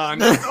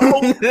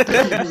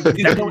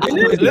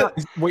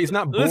 Wait, it's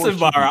not. Listen,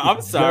 Bara,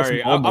 I'm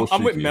sorry.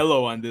 I'm with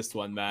Mello on this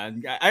one,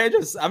 man. I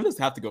just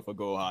have to go for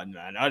Gohan,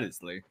 man.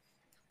 Honestly,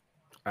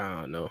 I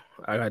don't know.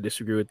 I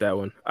disagree with that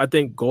one. I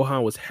think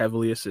Gohan was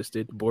heavily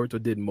assisted.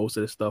 Boruto did most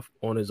of the stuff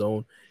on his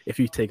own. If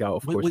you take out,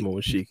 of course,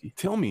 Momoshiki.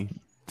 Tell me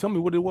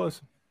what it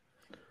was.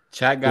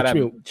 Chad got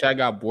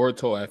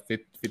Boruto at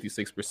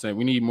 56%.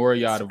 We need more of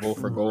y'all to vote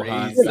for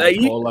Gohan.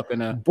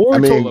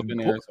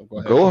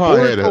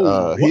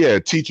 Gohan he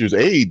had teacher's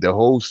aid the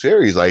whole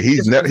series. Like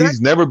he's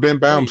never been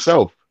by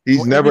himself.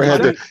 He's never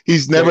had to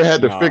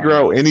figure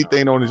out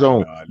anything on his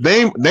own.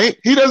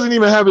 He doesn't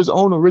even have his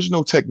own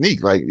original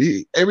technique. Like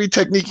every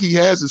technique he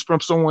has is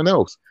from someone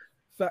else.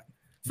 Wait.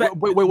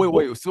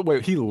 So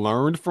he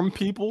learned from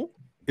people?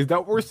 Is that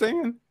what we're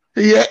saying?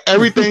 Yeah,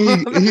 everything he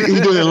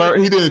didn't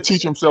learn. He didn't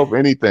teach himself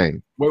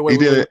anything. He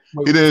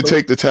didn't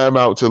take the time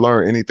out to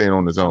learn anything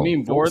on his own. I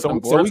mean,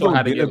 Boruto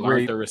had to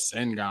learn the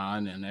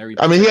Rasengan and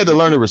everything. I mean, he had to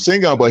learn the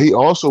Rasengan, but he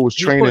also was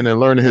training and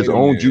learning his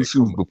own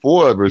jutsus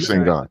before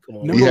Rasengan.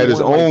 He had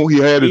his own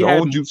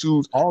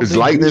jutsus, his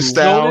lightning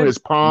style, his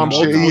palm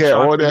shit. He had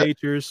all that.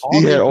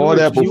 He had all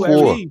that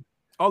before.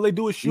 All they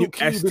do is shoot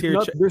ki.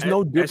 There's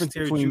no difference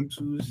between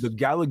the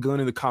Galagun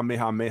and the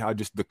Kamehameha.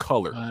 Just the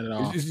color.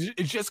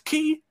 It's just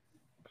ki.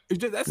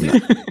 That's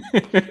it.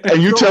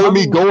 And you telling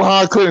me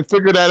Gohan couldn't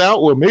figure that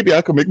out? Well, maybe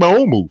I could make my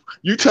own move.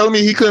 You telling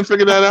me he couldn't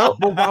figure that out?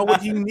 But why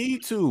would he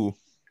need to?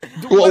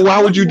 Well,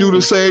 why would you do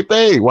the same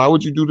thing? Why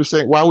would you do the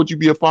same? Why would you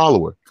be a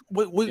follower?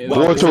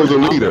 Boruto is a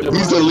leader.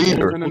 He's a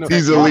leader.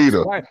 He's a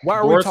leader. Why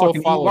are we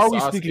talking? Why are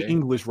we speaking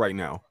English right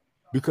now?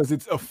 Because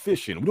it's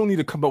efficient. We don't need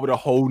to come up with a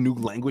whole new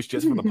language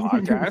just for the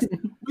podcast.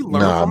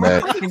 Nah,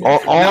 man.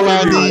 All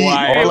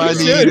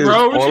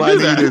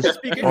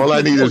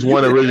I need is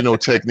one original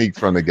technique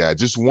from the guy.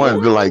 Just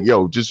one. They're like,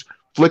 yo, just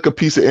flick a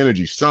piece of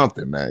energy,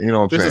 something, man. You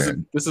know what I'm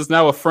saying? This is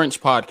now a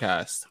French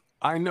podcast.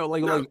 I know,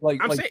 like I'm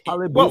saying,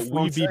 well,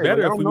 we'd be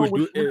better if we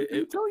were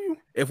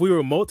if we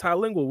were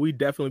multilingual. We'd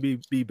definitely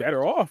be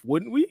better off,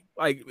 wouldn't we?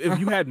 Like if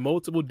you had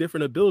multiple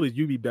different abilities,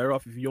 you'd be better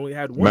off if you only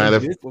had one.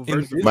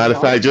 Matter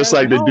of fact, just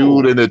like the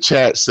dude in the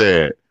chat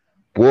said,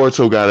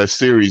 Boruto got a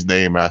series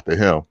named after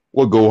him.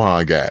 What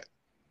Gohan got?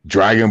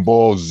 Dragon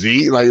Ball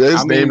Z, like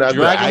that's named after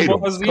Dragon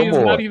Ball Z is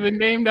on. not even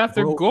named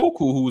after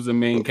Goku, who's the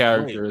main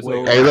character.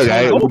 So hey,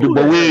 look,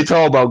 but we ain't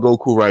talking about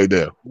Goku right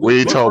there. We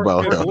ain't talking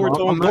about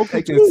him. I'm not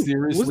taking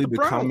seriously the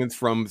comments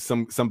from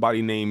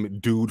somebody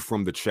named Dude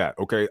from the chat.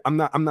 Okay, I'm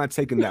not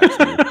taking that.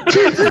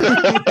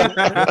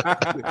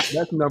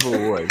 That's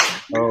number one.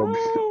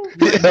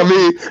 I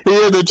mean,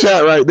 he in the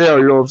chat right now.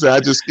 You know what I'm saying? I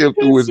just skipped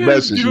through his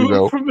message. Dude you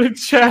know, from the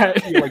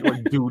chat,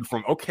 like dude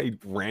from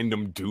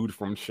random dude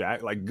from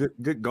chat. Like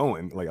good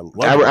going. Like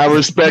I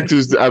respect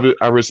his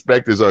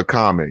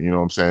comment. You know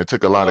what I'm saying? It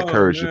took a lot of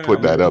courage to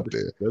put that up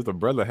there. Does the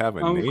brother have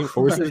a name?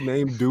 Or is his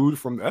name Dude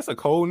from? That's a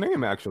cold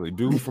name actually.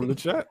 Dude from the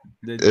chat.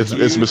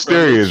 It's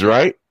mysterious,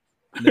 right?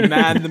 The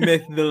man, the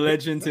myth, the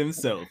legend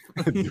himself.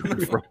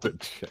 Dude from the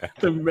chat.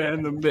 The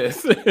man, the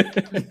myth.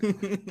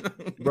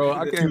 Bro,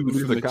 I can't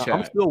believe the chat.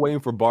 I'm still waiting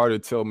for Bar to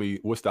tell me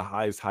what's the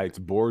highest heights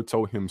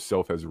Boruto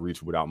himself has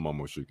reached without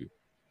Momoshiki.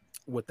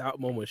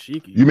 Without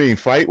Momoshiki. You mean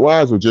fight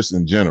wise or just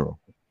in general?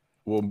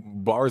 Well,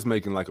 Bar's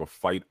making like a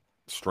fight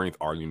strength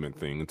argument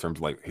thing in terms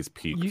of like his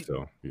peak.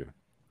 So yeah.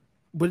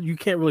 But you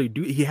can't really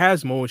do. He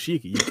has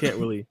Momoshiki. You can't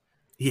really.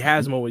 He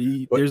has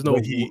Momoshiki. There's no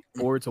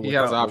Boruto. He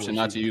has the option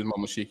not to use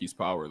Momoshiki's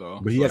power though.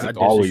 But he hasn't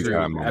always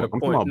had at a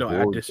point. No,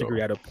 I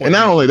disagree at a point. And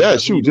not only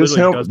that, shoot, just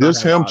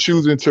him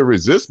choosing to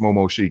resist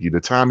Momoshiki.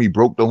 The time he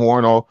broke the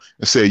horn off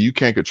and said, "You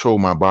can't control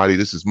my body.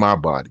 This is my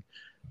body."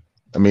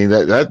 I mean,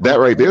 that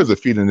right there is a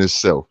feat in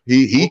itself.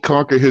 He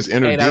conquered his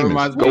inner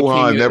demons.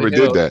 Gohan never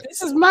did that.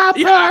 This is my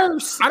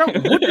purse.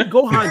 What did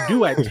Gohan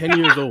do at 10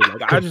 years old?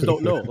 Like, I just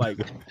don't know. Like,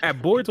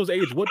 at Boruto's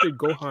age, what did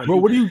Gohan do? Bro,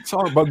 what are you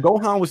talking about?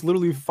 Gohan was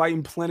literally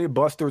fighting Planet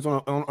Busters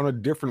on a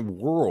different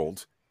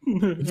world.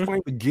 He's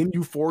fighting the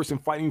Ginyu Force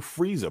and fighting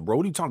Frieza, bro.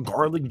 What are you talking?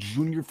 Garlic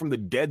Jr. from the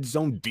Dead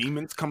Zone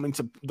demons coming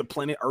to the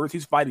planet Earth.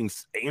 He's fighting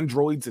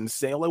androids and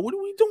Sailor. What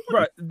are we doing?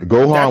 Right.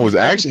 Gohan was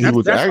actually he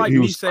was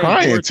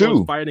crying Boruto's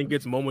too. Fighting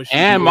against Momoshiki.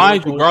 And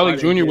mind you, Garlic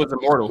Jr. was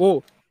immortal.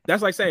 Well,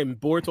 that's like saying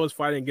Boruto's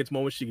fighting against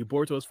Momoshiki.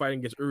 Boruto's fighting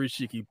against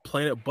Urishiki,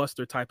 Planet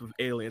Buster type of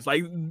aliens.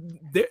 Like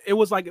it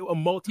was like a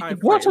multi.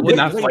 Boruto did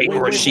not fight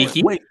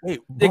Urishiki. Wait,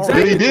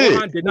 exactly. He did.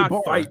 Gohan did not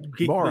fight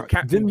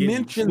Captain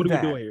Ginyu. What are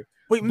we doing here?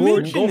 Wait,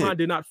 Gohan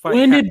did not fight.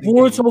 When did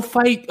Boruto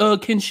fight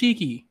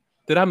Kinshiki?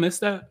 Did I miss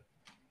that?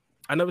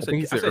 I never said.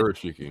 I said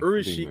Urishiki.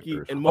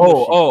 Urishiki and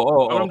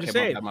Momoshiki. I'm just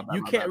saying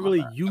you can't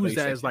really use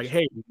that as like,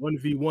 hey,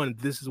 1v1.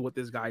 This is what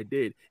this guy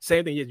did.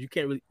 Same thing. Yes, you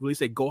can't really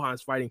say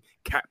Gohan's fighting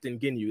Captain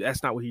Ginyu.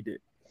 That's not what he did.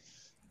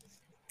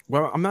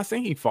 Well, I'm not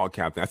saying he fought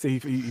Captain. I say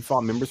he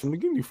fought members from the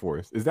Ginyu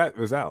Force. Is that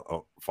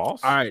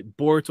false? All right,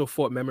 Boruto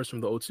fought members from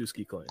the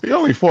Otsutsuki clan. He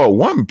only fought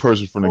one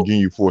person from the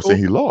Ginyu Force and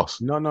he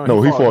lost.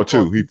 No, he fought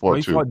two. He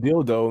fought two. He fought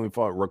Dildo and he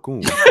fought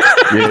Raccoon.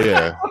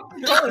 Yeah.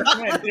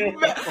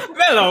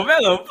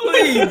 Velo,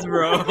 please,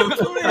 bro.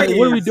 Please. Right,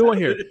 what are we doing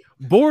here?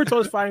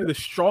 Boruto's fighting the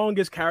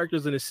strongest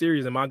characters in the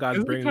series, and my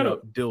guy's bringing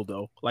up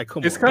Dildo. Like,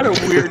 come on. It's kind of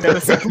weird that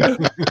it's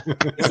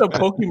a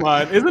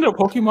Pokemon. Isn't a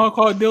Pokemon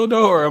called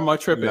Dildo, or am I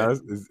tripping? No,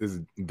 it's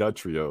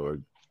Dutrio. Or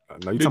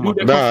no,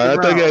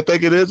 I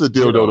think it is a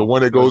dildo, the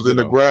one that goes in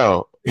the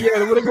ground. Yeah,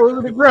 the one that goes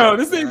in the ground.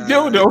 This ain't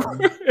dildo.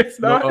 It's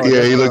not.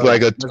 Yeah, he looked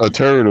like a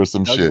turd or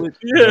some shit.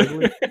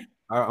 Yeah.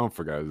 I don't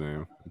forget his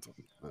name.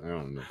 I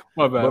don't know.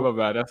 My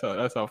bad.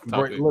 That's off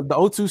topic. Look, the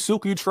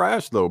Otsutsuki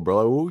trash though,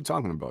 bro. What are we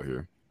talking about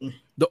here?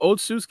 The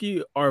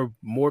Otsutsuki are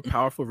more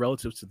powerful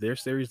relative to their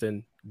series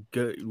than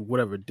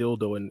whatever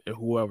Dildo and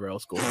whoever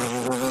else goes.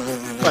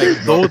 Like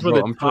those were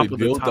the top of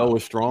the top. Dildo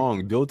was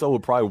strong. Dildo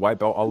would probably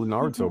wipe out all of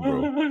Naruto, bro.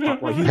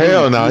 Like,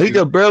 hell no, he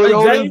could barely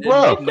hold his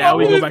breath. Now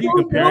we go back to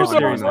comparing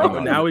series.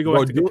 Now we go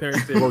back to comparing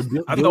series.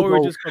 I thought we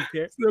were just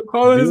comparing. Still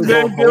calling his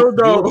name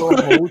Dildo.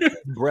 Holds his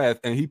breath,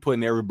 and he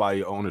putting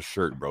everybody on a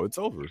shirt, bro. It's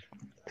over.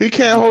 He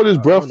can't hold his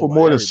breath for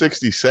more than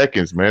 60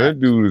 seconds, man. That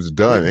dude is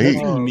done.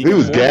 He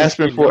was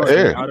gasping for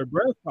air.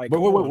 But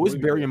what's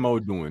Barry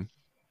Mode doing?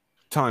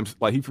 Times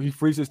like he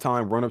freezes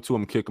time, run up to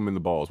him, kick him in the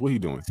balls. What are you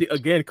doing? See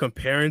again,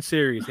 comparing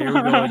series. Here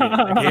we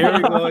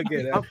go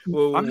again.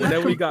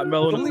 Then we got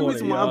Melo in the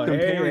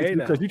corner.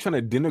 Because you're trying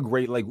to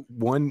denigrate like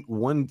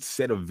one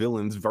set of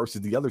villains versus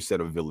the other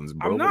set of villains,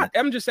 bro. I'm not.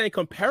 I'm just saying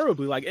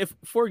comparably. Like if,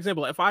 for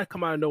example, if I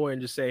come out of nowhere and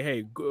just say,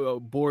 "Hey,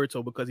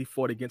 Boruto," because he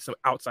fought against some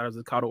outsiders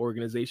of the Kato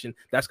organization,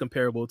 that's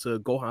comparable to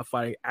Gohan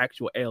fighting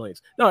actual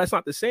aliens. No, that's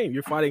not the same.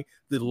 You're fighting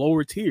the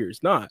lower tiers,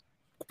 not.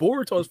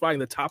 Boruto is fighting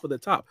the top of the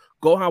top.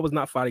 Gohan was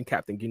not fighting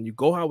Captain Ginyu.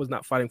 Gohan was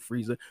not fighting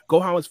Frieza.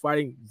 Gohan was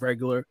fighting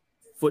regular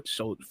foot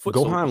soldiers.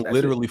 Gohan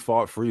literally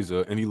fought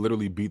Frieza, and he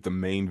literally beat the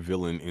main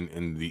villain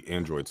in the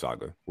Android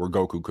saga, where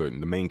Goku couldn't.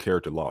 The main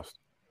character lost.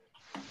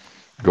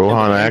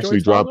 Gohan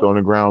actually dropped on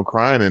the ground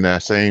crying in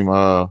that same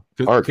arc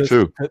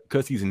too.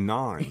 Because he's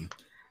 9.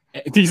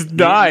 He's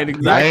dying.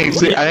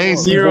 Exactly. I ain't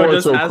see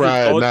Boruto cry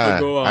at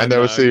 9. I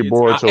never see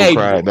Boruto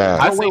cry at 9.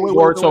 I see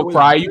Boruto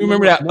cry. You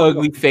remember that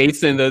ugly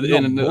face in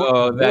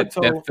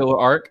that filler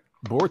arc?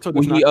 Boruto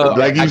does not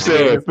like you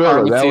said,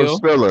 filler. That was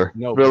filler.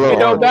 No, it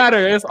don't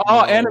matter. It's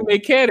all anime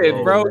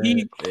canon, bro.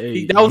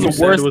 That was the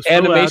worst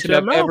animation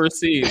I've ever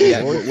seen.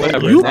 Yeah,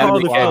 whatever. You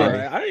called it filler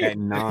at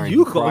 9.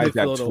 You called it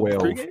at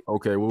 12.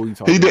 Okay, what were you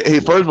talking? He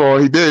first of all,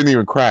 he didn't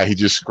even cry. He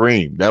just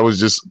screamed. That was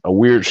just a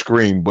weird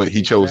scream, but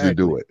he chose to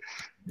do it.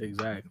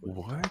 Exactly.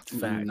 What?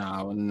 Fact.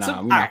 Nah, So, we're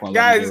not gonna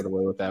guys, get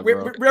away with that,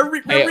 bro. we're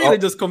really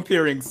just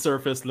comparing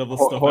surface level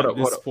stuff at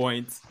this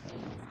point.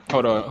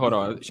 Hold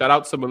on. Shout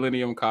out to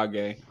Millennium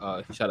Kage.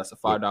 He shot us a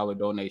 $5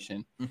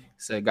 donation. He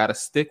said, "Gotta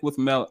stick with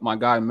my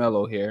guy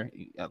Mello here."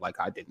 Like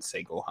I didn't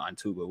say Gohan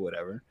too, but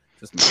whatever.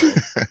 Just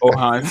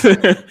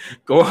Gohan.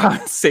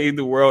 Gohan saved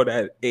the world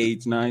at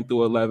age 9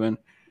 through 11,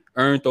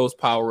 earned those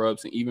power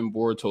ups, and even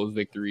Boruto's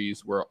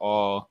victories were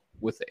all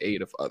with the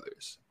aid of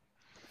others.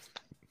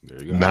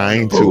 There you go.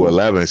 9 to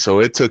 11. So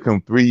it took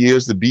him 3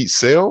 years to beat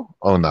Cell?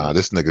 Oh, nah,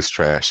 this nigga's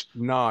trash.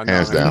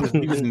 Hands down.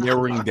 He was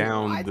narrowing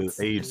down the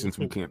age since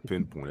we can't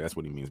pinpoint it. That's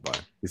what he means by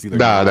it.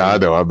 Nah, I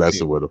know. I'm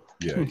messing with him.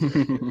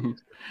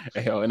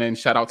 Yeah. And then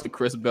shout out to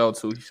Chris Bell,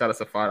 too. He shot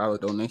us a $5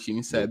 donation.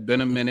 He said,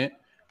 "Been a minute.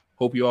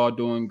 Hope you all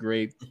doing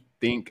great.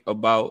 Think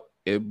about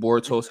if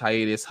Boruto's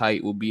hiatus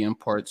height will be in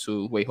part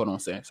 2. Wait, hold on a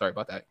second. Sorry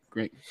about that.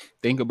 Great.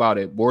 Think about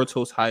it.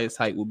 Boruto's highest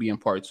height will be in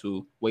part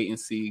 2. Wait and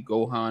see.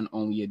 Gohan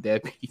only a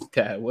deadbeat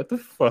dad. What the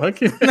fuck?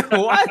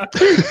 What?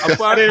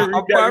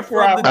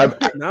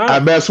 I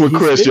mess with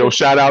Chris, yo.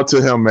 Shout out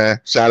to him, man.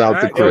 Shout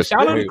out to Chris.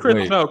 Shout out to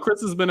Chris. No, Chris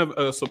has been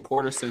a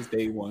supporter since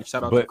day one.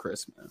 Shout out to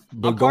Chris, man.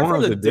 But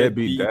Gohan's a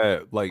deadbeat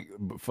dad. Like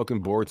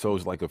fucking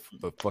Boruto's like a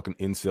fucking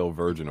incel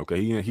virgin.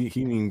 Okay, he ain't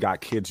even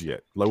got kids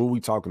yet. Like what are we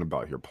talking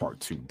about here?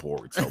 Part 2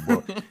 Boruto,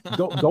 bro.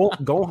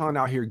 Gohan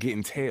out here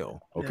getting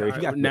tail.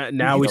 Okay,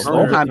 now we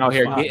Gohan out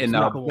here getting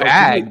a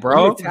bag,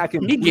 bro.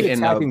 He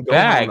getting a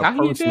bag.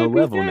 How you doing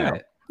level now?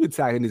 We're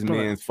attacking this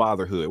man's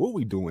fatherhood. What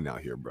we doing out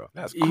here, bro?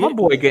 That's my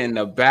boy getting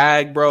a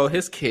bag, bro.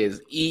 His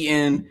kids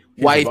eating,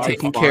 wife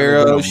taken care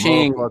of.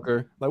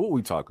 Like what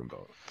we talking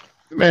about?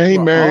 Man, he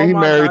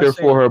married her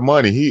for her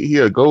money. He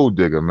a gold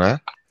digger,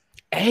 man.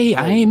 Hey,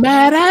 I ain't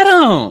mad at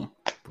him.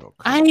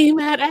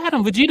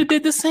 Vegeta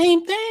did the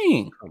same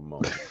thing. Come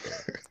on.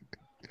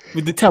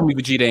 Tell me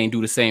Vegeta ain't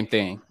do the same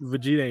thing.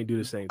 Vegeta ain't do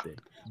the same thing.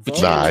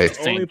 I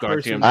think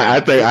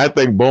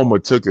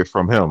Bulma took it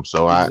from him,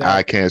 so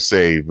I can't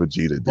say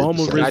Vegeta did.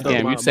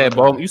 Goddamn, you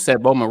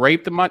said Bulma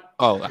raped him.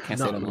 Oh, I can't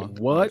say that.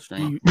 What?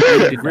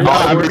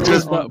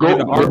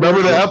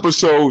 Remember the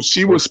episode?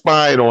 She was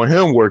spying on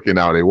him working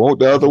out. It won't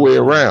the other way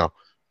around.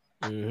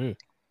 Mm-hmm.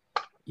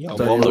 Yo,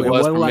 Bulma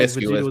was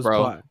promiscuous,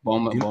 bro.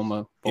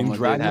 Bulma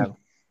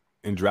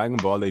in Dragon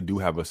Ball, they do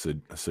have a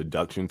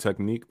seduction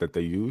technique that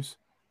they use,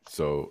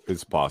 so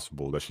it's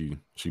possible that she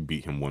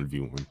beat him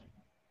 1v1.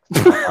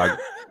 I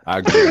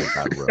agree with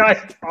that, bro.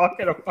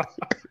 Talking about?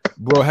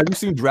 Bro, have you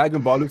seen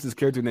Dragon Ball? There's this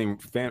character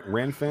named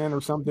Ranfan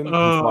or something.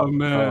 Oh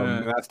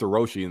man, Master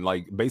Roshi, and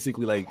like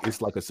basically like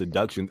it's like a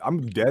seduction.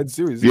 I'm dead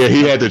serious. Yeah,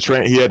 he had to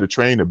train. He had to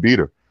train to beat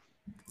her.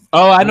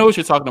 Oh, I know what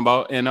you're talking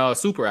about in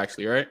Super,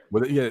 actually, right?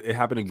 But yeah, it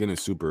happened again in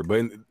Super,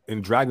 but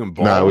in Dragon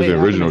Ball, it was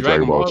the original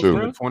Dragon Ball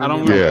too. I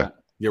don't know.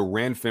 Yeah,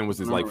 Ranfan was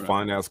this like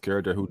fine ass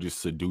character who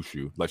just seduce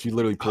you. Like she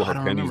literally pulled her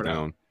pennies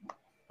down.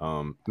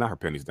 Not her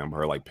pennies down, but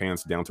her like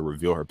pants down to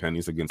reveal her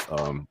pennies against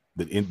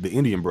the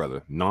Indian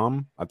brother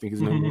Nam, I think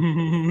his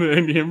name. The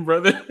Indian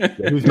brother.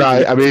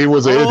 I mean he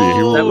was an Indian.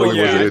 He was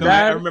an Indian.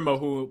 I remember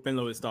who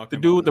Penlo is talking.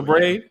 The dude with the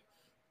braid.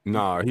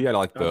 Nah, he had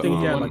like the. I think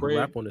he had like a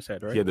wrap on his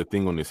head, right? He had the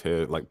thing on his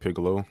head, like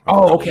Piccolo.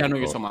 Oh, okay, I know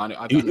you're talking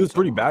about. He was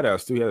pretty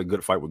badass too. He had a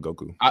good fight with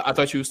Goku. I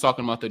thought you was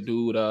talking about the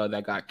dude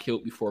that got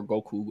killed before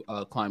Goku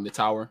climbed the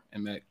tower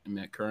and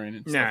met Curran.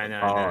 And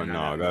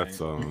no,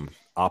 that's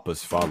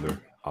Appa's father.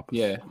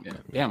 Yeah.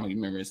 Damn, you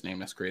remember his name?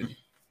 That's crazy.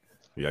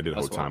 Yeah, I did a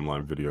whole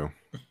timeline video.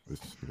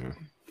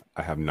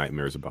 I have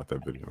nightmares about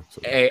that video.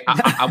 So. Hey,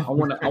 I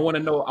want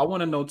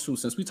to know too.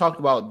 Since we talked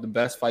about the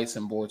best fights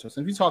in Boruto,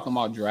 since we talking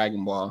about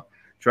Dragon Ball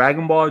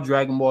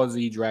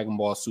Z, Dragon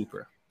Ball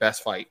Super,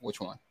 best fight, which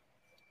one?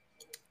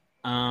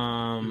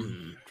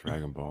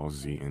 Dragon Ball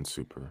Z and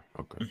Super.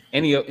 Okay.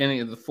 Any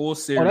of the full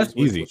series? Oh, that's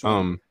easy.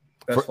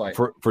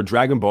 For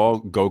Dragon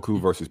Ball,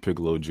 Goku versus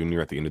Piccolo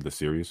Jr. at the end of the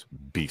series,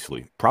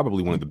 beastly.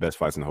 Probably one of the best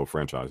fights in the whole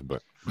franchise,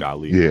 but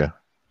golly. Yeah.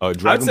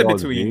 I'd say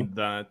between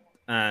that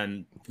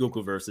and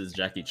Goku versus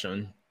Jackie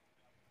Chun.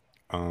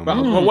 For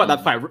what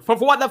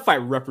that fight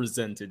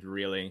represented,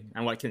 really,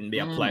 and what can be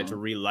applied to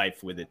real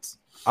life with it.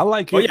 I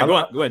like it. Go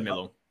ahead,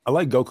 Milo. I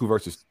like Goku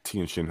versus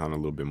Tien Shinhan a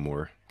little bit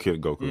more.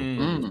 Kid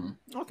Goku.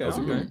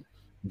 Okay.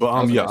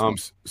 But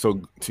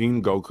so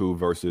Team Goku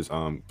versus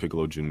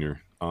Piccolo Jr.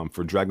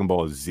 For Dragon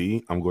Ball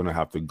Z, I'm going to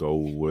have to go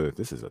with.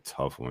 This is a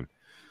tough one.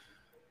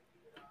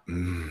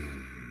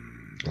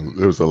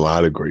 There was a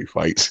lot of great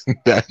fights.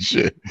 That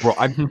shit, bro.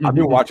 I've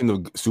been watching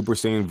the Super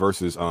Saiyan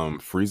versus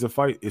Frieza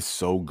fight. It's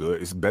so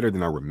good. It's better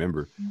than I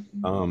remember.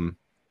 I'm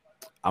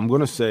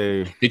gonna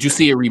say. Did you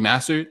see it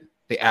remastered?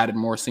 they added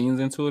more scenes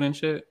into it and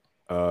shit.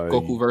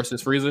 Goku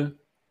versus Frieza.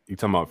 You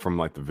talking about from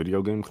like the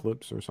video game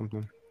clips or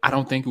something? I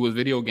don't think it was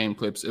video game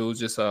clips. It was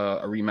just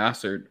a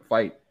remastered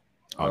fight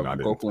of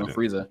Goku and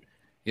Frieza.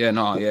 Yeah,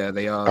 no, yeah,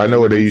 they. I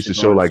know they used to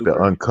show like the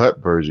uncut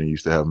version.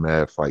 Used to have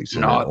mad fights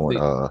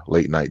on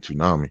late night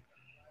Toonami.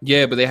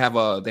 Yeah, but they have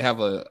a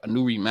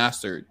new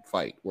remastered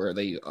fight where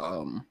they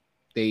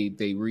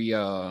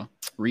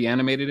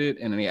reanimated it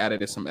and then they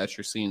added some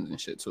extra scenes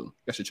and shit too.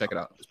 I should check it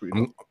out. It's pretty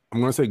cool. I'm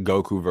gonna say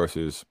Goku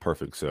versus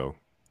Perfect Cell.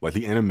 Like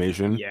the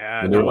animation,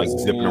 when they're like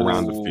zipping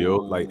around the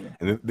field, like,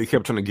 and they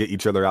kept trying to get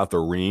each other out the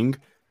ring.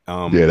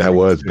 Yeah, that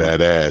was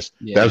badass.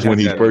 Yeah, that's when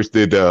he first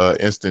did the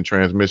instant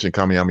transmission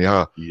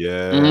Kamehameha.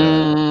 Yeah, and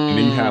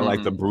then you had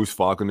like the Bruce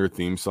Faulkner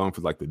theme song for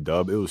like the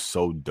dub. It was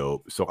so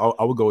dope. So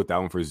I would go with that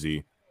one for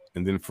Z,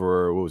 and then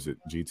for what was it,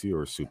 GT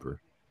or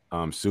Super?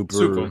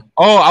 Super.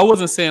 Oh, I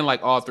wasn't saying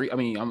like all three. I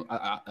mean,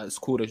 it's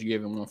cool that you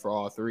gave him one for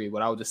all three,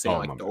 but I was just saying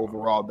like the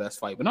overall best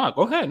fight. But no,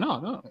 go ahead.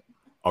 No.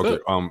 Okay.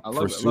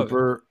 For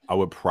Super, I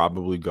would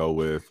probably go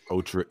with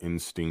Ultra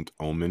Instinct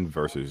Omen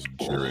versus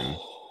Jiren.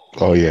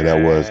 Oh yeah,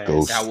 that was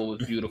Ghost. That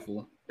was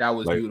beautiful. That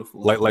was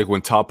beautiful. Like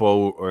when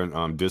Toppo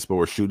and Dispo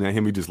were shooting at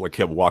him, he just like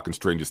kept walking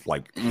straight and just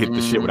like hit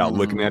the shit without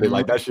looking at it.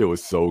 Like that shit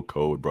was so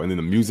cold, bro. And then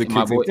the music and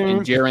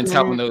Jiren's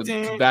helping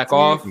to back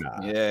off.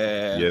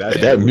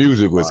 That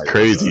music was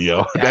crazy,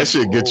 yo. That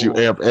shit gets you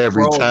amped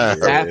every time.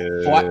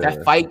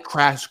 That fight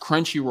crashed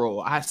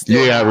Crunchyroll.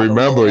 I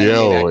remember,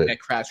 yo. That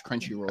crashed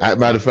Crunchyroll.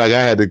 Matter of fact,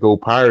 I had to go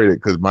pirate it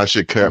because my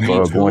shit kept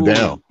going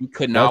down. You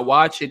could not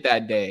watch it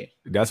that day.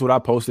 That's what I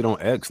posted on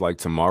X. Like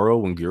tomorrow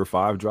when Gear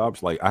 5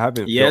 drops, like I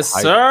haven't. Yes,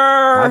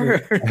 sir.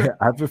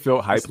 I haven't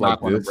felt hype like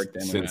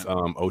this since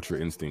Ultra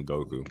Instinct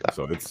Goku.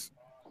 So it's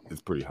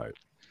pretty hype.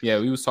 Yeah,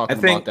 we was talking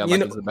about that.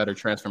 Like it's a better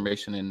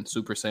transformation in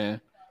Super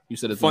Saiyan. You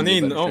said it's funny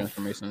enough.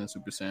 Transformation in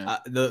Super Saiyan.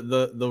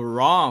 The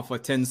Raw for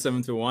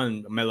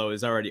 1071 Mellow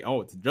is already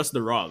out. Just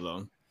the Raw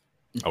though.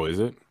 Oh, is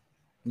it?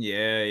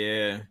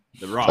 Yeah.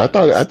 The Raw. I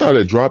thought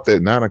it dropped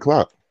at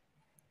 9:00.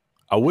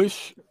 I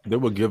wish they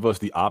would give us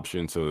the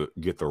option to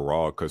get the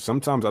Raw because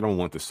sometimes I don't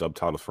want the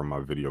subtitles for my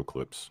video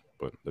clips,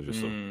 but that's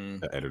just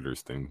the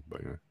editor's thing.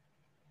 But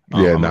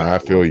I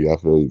feel you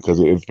because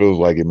it feels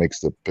like it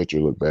makes the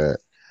picture look bad.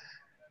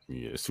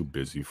 Yeah, it's too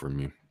busy for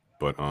me.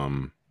 But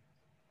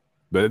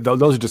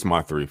those are just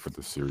my three for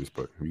the series.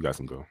 But you guys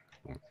can go.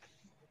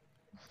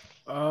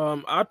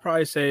 I'd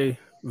probably say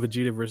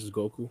Vegeta versus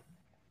Goku,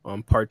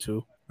 part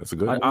 2. That's a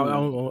good. I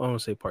don't want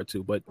to say part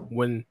 2, but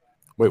when.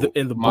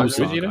 In the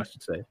Majin Vegeta, I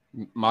should say.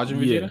 Majin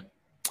Vegeta?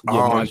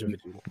 Majin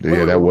Vegeta.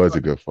 Yeah, that was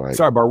a good fight.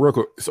 Sorry, but real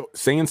quick. So,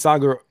 Saiyan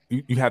Saga,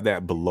 you have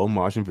that below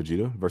Majin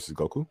Vegeta versus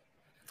Goku?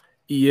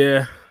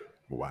 Yeah.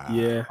 Wow.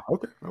 Yeah.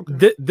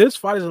 Okay. This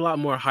fight is a lot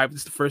more hype. This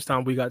is the first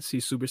time we got to see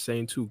Super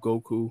Saiyan 2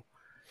 Goku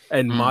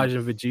and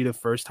Majin Vegeta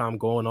first time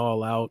going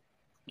all out.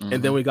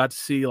 And then we got to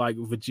see like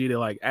Vegeta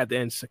like at the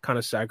end kind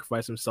of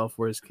sacrifice himself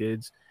for his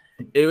kids.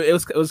 It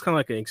was kind of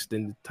like an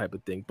extended type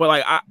of thing, but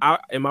like I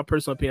in my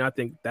personal opinion, I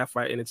think that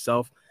fight in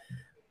itself,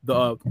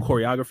 the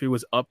choreography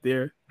was up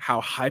there.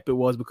 How hype it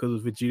was because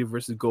of Vegeta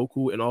versus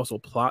Goku, and also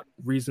plot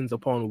reasons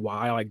upon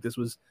why like this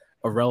was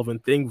a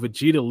relevant thing.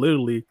 Vegeta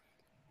literally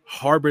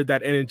harbored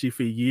that energy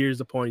for years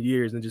upon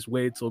years and just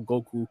waited till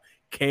Goku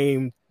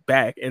came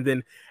back, and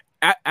then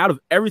out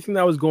of everything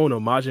that was going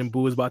on, Majin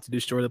Buu was about to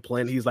destroy the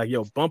planet. He's like,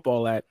 "Yo, bump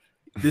all that."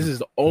 This is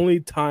the only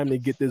time to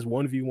get this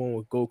 1v1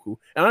 with Goku.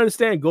 And I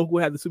understand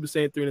Goku had the Super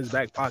Saiyan 3 in his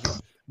back pocket,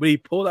 but he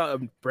pulled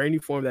out a brand new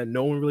form that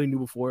no one really knew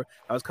before.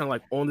 I was kind of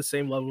like on the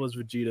same level as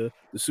Vegeta,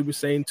 the Super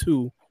Saiyan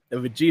 2,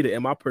 and Vegeta,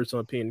 in my personal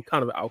opinion,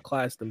 kind of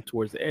outclassed them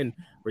towards the end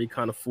where he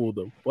kind of fooled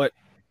them. But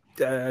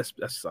that's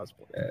Does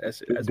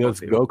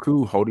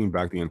Goku holding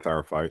back the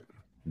entire fight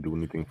do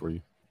anything for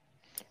you?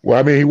 Well,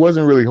 I mean, he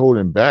wasn't really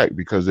holding back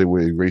because they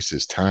would erase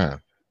his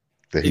time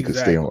that he could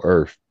stay on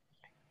Earth.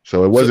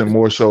 So it wasn't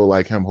more so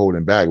like him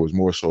holding back. It was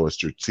more so a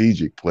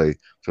strategic play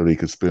so that he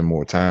could spend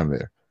more time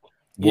there.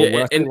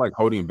 Well, I like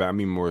holding back, I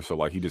mean more so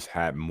like he just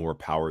had more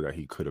power that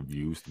he could have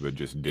used, but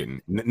just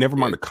didn't. Never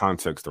mind the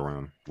context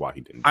around why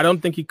he didn't. I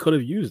don't think he could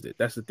have used it.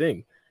 That's the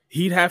thing.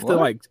 He'd have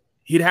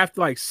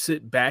to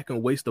sit back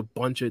and waste a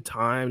bunch of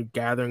time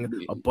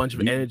gathering a bunch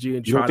of energy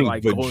and try to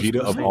like Vegeta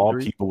of all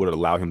people would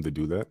allow him to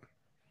do that.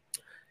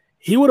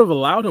 He would have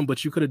allowed him,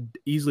 but you could have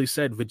easily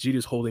said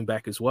Vegeta's holding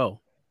back as well.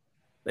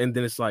 And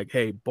then it's like,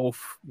 hey, both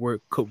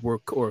could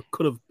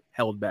have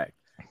held back.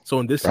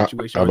 So in this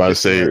situation, I'm about to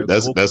say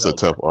that's a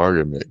tough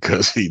argument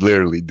because he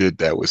literally did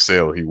that with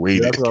Cell. He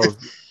waited.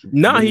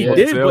 He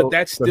did, but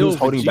that's still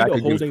holding back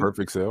against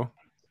Perfect Cell.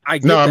 I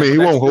mean he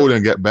won't hold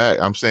and get back.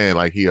 I'm saying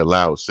like he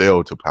allowed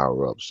Cell to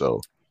power up. So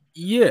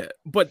yeah,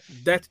 but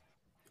that's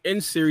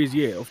in series.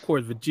 Yeah, of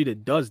course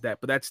Vegeta does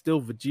that, but that's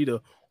still Vegeta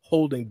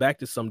holding back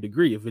to some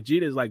degree. If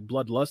Vegeta is like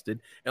bloodlusted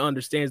and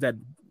understands that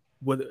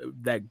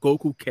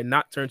Goku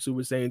cannot turn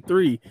Super Saiyan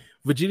 3,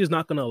 Vegeta's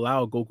not going to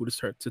allow Goku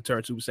to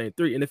turn Super Saiyan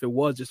 3. And if it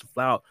was just a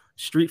flat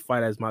street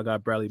fight, as my guy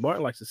Bradley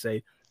Martin likes to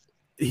say,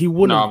 he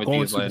wouldn't have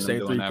gone Super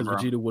Saiyan 3 because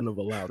Vegeta wouldn't have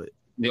allowed it.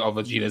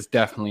 Vegeta's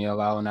definitely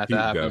allowing that to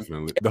happen.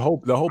 Definitely. The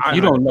whole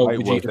you don't know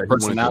Vegeta's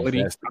personality.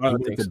 He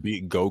wanted to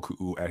beat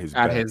Goku at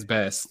his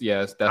best.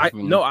 Yes,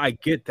 definitely. I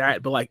get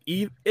that, but like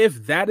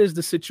if that is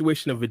the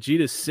situation of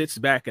Vegeta sits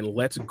back and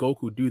lets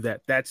Goku do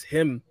that, that's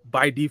him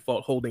by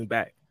default holding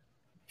back.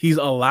 He's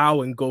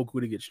allowing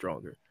Goku to get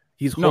stronger.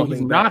 He's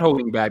not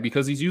holding back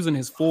because he's using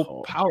his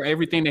full power,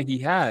 everything that he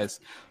has.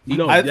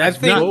 That's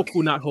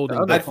Goku not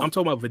holding back. I'm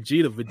talking about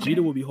Vegeta. Vegeta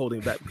will be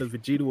holding back because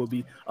Vegeta will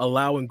be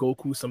allowing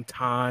Goku some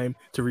time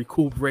to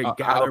recuperate.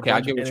 Okay, I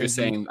get what you're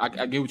saying.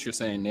 I get what you're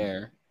saying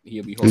there.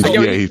 He'll be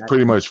holding. He's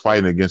pretty much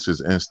fighting against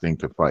his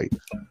instinct to fight.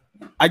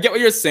 I get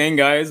what you're saying,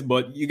 guys,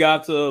 but you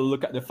got to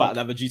look at the fact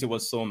that Vegeta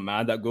was so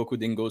mad that Goku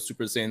didn't go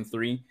Super Saiyan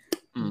 3.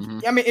 Mm-hmm.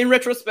 I mean, in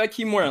retrospect,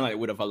 he more than likely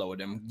would have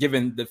allowed him,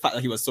 given the fact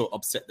that he was so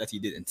upset that he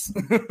didn't.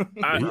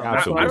 I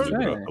absolutely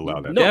would have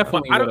allowed that.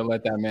 Definitely would have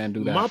let that man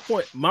do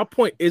that. My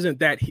point isn't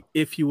that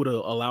if he would have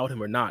allowed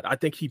him or not. I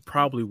think he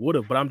probably would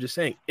have, but I'm just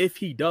saying if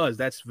he does,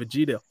 that's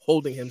Vegeta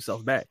holding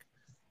himself back.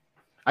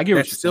 I get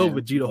that's still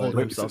Vegeta holding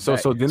himself back.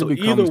 So then it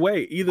becomes, either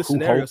way, either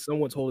scenario,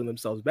 someone's holding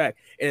themselves back.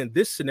 And in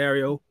this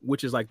scenario,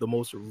 which is like the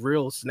most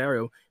real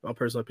scenario, in my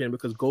personal opinion,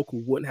 because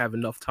Goku wouldn't have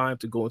enough time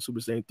to go in Super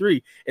Saiyan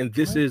 3, and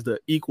this is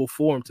the equal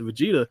form to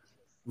Vegeta.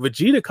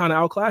 Vegeta kind of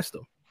outclassed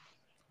him.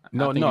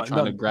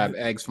 Trying to grab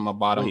eggs from a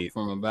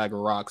bag of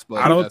rocks, but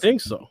I don't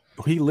think so.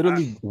 He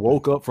literally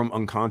woke up from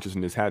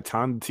unconsciousness, had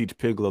time to teach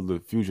Piccolo the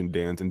fusion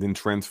dance, and then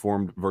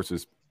transformed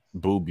versus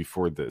Boo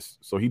before this.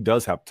 So he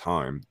does have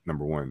time,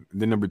 number one.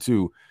 And then number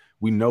two,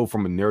 we know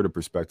from a narrative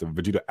perspective,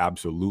 Vegeta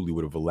absolutely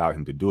would have allowed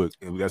him to do it.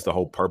 And that's the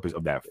whole purpose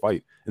of that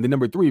fight. And then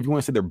number three, if you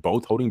want to say they're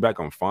both holding back,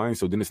 I'm fine.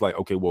 So then it's like,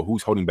 okay, well,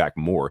 who's holding back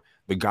more?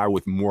 The guy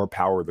with more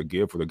power to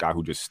give, or the guy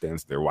who just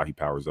stands there while he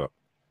powers up?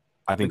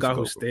 I think the guy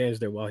who stands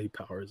there while he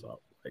powers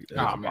up. Like,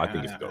 I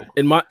think it's Goku.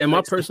 In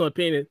my personal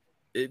opinion,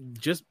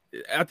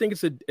 I think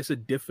it's a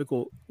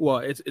difficult. Well,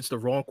 it's the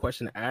wrong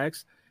question to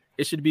ask.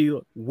 It should be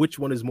which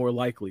one is more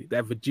likely.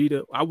 That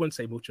Vegeta, I wouldn't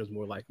say which one's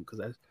more likely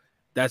because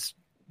that's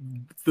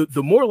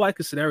the more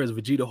likely scenario is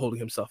Vegeta holding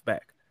himself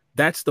back.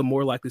 That's the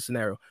more likely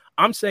scenario.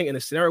 I'm saying in a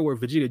scenario where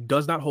Vegeta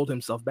does not hold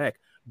himself back,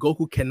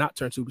 Goku cannot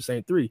turn Super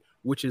Saiyan 3,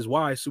 which is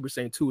why Super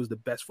Saiyan 2 is the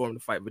best form to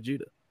fight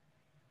Vegeta.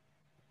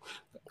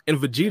 And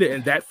Vegeta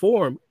in that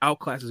form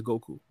outclasses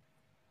Goku.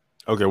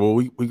 Okay, well,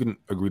 we can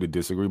agree to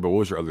disagree, but what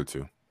was your other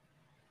two?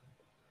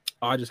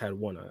 I just had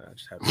one. But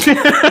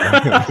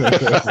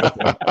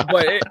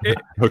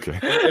okay.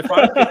 If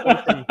I pick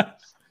one from,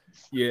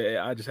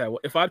 I just had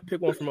one. If I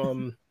pick one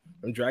from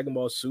Dragon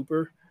Ball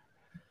Super,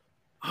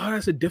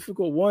 that's a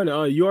difficult one.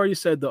 You already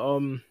said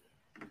the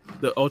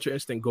Ultra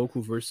Instinct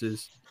Goku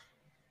versus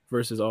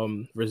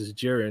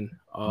Jiren.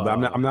 But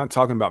I'm not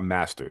talking about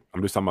Master.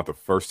 I'm just talking about the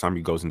first time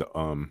he goes into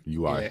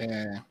UI.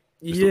 Yeah.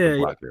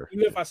 Even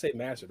if I say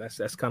Master, that's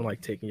kind of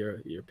like taking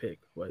your pick,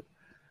 but.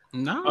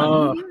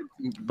 No,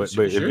 but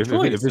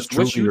if it's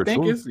true, you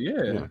think is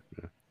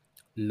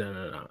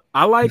No.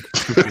 I like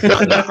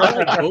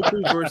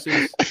Goku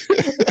versus.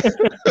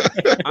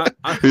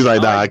 He's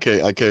like, I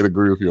can't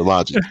agree with your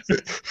logic.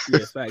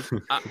 Yes, fact.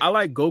 I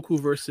like Goku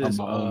versus.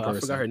 I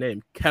forgot her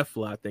name,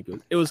 Kefla. I think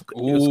it was.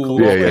 Cool.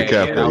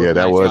 Kefla. Yeah,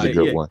 that was a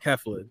good one.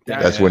 Kefla.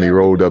 That's when he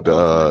rolled up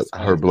to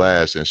her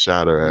blast and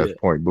shot her at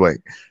point blank.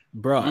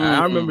 Bro,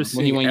 I remember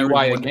seeing when he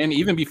went again.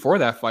 Even before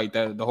that fight,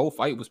 the whole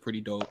fight was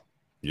pretty dope.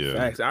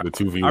 Yeah, the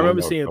 2v1. I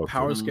remember seeing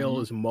Power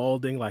Scale is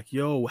molding like,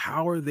 yo,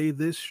 how are they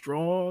this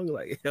strong?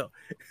 Like,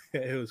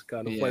 it was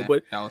kind of funny.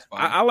 But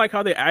I like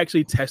how they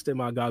actually tested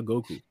my guy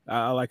Goku.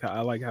 I like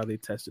how they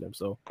tested him.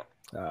 So,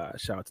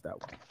 shout out to that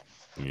one.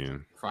 Yeah,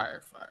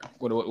 fire.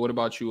 What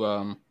about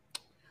you,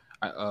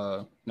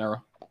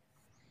 Nero?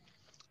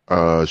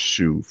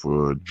 Shoot,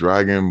 for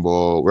Dragon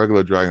Ball,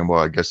 regular Dragon Ball,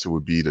 I guess it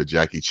would be the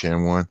Jackie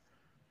Chan one.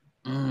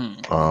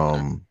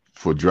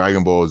 For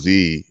Dragon Ball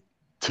Z.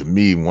 To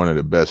me, one of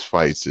the best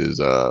fights is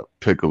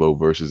Piccolo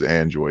versus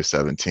Android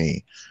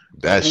 17.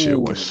 That shit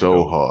was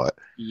so hard.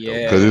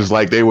 Yeah, because it's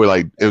like they were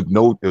like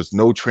there's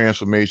no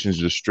transformations,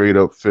 just straight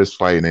up fist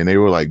fighting, and they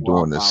were like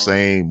doing the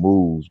same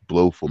moves,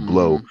 blow for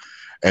blow.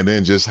 And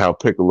then just how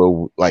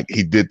Piccolo, like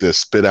he did the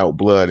spit out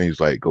blood, and he's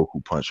like,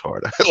 Goku punch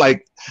harder.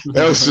 Like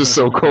that was just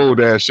so cold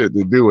ass shit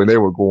to do, and they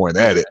were going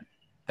at it.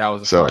 That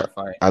was a fire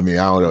fight. I mean,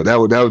 I don't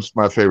know. That was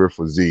my favorite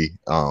for Z.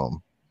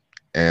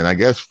 And I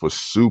guess for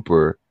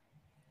Super.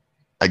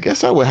 I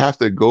guess I would have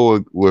to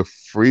go with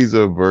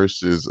Frieza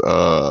versus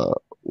what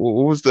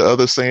was the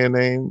other Saiyan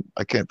name?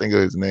 I can't think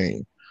of his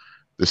name.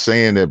 The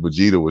Saiyan that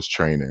Vegeta was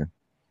training.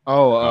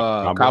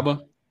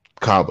 Kaba.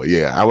 Kaba,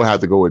 yeah. I would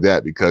have to go with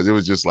that because it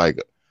was just like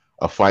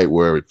a fight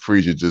where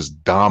Frieza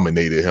just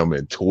dominated him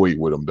and toyed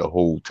with him the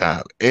whole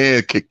time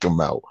and kicked him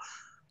out.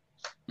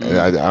 And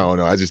I don't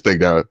know. I just think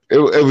that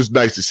it was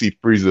nice to see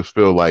Frieza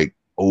feel like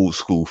old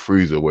school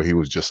Frieza where he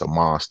was just a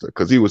monster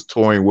because he was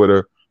toying with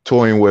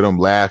him,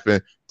 laughing.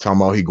 Talking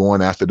about he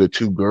going after the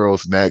two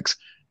girls next,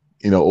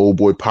 old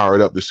boy powered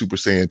up the Super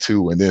Saiyan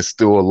 2 and then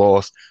still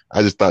lost.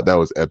 I just thought that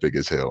was epic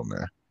as hell,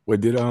 man. Wait,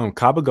 did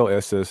Kaba go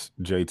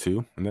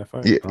SSJ2 in that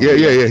fight?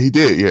 Yeah, he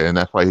did. Yeah, in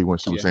that fight he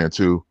went Super Saiyan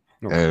 2.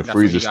 and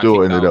Frieza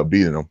still ended up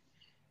beating him.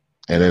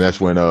 And then that's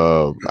when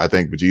I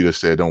think Vegeta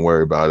said, "Don't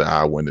worry about it.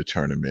 I'll win the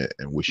tournament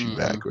and wish you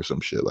back," or some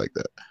shit like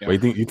that. Yeah.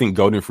 Wait, you think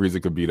Golden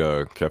Frieza could beat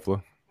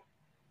Kefla?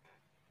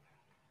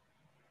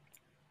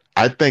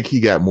 I think he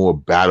got more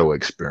battle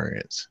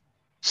experience.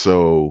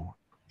 So,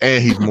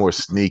 and he's more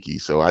sneaky.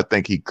 So I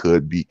think he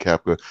could beat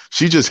Kefla.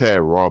 She just had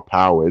raw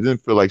power. It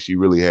didn't feel like she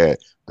really had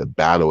the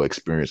battle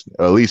experience.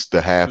 At least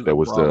the half that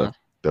was the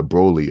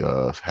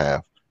Broly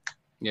half.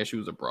 Yeah, she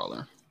was a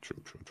brawler. True.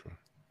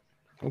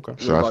 Okay.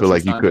 So I feel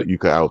like you could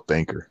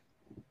outthink her.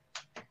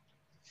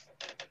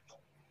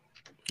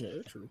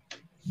 Yeah, true.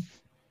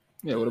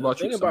 Yeah, what about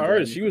you? The thing about her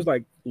is she was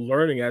like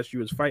learning as she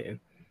was fighting.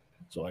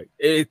 So like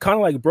it kind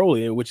of like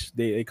Broly, in which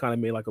they kind of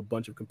made like a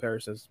bunch of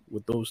comparisons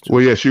with those two.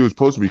 Well, yeah, she was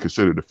supposed to be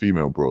considered a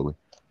female Broly.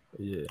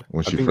 Yeah,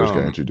 when she first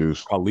got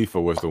introduced. Khalifa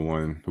was the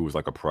one who was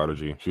like a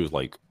prodigy. She was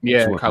like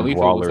Khalifa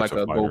was like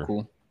a fighter.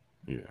 Goku.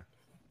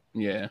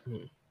 Yeah.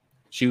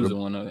 She was the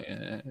one.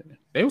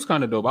 It was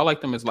kind of dope. I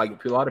like them as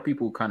like a lot of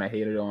people kind of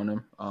hated on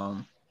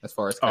them. As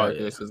far as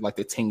characters, is like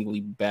the tingly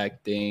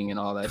back thing and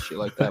all that shit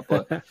like that.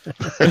 But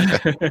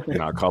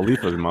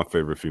Khalifa is my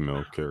favorite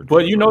female character.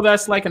 But you know,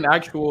 that's like an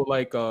actual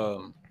like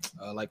an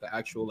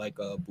actual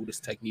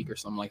Buddhist technique or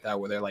something like that,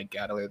 where they're like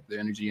gather their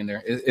energy in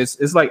there.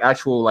 It's like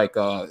actual like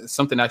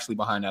something actually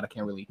behind that. I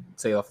can't really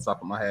say off the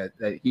top of my head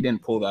that he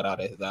didn't pull that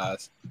out of his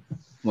ass.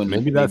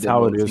 Maybe that's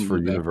how it is for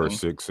Universe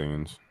 6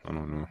 scenes. I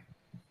don't know,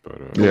 but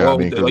I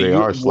mean, because they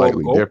are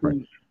slightly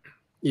different.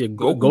 Yeah,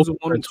 Goku's the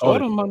one who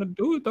taught him how to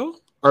do it though.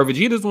 Or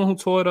Vegeta's the one who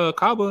taught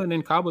Kaba, and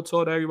then Kaba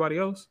taught everybody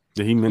else.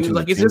 Yeah, he mentioned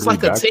like it's just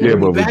like a tingle. Yeah,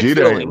 but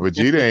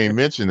Vegeta ain't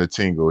mentioned the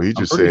tingle. He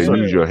just said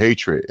use your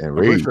hatred and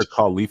rage. Sure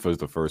Khalifa is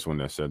the first one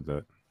that said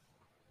that.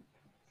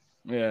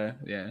 Yeah.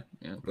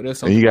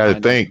 But and you got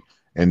to think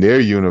in their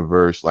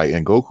universe, like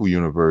in Goku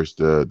universe,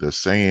 the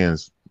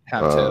Saiyans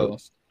have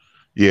tails.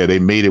 Yeah, they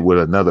made it with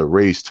another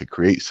race to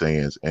create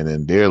Saiyans, and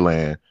in their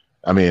land,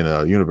 I mean,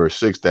 Universe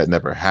 6, that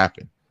never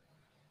happened.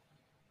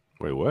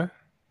 Wait, what?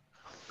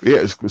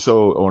 Yeah,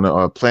 so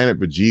on planet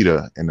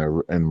Vegeta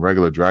in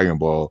regular Dragon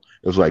Ball,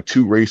 it was like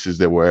two races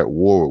that were at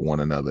war with one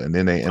another, and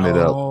then they ended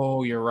up.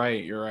 Oh, you're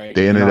right.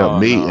 They ended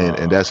up meeting,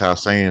 and that's how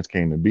Saiyans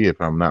came to be,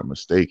 if I'm not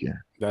mistaken.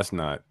 That's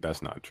not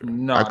true.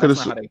 No, that's not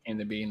how they came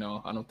to be.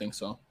 No, I don't think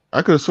so.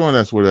 I could have sworn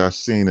that's what I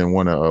seen in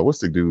one of what's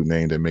the dude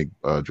name that make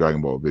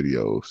Dragon Ball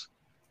videos?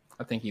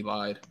 I think he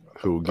lied.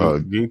 Who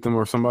geeked him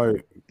or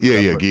somebody?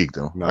 Yeah, geeked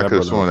him. No, I could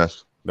have sworn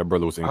that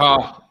brother was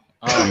incorrect.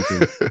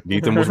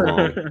 Geeked him was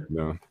wrong.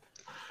 No.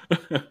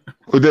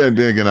 Well, then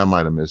again, I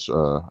might have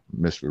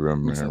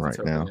misremembering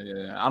right now.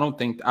 Yeah, I don't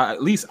think.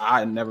 At least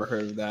I never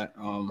heard of that.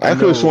 I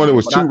could have sworn it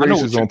was two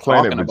races on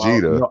planet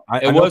Vegeta. No,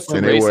 it was two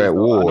and races, they were at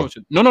war.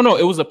 No.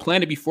 It was a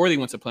planet before they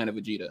went to planet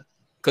Vegeta,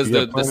 because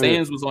the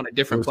Saiyans was on a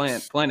different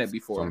planet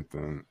before.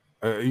 Something.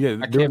 There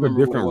was a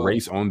different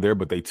race on there,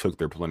 but they took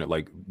their planet.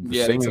 Like the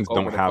Saiyans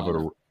don't have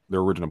their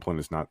original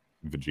planet is not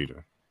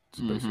Vegeta,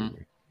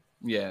 basically.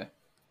 Yeah.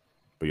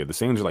 But yeah, the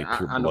Saiyans are like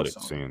pure-blooded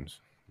Saiyans.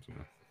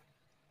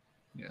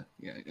 Yeah.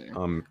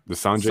 Does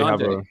Sanjay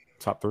have a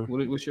top 3?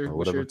 What's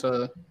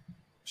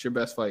your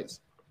best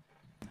fights?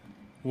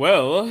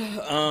 Well,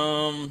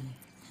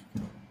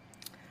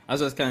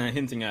 as I was kind of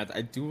hinting at,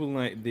 I do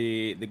like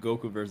the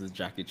Goku versus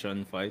Jackie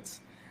Chun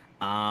fights.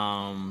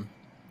 Even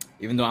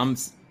though I'm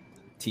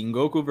Team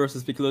Goku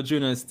versus Piccolo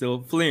Jr. is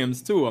still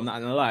flames too. I'm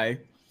not gonna lie.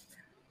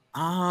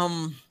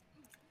 In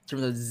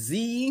terms of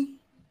Z,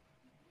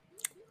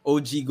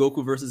 OG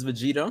Goku versus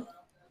Vegeta.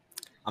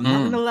 I'm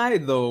not gonna lie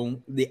though,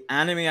 the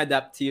anime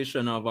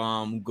adaptation of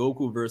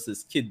Goku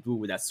versus Kid Buu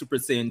with that Super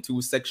Saiyan 2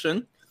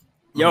 section.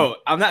 Yo,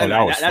 I'm not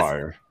gonna lie. That was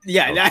fire.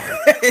 Yeah,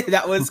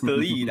 that was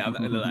clean. I'm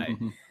not gonna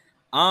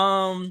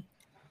lie.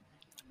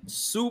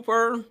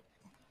 Super.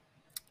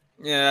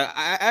 Yeah,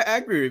 I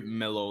agree with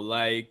Mello.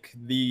 Like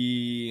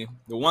the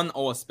 1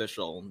 hour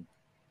special,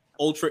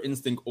 Ultra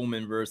Instinct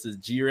Omen versus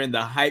Jiren.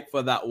 The hype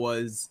for that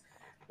was,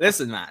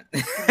 listen, man.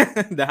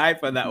 The hype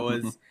for that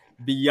was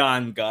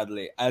beyond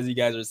godly, as you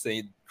guys are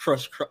saying.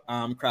 Crash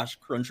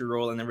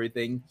Crunchyroll and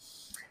everything.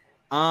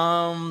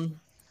 Yeah,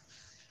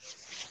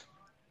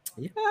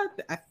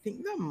 I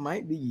think that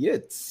might be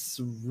it.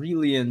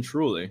 Really and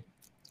truly.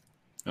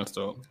 That's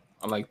dope.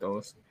 I like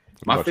those.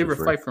 My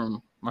favorite fight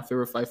from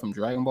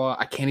Dragon Ball,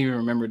 I can't even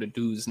remember the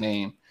dude's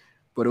name,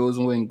 but it was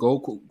when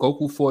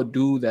Goku fought a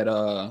dude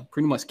that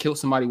pretty much killed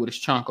somebody with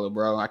his chancla,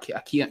 bro. I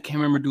can't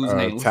remember dude's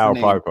name. Tao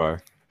Pai Pai.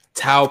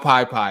 Tao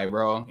Pai Pai,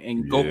 bro.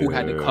 And Goku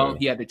had to come.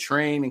 He had to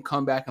train and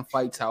come back and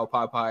fight Tao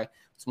Pai Pai.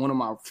 It's one of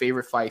my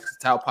favorite fights.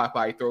 Tao Pai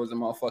Pai throws a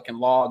motherfucking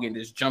log and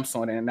just jumps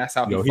on it, and that's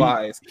how he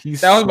flies.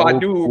 That was my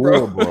dude,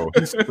 bro.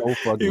 He's so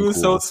fucking He was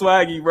so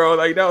swaggy, bro.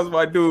 Like, that was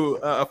my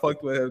dude. I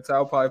fucked with him,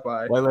 Tao Pai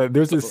Pai. Like,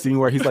 there's this scene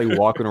where he's like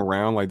walking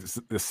around, like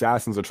the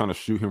assassins are trying to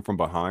shoot him from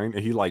behind,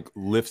 and he like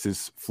lifts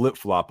his flip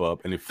flop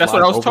up, and it flies. That's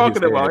what I was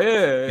talking about.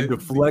 Yeah, and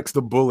deflects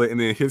the bullet, and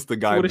then hits the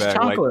guy with back.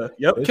 His chancla.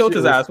 Like, killed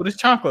his ass with his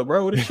chancla,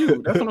 bro. With his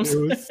shoe. That's what I'm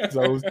saying. It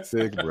was so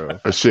sick, bro.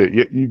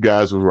 Shit, you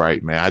guys were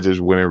right, man. I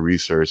just went and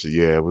researched it.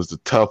 Yeah, it was the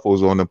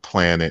toughest on the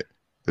planet.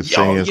 the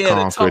Saiyans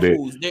conquered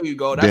it. There you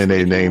go. Then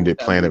they named it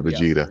Planet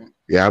Vegeta.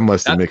 Yeah, I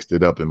must have mixed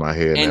it up in my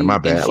head, man. My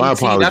bad. My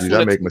apologies.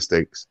 I make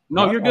mistakes.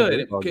 No, you're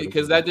good.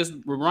 Because that just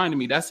reminded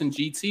me. That's in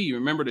GT.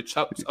 Remember the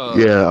Chups?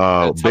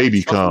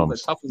 Baby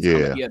comes.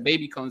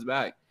 Baby comes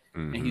back,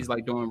 and he's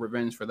like doing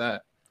revenge for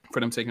that,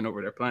 for them taking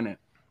over their planet.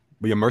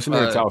 But yeah,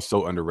 Mercenary Tao is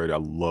so underrated. I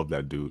love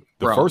that dude.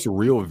 The first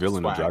real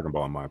villain of Dragon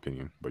Ball, in my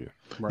opinion. But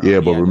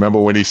remember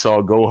when he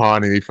saw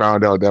Gohan and he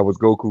found out that was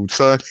Goku's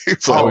son?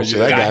 He's like, oh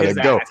shit, I gotta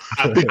go.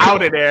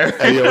 Out of there.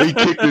 Hey, yo, he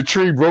kicked the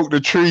tree, broke the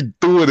tree,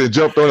 threw it, and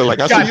jumped on it like,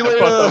 I see you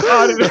later.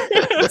 Out of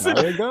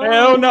there.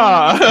 Hell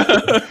nah.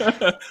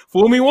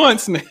 Fool me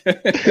once.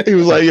 He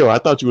was like, yo, I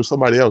thought you were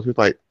somebody else. He was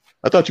like,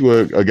 I thought you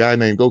were a guy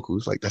named Goku.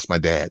 He's like, that's my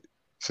dad. I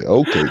said,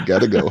 okay,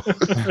 gotta go.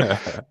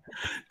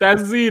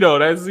 That's Z though.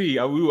 That's Z.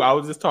 I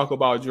was just talking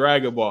about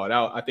Dragon Ball.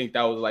 I think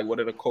that was like one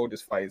of the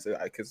coldest fights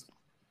because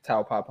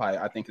Tao Pai Pai,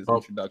 I think his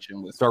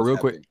introduction was. Sorry, real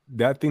quick.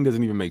 That thing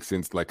doesn't even make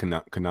sense like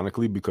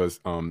canonically because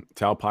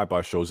Tao Pai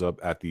Pai shows up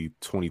at the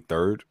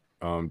 23rd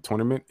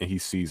tournament and he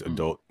sees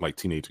adult like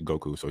teenage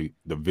Goku. So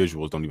the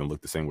visuals don't even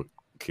look the same with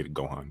kid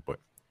Gohan. But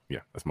yeah,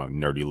 that's my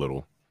nerdy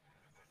little.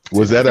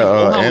 Was that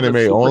an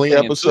anime only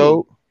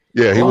episode? Too.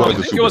 Yeah, he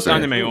was. It was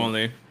anime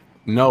only.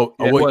 No,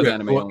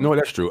 no,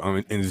 that's true.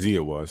 In Z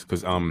it was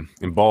because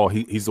in Ball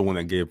he's the one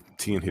that gave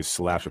Tien his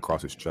slash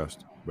across his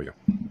chest. But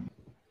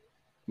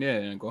yeah,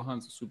 and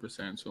Gohan's a Super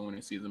Saiyan too when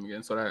he sees him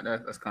again. So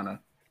that's kind of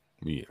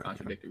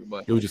contradictory,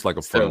 but it was just like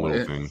a fun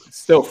little thing.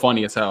 Still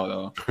funny as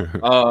hell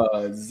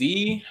though.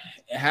 Z,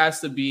 it has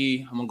to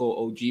be. I'm gonna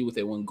go OG with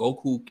it. When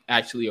Goku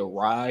actually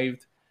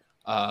arrived,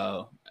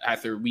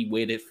 after we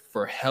waited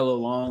for hella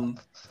long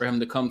for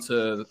him to come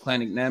to the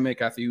planet Namek,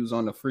 after he was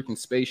on the freaking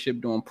spaceship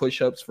doing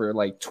push-ups for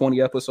like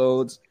 20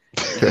 episodes.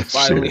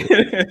 Finally,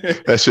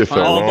 that shit felt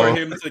all long. for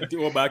him to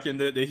go back in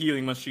the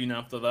healing machine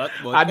after that.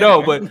 But I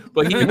know,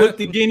 but he looked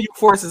the Ginyu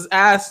Force's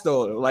ass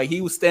though. Like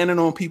he was standing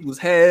on people's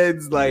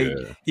heads, like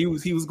he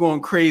was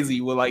going crazy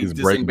with like just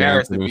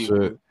embarrassing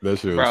people. Shit. That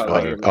shit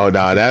was fire.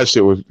 That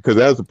shit was because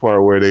that's the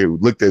part where they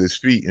looked at his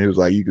feet and it was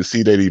like you could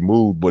see that he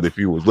moved, but if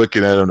you was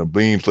looking at him, the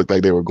beams looked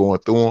like they were going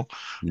through him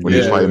when he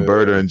was fighting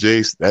Berta and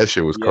Jace. That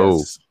shit was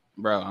cold.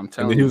 Bro, I'm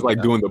telling you. He was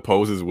like doing the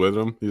poses with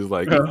him. He was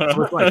like,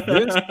 it's like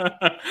this.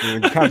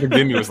 And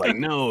Kakagimi was like,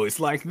 no, it's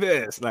like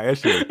this. Like that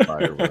shit was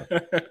fire, bro.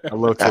 I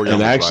love Toriyama.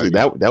 And actually,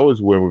 that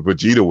was where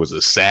Vegeta was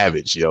a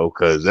savage, yo,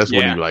 because that's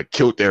when he like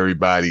killed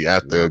everybody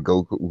after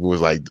Goku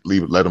was like,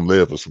 let him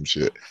live or some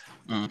shit.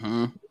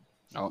 Mm-hmm.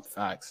 Oh,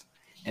 facts.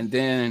 And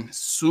then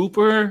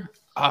Super.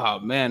 Oh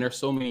man, there's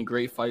so many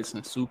great fights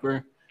in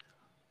Super.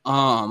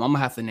 I'm gonna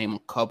have to name a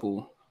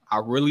couple. I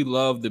really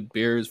love the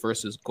Bears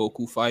versus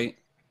Goku fight.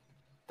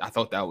 I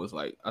thought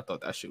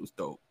that shit was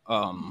dope.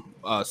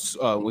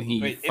 When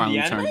he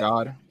finally turned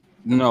God.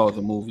 No,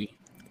 the movie.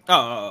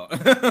 Oh,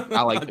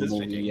 I like the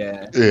movie.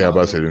 Yeah. Yeah, I'm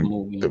about to say the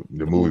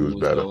movie was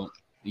better. Dope.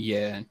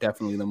 Yeah,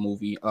 definitely the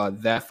movie.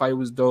 That fight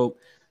was dope.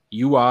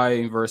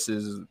 UI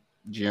versus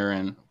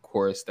Jiren, of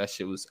course, that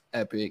shit was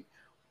epic.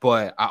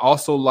 But I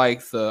also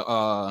like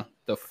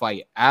the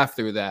fight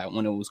after that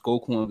when it was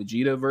Goku and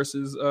Vegeta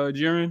versus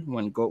Jiren.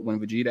 When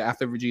Vegeta,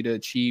 after Vegeta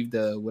achieved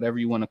the whatever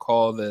you want to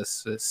call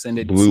this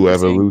ascended Blue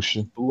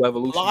Evolution,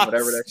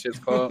 whatever that shit's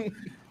called.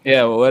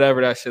 Yeah, well,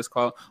 whatever that shit's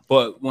called.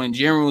 But when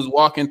Jiren was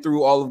walking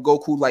through all of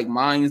Goku like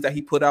mines that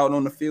he put out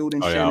on the field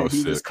and shit, and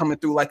he was coming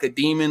through like a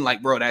demon,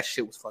 like bro, that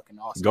shit was fucking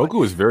awesome. Goku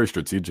was very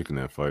strategic in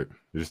that fight.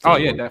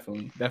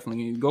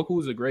 Definitely. Goku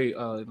was a great,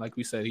 like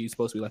we said, he's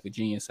supposed to be like a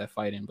genius at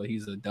fighting, but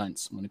he's a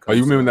dunce when it comes. Oh,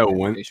 you remember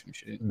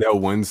to that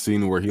one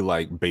scene where he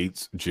like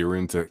baits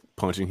Jiren to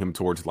punching him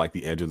towards like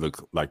the edge of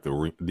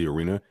the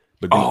arena,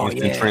 but then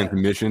instant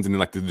transmissions and then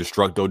like the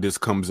Destructo disc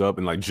comes up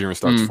and like Jiren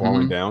starts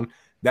falling down.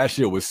 That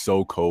shit was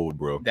so cold,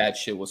 bro. That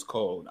shit was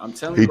cold. I'm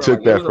telling you, he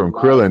took that from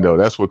Krillin though.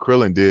 That's what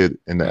Krillin did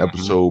in the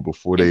episode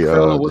before they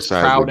Krillin was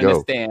decided proud to go. In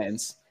the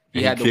stands.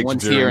 He had the one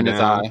tear in his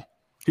eye.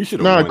 He should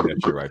have won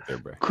that shit right there,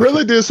 bro.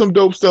 Krillin did some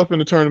dope stuff in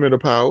the Tournament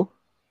of Power.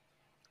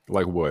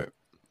 Like what?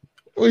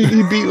 Well, he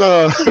beat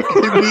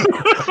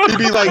he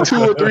beat like 2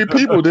 or 3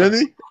 people,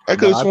 didn't he? I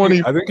could have sworn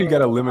I think he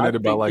got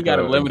eliminated by like he got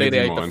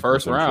eliminated at the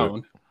first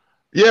round.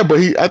 Yeah, but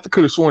I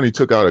could have sworn he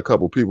took out a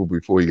couple people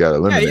before he got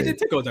eliminated. Yeah, he did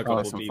take out a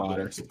couple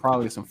people.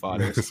 Probably some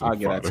fodders. I'll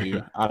get that to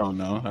you. I don't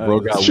know. I'm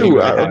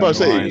about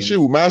to say,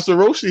 Master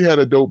Roshi had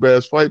a dope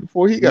ass fight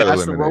before he got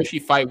eliminated. Master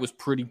Roshi fight was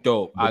pretty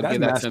dope. I'll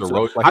give that to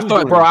him. I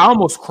thought, bro, I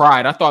almost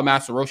cried. I thought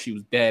Master Roshi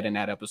was dead in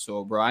that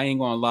episode, bro. I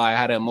ain't gonna lie. I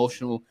had an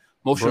emotional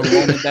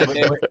moment that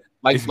day.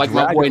 Like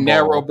my boy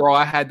Nero, bro.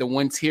 I had the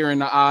one tear in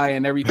the eye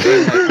and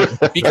everything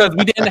because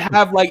we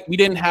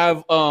didn't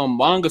have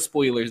manga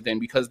spoilers then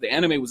because the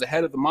anime was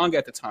ahead of the manga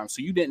at the time,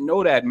 so you didn't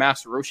know that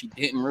Master Roshi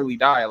didn't really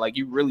die. Like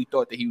you really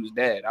thought that he was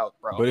dead,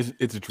 bro. But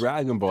it's a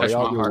Dragon Ball.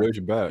 Y'all get way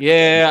back.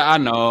 Yeah, I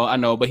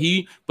know.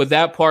 But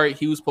that part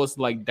he was supposed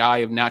to like die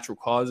of natural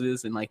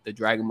causes, and like the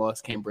Dragon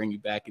Balls can't bring you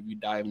back if you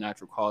die of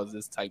natural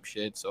causes type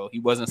shit. So he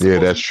wasn't. Yeah,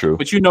 that's true.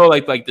 But you know,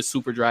 like the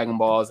Super Dragon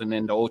Balls, and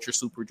then the Ultra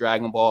Super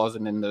Dragon Balls,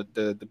 and then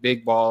the big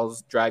big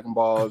balls, Dragon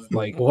Balls,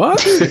 like What?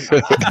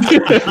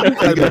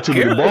 I got too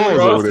many balls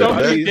bro, over so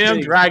there. many man.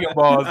 damn Dragon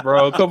Balls,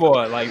 bro. Come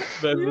on, like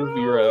let's be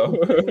real.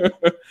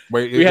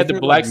 Wait, We had the is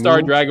it, Black like,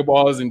 Star new Dragon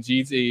Balls in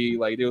GT.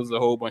 Like there was a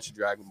whole bunch of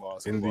Dragon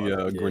Balls. in Come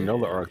the on.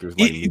 granola arc. There's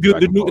like new The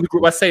Dragon new,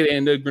 Balls. I say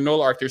in the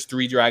granola arc, there's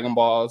 3 Dragon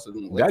Balls.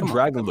 And, like, That come on.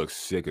 dragon looks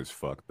sick as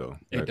fuck though.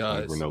 It That,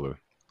 does. granola.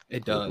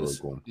 It Look real does.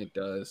 cool. It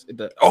does. It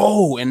does.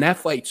 Oh, and that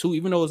fight too,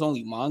 even though it's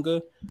only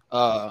manga,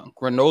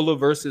 Granola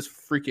versus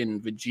freaking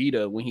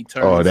Vegeta when he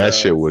turns. Oh, that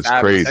shit was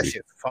savage, that crazy.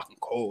 shit's fucking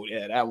cold.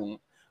 Yeah, that one.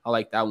 I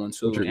like that one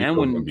too. Ultra And Eco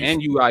when gonna be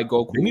and UI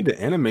Goku. They need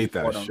to animate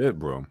fought that him. shit,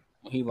 bro.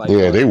 He like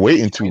Yeah, they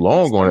waiting too and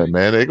long on it, stomach.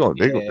 man. They gonna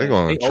They try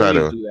always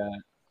to. do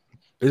that.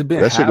 It's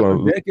been That shit half a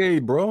gonna-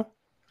 decade, bro.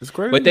 It's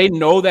crazy. But they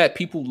know that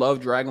people love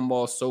Dragon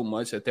Ball so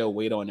much that they'll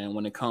wait on it. And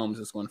when it comes,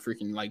 it's going to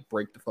freaking like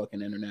break the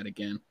fucking internet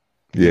again.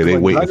 Yeah, they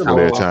Like, waiting Dragon for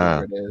their Ball-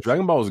 time.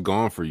 Dragon Ball was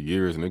gone for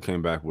years, and they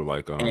came back with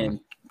like And that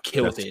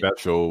killed it.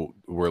 special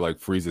where like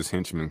Frieza's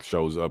henchman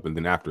shows up, and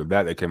then after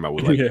that they came out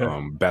with like Yeah.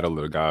 Battle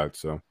of the Gods.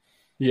 So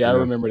Yeah, I Yeah.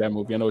 remember that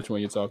movie. I know which one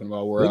you're talking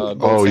about. Where Oh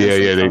Goten's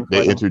yeah. son They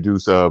fight him.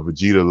 introduced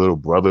Vegeta little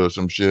brother or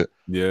some shit.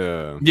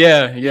 yeah,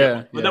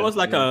 Yeah. But that was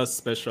like a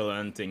special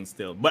and thing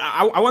still. But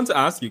I want to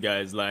ask you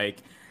guys, like,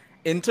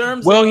 in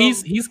terms Well, of...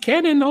 he's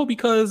canon though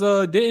because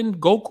didn't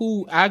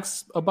Goku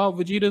ask about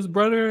Vegeta's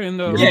brother in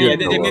the Yeah, they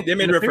they made in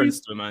the reference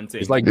series? to him and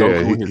thing. it's like Yeah,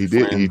 Goku and he his did.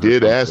 friends He or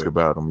did some ask shit.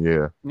 about him.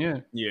 Yeah. Yeah,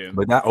 Yeah.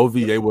 But that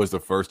OVA was the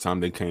first time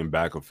they came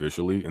back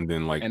officially, and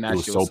then like And it that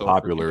was shit so was so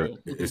popular,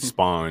 freaking dope. it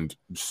spawned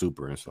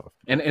Super and stuff.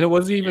 and it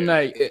wasn't even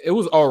like it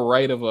was all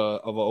right of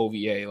a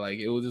OVA. Like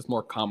it was just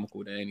more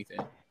comical than anything.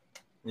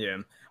 Yeah.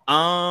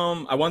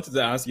 I wanted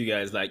to ask you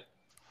guys, like,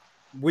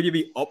 would you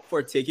be up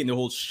for taking the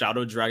whole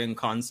Shadow Dragon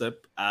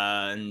concept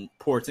and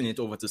porting it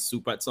over to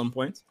Super at some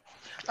point?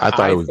 I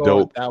thought it was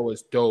dope. That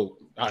was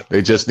dope.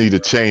 They just need to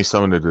change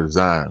some of the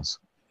designs.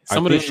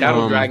 Some I of the think,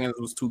 Shadow Dragons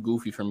was too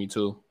goofy for me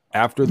too.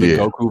 After the Yeah.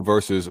 Goku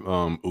versus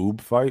Oob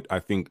fight, I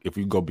think if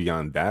you go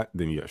beyond that,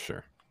 then yeah,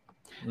 sure.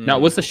 Now,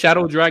 what's the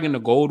Shadow Dragon, the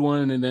gold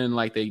one, and then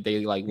like they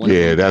like one of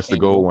Yeah, them that's the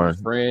became gold Goku's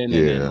one. friend, Yeah.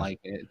 and then like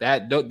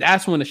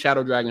that's when the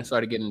Shadow Dragon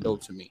started getting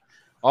dope to me.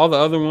 All the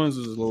other ones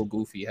was a little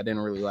goofy. I didn't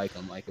really like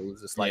them. Like it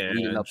was just like Yeah,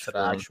 leading up to the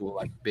true. actual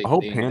like big. I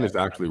hope thing Pan that- is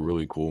actually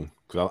really cool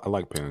because I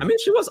like Pan. I mean,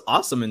 she was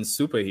awesome in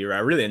Superhero. I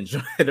really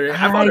enjoyed her. I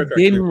found her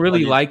didn't really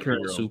funny like her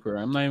in Superhero. Super.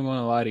 I'm not even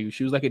gonna lie to you.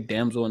 She was like a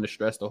damsel in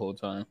distress the whole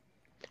time.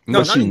 No,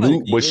 But not she even knew.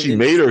 like But she in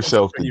made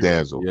herself the Superhero.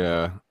 damsel.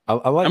 yeah, I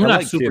like. I'm I not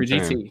like Super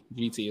Kid Pan. GT.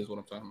 GT is what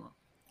I'm talking about.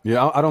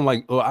 Yeah, I don't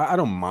like. Well, I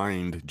don't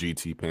mind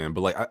GT Pan,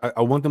 but like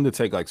I want them to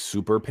take like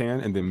Super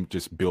Pan and then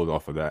just build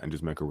off of that and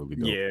just make her really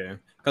dope. Yeah,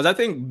 because I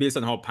think based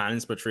on how Pan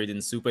is portrayed in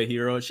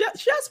Superhero, she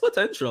has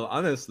potential,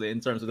 honestly, in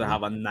terms of to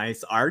have a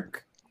nice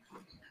arc.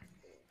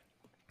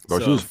 Bro,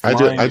 So- she was I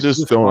flying- she just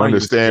was don't flying in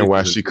understand space why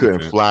as a she couldn't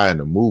infant. fly in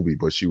the movie,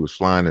 but she was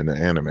flying in the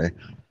anime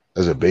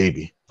as a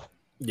baby.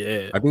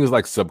 Yeah. I think it's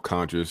like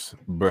subconscious,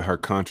 but her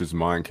conscious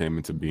mind came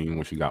into being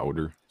when she got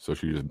older, so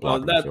she just Well,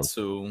 blocked that herself.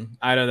 too.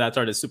 Either that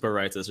or the super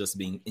writers just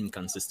being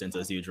inconsistent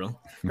as usual.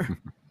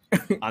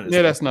 Honestly.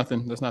 Yeah, that's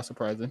nothing. That's not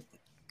surprising.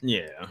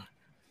 Yeah.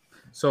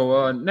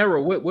 So,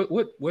 Nero, what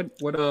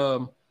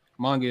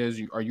manga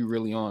are you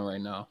really on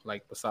right now?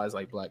 Like besides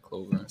like Black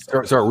Clover and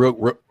stuff. Sorry, real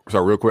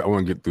quick. I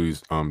want to get through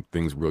these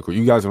things real quick.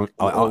 You guys, You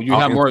I'll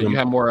have more. answer them. You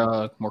have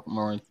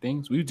more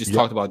things. We just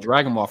talked about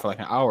Dragon Ball for like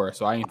an hour,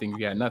 so I didn't think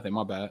you had nothing.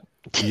 My bad.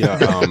 Yeah,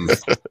 I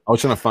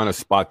was trying to find a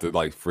spot to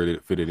like fit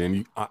it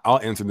in. I'll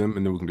answer them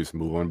and then we can just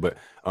move on. But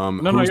No,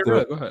 you're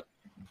good. Go ahead.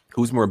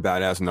 who's more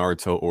badass,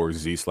 Naruto or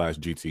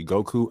Z/GT?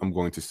 Goku. I'm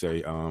going to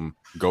say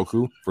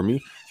Goku for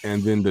me,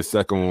 and then the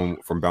second one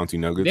from Bounty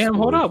Nuggets. Damn,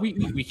 hold was- up.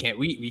 We can't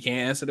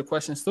answer the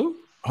questions too.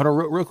 Hold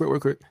on, real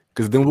quick,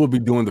 because then we'll be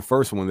doing the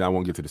first one. Then I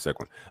won't get to the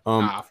second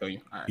one. I feel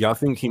you. All right. Y'all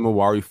think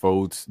Himawari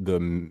folds the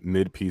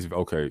mid piece?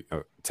 Okay,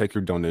 take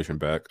your donation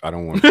back. I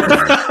don't want.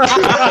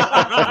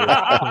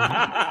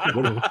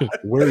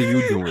 What are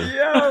you doing?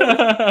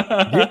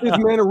 Get this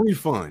man a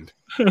refund.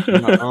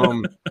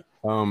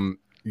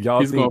 Y'all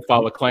He's think, gonna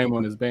file a claim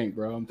on his bank,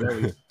 bro. I'm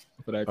telling you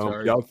for that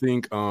charge. y'all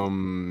think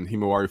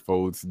Himawari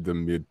folds the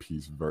mid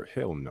piece?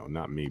 Hell no,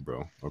 not me,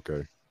 bro.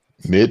 Okay.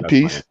 Mid That's my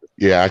piece? answer.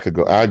 Yeah, I could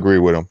go. I agree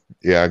with him.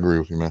 Yeah, I agree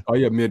with you, man. Oh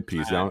yeah, mid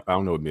piece. I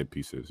don't know what mid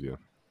piece is. Yeah.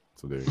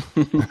 So there.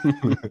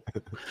 You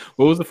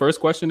What was the first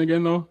question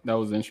again, though? That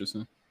was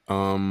interesting.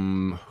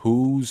 go.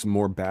 Who's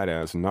more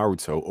badass,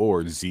 Naruto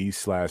or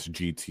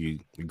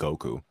Z/GT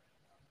Goku?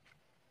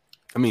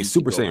 I mean,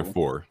 Super Saiyan Goku.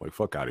 4. Like,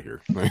 fuck out of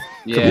here.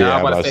 Yeah,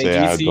 I'm about to say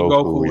I'd GC go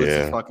Goku cool, is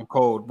yeah. fucking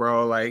cold,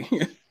 bro. Like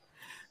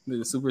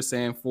the Super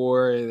Saiyan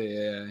 4,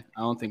 yeah, I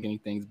don't think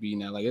anything's beating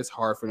that. Like, it's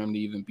hard for them to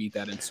even beat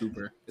that in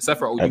Super, except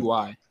for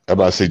OUI. I'm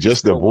about to say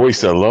just the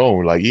voice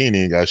alone, like you ain't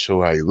even got to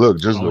show how you look.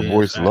 Just the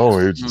voice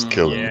alone, it just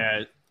killing me.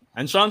 Yeah.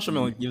 And Sean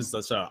Shamil gives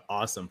such an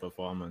awesome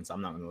performance. I'm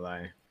not gonna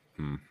lie.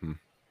 Mhm.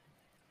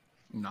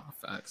 Nah,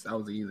 facts. That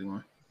was an easy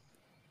one.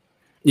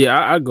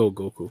 Yeah, I'd go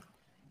Goku.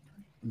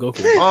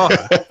 Goku. Oh,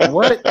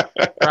 what? Bro,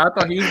 I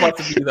thought he was about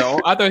to be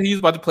I thought he was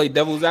about to play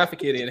devil's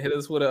advocate and hit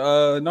us with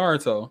a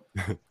Naruto.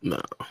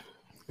 No.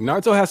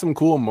 Naruto has some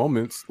cool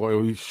moments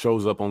where he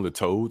shows up on the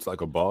toads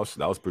like a boss.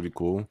 That was pretty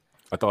cool.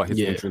 I thought his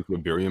entrance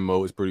with Barium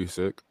mode was pretty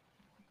sick.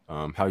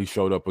 How he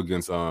showed up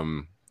against Madara.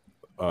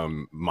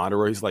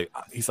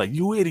 He's like,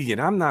 you idiot!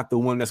 I'm not the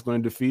one that's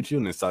going to defeat you.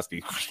 And then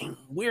Sasuke,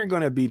 we're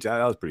going to beat you.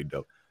 That was pretty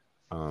dope.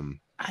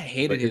 I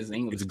hated his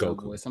English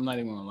voice. I'm not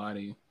even gonna lie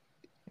to you.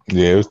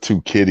 Yeah, it was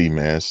too kiddie,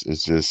 man.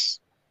 It's just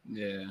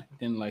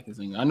didn't like his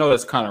English. I know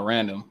that's kind of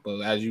random,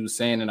 but as you were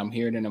saying it, I'm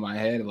hearing it in my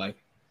head. Like,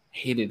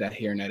 hated that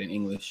hearing that in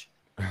English.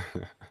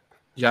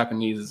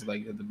 Japanese is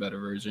like the better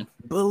version.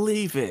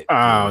 Believe it.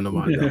 Oh no,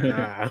 my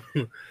God.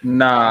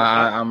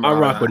 I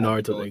rock with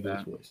Naruto's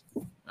English voice.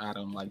 I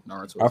don't like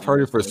Naruto. I've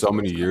heard it for so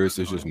many years.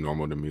 It's just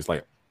normal to me. It's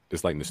like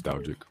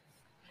nostalgic.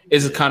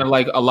 It's kind of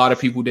like a lot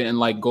of people didn't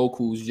like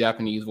Goku's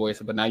Japanese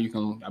voice, but now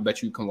I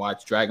bet you can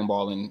watch Dragon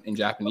Ball in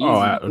Japanese.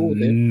 Oh, cool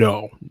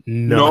no.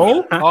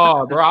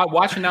 Oh, bro, I'm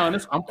watching now,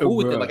 and I'm cool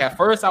with it. Like at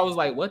first, I was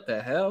like, "What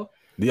the hell?"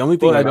 The only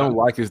thing I don't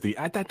like is the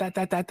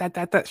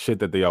that shit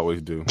that they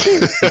always do.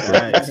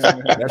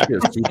 That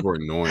shit's super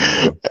annoying.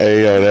 Bro.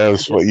 Hey, yo, that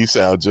was what you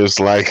sound just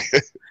like.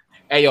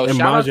 Hey, yo,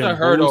 shout out to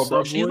her though,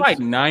 bro. She's like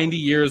 90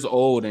 years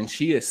old and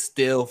she is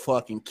still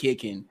fucking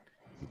kicking.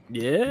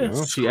 Yeah,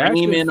 she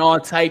screaming all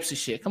types of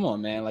shit. Come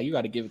on, man. Like, you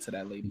got to give it to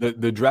that lady.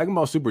 The Dragon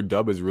Ball Super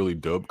dub is really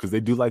dope because they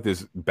do like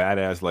this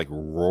badass like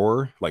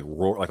roar like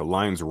a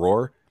lion's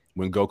roar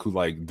when Goku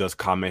like does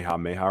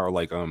Kamehameha or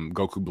like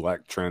Goku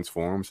Black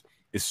transforms.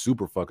 It's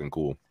super fucking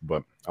cool,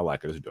 but I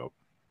like it. It's dope.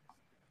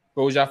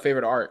 What was your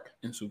favorite arc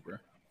in Super?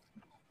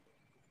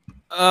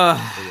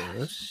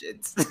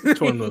 Shit.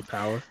 Tournament of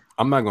Power.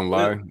 I'm not gonna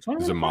lie,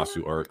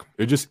 Zamasu arc.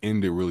 It just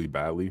ended really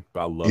badly,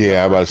 but I love.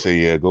 Yeah, I'm about to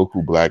say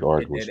Goku Black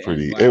arc was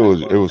pretty. It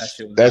was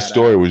that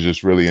story was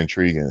just really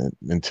intriguing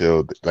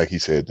until, like he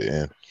said, the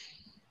end.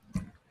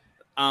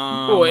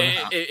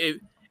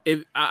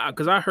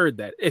 Because I heard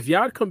that if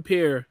y'all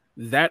compare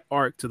that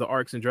arc to the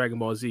arcs in Dragon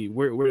Ball Z,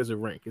 where does it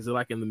rank? Is it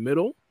like in the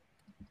middle?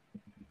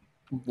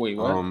 Wait,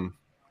 what?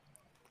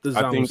 The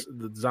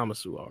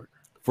Zamasu arc.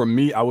 For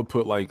me, I would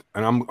put like,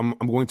 and I'm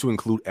going to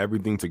include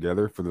everything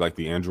together for like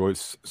the Android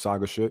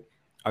saga shit.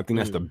 I think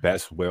that's the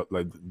best way.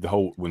 Like the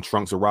whole when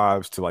Trunks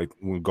arrives to like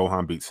when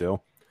Gohan beats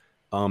Cell.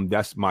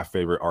 That's my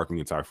favorite arc in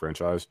the entire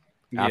franchise.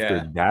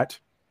 After that,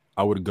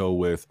 I would go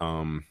with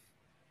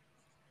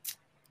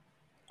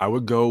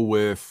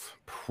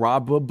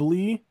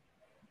probably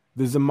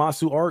the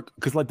Zamasu arc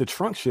because like the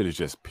Trunks shit is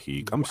just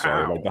peak. I'm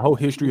sorry, like the whole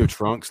history of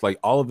Trunks, like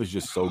all of it's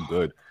just so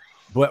good.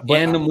 But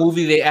and the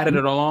movie they added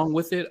it along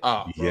with it.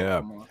 Oh, bro,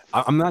 yeah,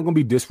 I'm not gonna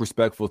be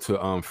disrespectful to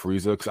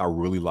Frieza because I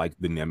really like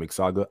the Namek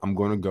saga. I'm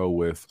gonna go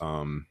with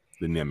the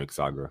Namek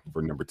saga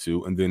for number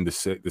 2, and then the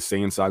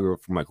Saiyan saga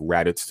from like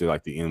Raditz to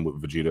like the end with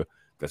Vegeta.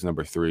 That's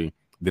number 3.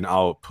 Then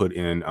I'll put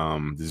in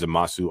the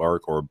Zamasu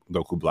arc or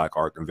Goku Black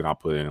arc, and then I'll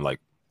put in like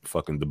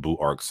fucking the Boo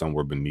arc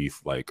somewhere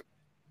beneath like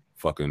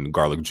fucking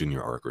Garlic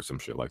Jr. arc or some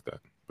shit like that.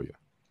 But yeah.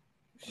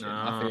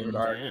 My favorite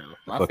arc.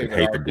 I fucking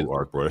hate the Boo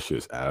arc, bro. That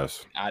shit's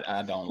ass.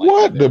 I don't like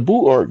what the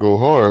Boo arc go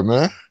hard,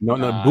 man. No,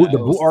 the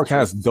Boo arc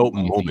has dope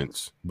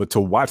moments, but to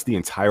watch the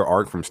entire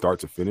arc from start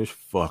to finish,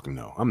 fuck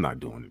no, I'm not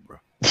doing it, bro.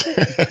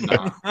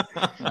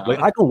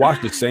 Like I can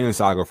watch the Saiyan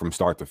saga from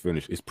start to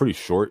finish. It's pretty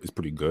short. It's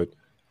pretty good.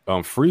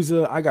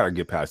 Frieza, I gotta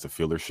get past the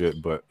filler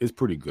shit, but it's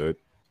pretty good.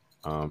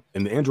 And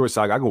the Android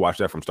saga, I can watch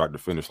that from start to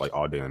finish, like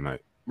all day and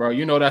night. Bro,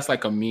 you know that's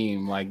like a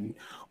meme, like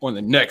on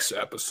the next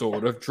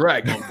episode of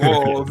Dragon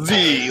Ball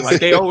Z. Like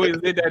they always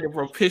did that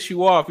to piss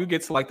you off. You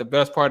get to like the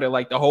best part of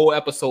like the whole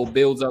episode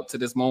builds up to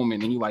this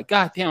moment, and you're like,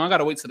 God damn, I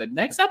gotta wait till the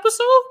next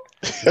episode.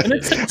 And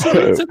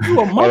it took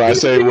you a month. I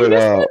say when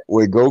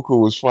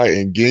Goku was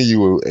fighting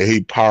Ginyu,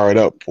 he powered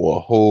up for a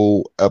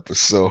whole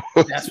episode.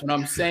 That's what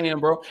I'm saying,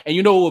 bro. And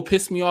you know what would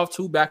piss me off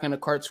too? Back in the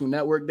Cartoon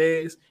Network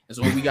days,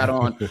 is when we got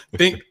on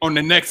think on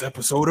the next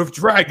episode of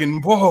Dragon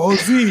Ball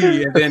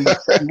Z, and then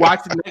you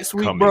watch it next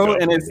week, bro,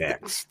 and it's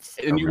next.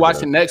 And you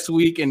watch it next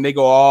week, and they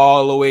go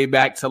all the way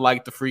back to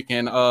like the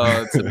freaking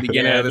to the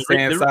beginning of the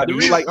Saiyan saga.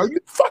 You're like, are you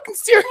fucking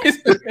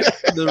serious?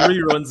 The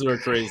reruns were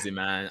crazy,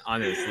 man.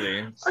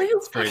 Honestly, are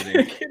you crazy?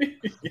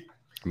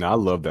 I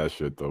love that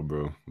shit though,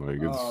 bro. Like,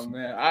 it's, oh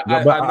man, I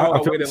know I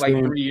waited like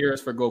 3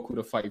 years for Goku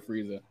to fight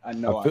Frieza. I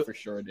for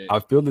sure did. I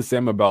feel the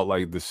same about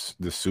like the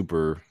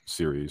Super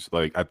series.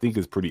 Like I think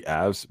it's pretty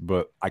ass,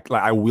 but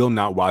I will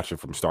not watch it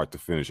from start to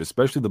finish,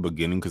 especially the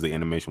beginning because the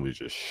animation was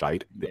just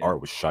shite. The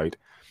art was shite.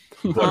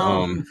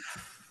 But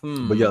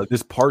but yeah,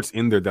 there's parts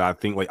in there that I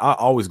think like I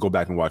always go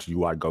back and watch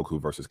UI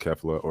Goku versus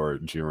Kefla or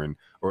Jiren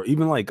or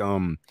even like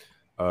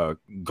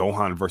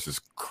Gohan versus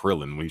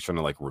Krillin when he's trying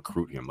to like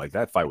recruit him. Like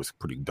that fight was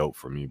pretty dope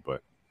for me,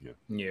 but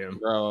yeah.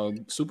 Bro,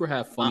 Super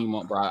had funny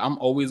moments, bro. I'm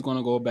always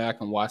gonna go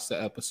back and watch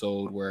the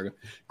episode where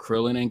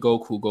Krillin and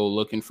Goku go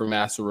looking for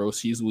Master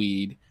Roshi's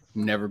weed.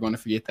 I'm never gonna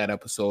forget that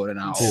episode, and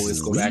I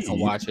always go back and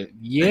watch it.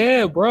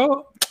 Yeah,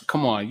 bro.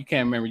 Come on, you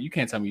can't remember. You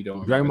can't tell me you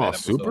don't remember Dragon Ball that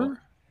episode.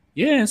 Super?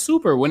 Yeah, and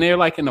Super when they're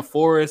like in the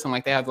forest and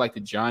like they have like the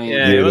giant.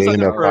 Yeah, they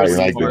end up fighting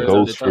like the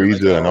Ghost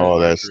Frieza and all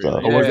that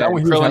stuff. Oh, was that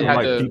when he was having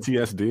like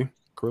PTSD?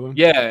 Krillin?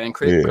 Yeah, and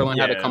Yeah. Krillin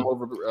had to come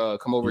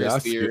over Yeah,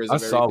 his fears. I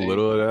of saw a everything.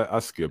 little of that. I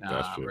skipped that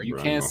Nah, shit. bro, you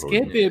bro. can't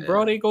skip it,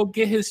 bro. They go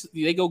get his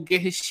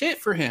shit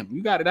for him.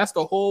 You got it. That's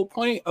the whole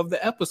point of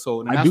the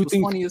episode, and I that's do what's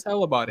think- funny as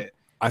hell about it.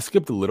 I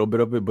skipped a little bit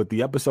of it, but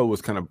the episode was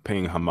kind of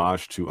paying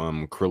homage to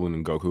Krillin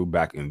and Goku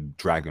back in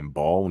Dragon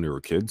Ball when they were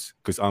kids.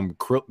 Because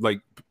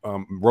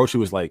Roshi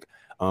was like,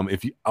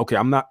 if you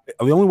I'm not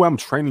the only way I'm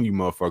training you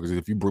motherfuckers is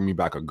if you bring me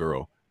back a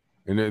girl.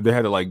 And they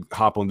had to like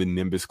hop on the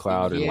Nimbus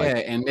cloud and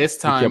and this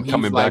time he kept he's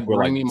coming like, back with,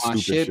 bring like, me my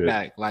stupid shit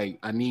back. Like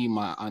I need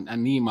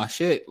my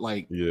shit.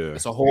 Like yeah,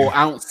 it's a whole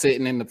ounce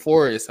sitting in the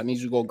forest. I need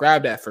you to go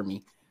grab that for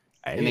me.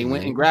 Hey, And they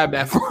went man. and grabbed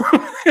that for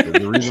him.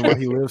 The reason why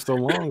he lived so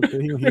long,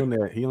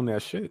 he on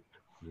that shit.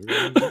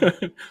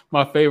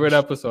 My favorite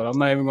episode. I'm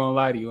not even gonna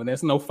lie to you, and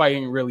there's no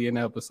fighting really in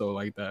the episode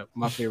like that.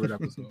 My favorite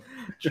episode.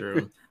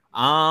 True.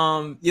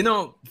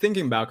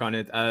 Thinking back on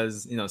it,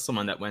 as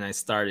someone that when I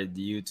started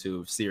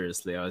YouTube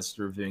seriously, I was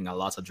reviewing a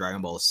lot of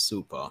Dragon Ball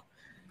Super.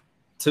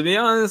 To be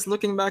honest,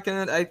 looking back on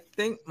it, I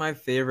think my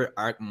favorite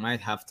arc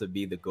might have to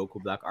be the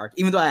Goku Black arc,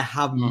 even though I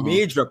have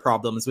major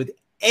problems with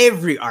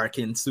every arc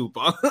in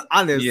Super,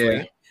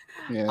 honestly.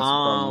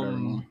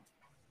 Yeah.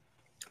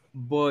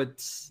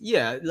 But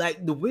yeah,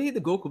 like the way the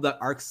Goku Black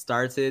arc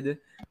started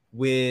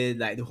with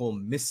like the whole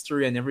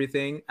mystery and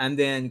everything, and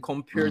then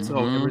compared to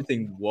how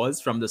everything was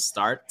from the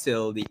start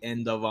till the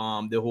end of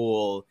the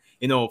whole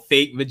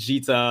fake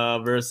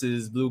Vegeta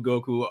versus Blue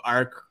Goku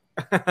arc,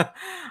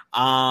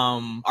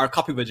 or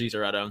copy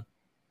Vegeta rather.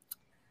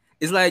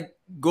 It's like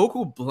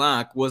Goku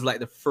Black was like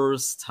the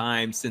first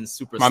time since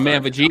Super. My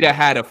man Vegeta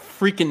had a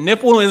freaking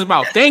nipple in his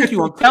mouth. Thank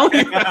you, I'm telling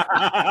you.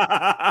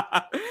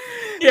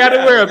 He had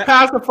to wear a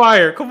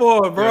pacifier. Come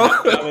on, bro.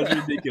 That was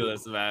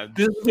ridiculous, man.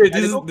 This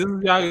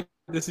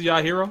is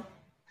y'all hero.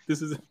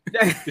 This is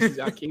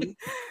y'all king.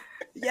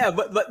 Yeah,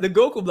 but the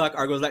Goku Black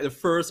arc was like the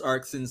first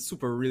arc since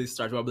Super really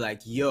started. I'll be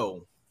like,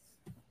 yo,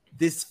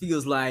 this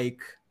feels like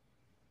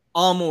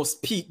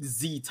almost peak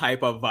Z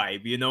type of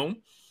vibe,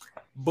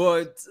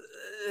 But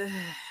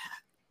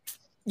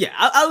yeah,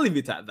 I'll leave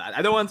it at that.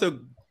 I don't want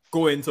to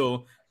go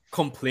into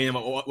complain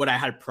about what I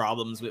had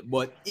problems with,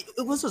 but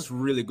it was just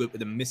really good with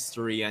the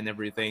mystery and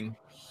everything.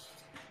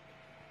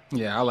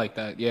 Yeah, I like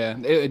that. Yeah,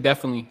 it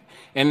definitely,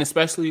 and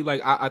especially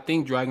like I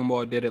think Dragon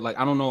Ball did it. Like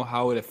I don't know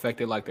how it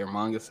affected like their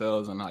manga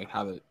sales and like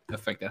how it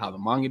affected how the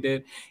manga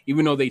did.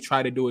 Even though they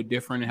try to do it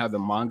different and have the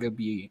manga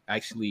be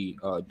actually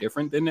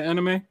different than the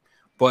anime.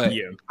 But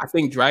yeah. I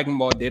think Dragon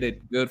Ball did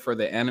it good for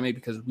the anime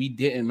because we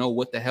didn't know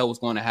what the hell was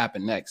going to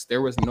happen next.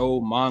 There was no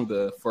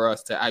manga for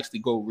us to actually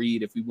go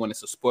read if we wanted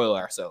to spoil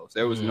ourselves.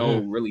 There was no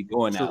really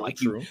doing that.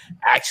 Like you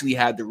actually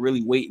had to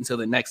really wait until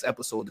the next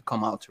episode to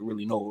come out to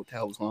really know what the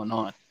hell was going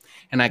on.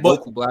 And that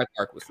Goku Black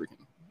arc was freaking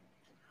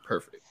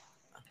perfect.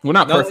 Well,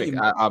 not perfect,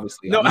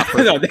 obviously. No, not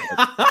perfect.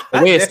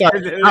 The way it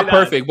started, not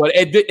perfect, but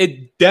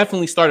it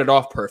definitely started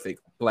off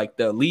perfect. Like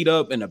the lead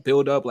up and the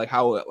build up, like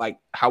how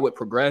it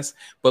progressed.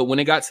 But when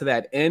it got to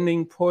that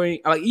ending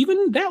point, like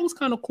even that was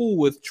kind of cool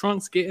with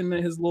Trunks getting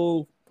his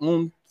little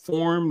own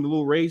form, the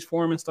little rage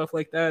form and stuff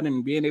like that,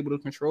 and being able to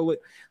control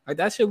it. Like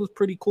that shit was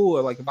pretty cool.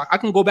 Like if I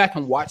can go back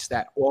and watch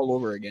that all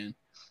over again.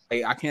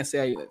 Like, I can't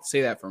say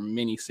that for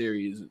many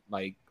series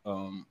like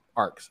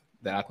arcs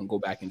that I can go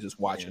back and just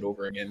watch it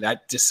over again.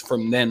 That just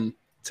from then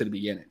to the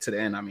beginning to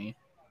the end. I mean,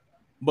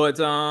 but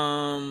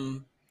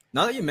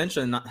now that you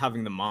mentioned not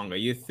having the manga,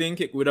 you think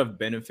it would have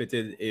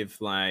benefited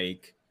if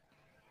like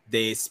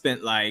they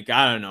spent like,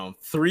 I don't know,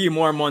 3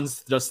 more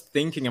months just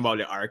thinking about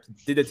the arc,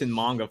 did it in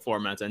manga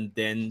format, and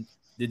then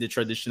did the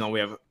traditional way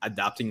of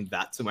adapting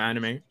that to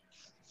anime?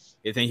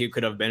 You think it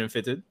could have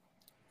benefited?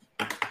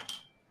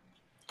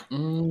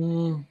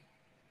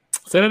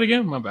 Say that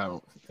again. My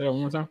bad. Say that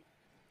one more time.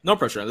 No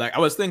pressure. Like I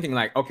was thinking,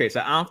 like, okay, so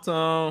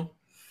after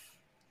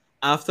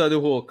the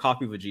whole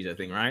copy Vegeta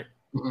thing, right?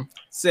 Mm-hmm.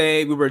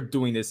 Say we were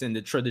doing this in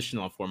the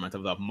traditional format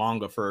of the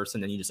manga first,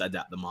 and then you just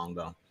adapt the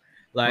manga.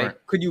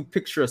 Like, could you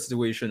picture a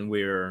situation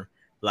where,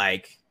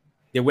 like,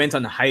 they went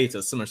on a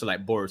hiatus, similar to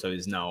like Boruto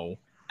is now,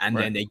 and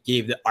then they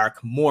gave the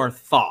arc more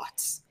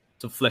thoughts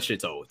to flesh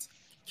it out,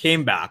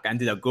 came back and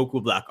did a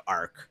Goku Black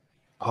arc,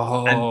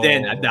 and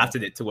then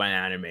adapted it to an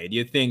anime? Do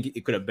you think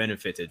it could have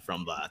benefited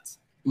from that?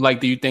 Like,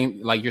 do you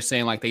think, like you're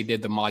saying, like they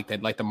did let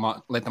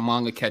the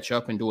manga catch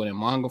up and do it in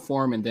manga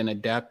form, and then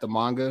adapt the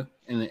manga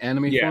in the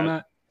anime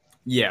format?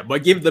 Yeah,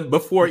 but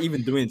before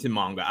even doing it in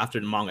manga, after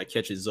the manga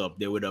catches up,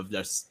 they would have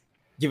just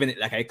given it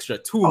like an extra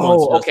 2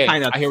 months to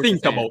kind of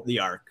think about the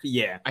arc.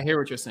 Yeah, I hear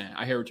what you're saying.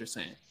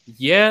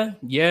 Yeah,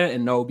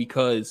 and no,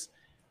 because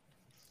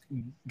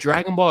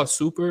Dragon Ball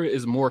Super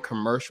is more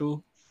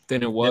commercial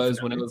than it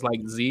was when it was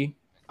like Z.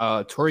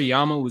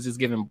 Toriyama was just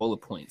giving bullet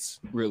points.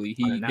 Really,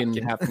 he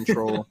didn't have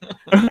control,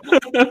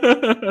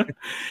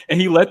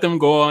 and he let them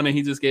go on, and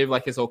he just gave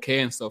like his okay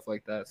and stuff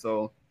like that.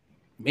 So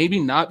maybe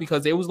not,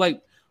 because it was like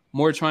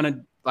more trying to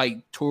like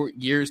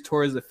gears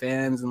towards the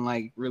fans and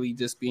like really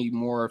just be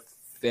more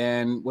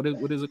fan. What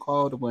is it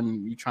called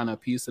when you're trying to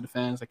appease to the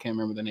fans? I can't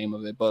remember the name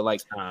of it, but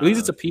like at least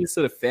it's a piece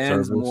to the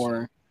fans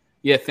more.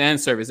 Yeah, fan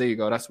service. There you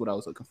go. That's what I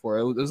was looking for.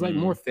 It was like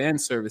more fan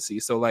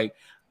servicey. So like,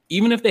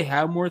 even if they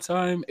had more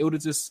time, it would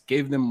have just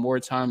gave them more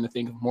time to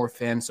think of more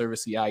fan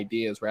servicey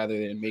ideas rather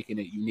than making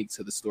it unique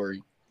to the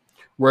story.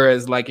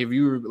 Whereas like if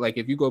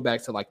you go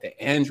back to like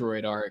the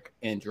Android arc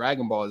and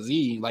Dragon Ball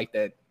Z, like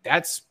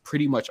that's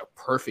pretty much a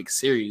perfect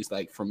series,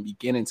 like from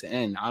beginning to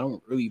end. I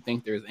don't really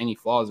think there's any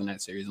flaws in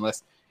that series,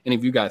 unless any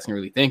of you guys can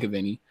really think of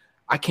any.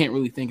 I can't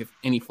really think of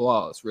any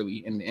flaws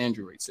really in the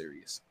Android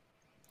series.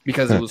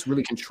 Because it was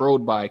really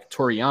controlled by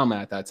Toriyama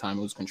at that time.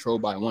 It was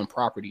controlled by one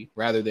property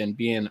rather than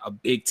being a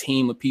big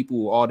team of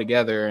people all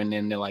together. And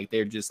then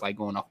they're just like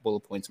going off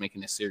bullet points,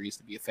 making this series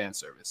to be a fan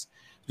service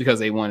because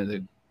they wanted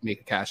to make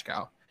a cash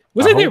cow,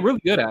 which they're really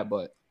good at.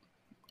 But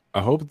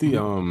I hope the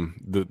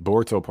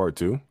Boruto Part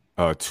 2,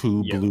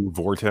 Blue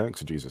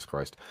Vortex, Jesus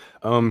Christ.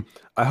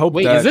 I hope.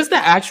 Wait, is this the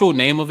actual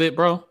name of it,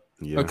 bro?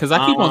 Yeah. Because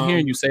I keep on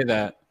hearing you say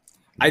that.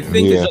 I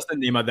think it's just the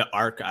name of the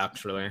arc,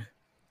 actually.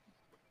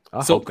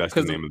 I hope that's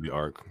the name of the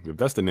arc. If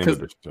that's the name of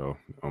the show,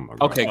 oh my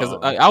god. Okay, because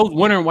I was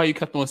wondering why you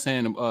kept on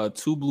saying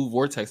two blue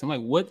vortex. I'm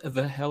like, what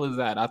the hell is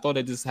that? I thought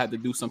it just had to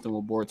do something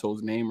with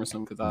Boruto's name or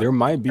something. Because there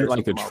might be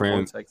like a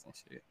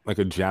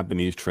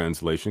Japanese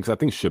translation. Because I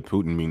think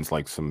Shippuden means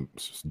like some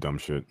dumb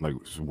shit, like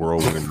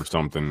whirlwind or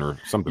something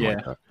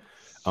like that.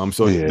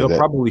 So they'll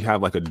probably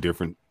have like a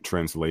different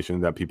translation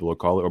that people will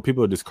call it, or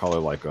people will just call it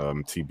like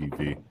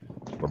TBV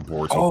or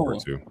Boruto Part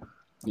 2.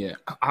 Yeah,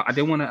 I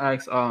did want to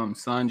ask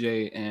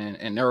Sanjay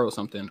and Nero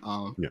something.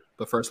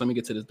 But first, let me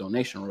get to this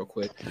donation real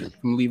quick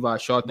from Levi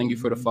Shaw. Thank you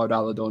for the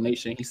 $5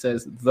 donation. He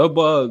says the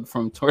bug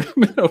from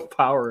Tournament of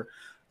Power,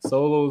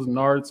 Solo's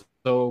Naruto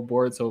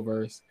Boruto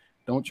verse.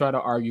 Don't try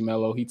to argue,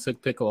 Mello. He took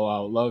Piccolo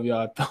out. Love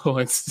y'all though,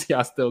 and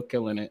y'all still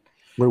killing it.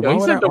 Wait, why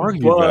would I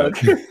argue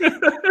that?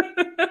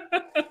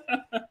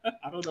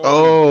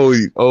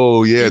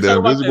 Oh yeah, the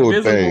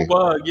invisible thing.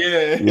 Bug,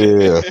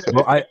 yeah.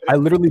 Well, I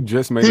literally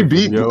just made he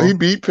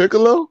beat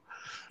Piccolo.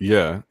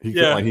 Yeah, he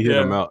hit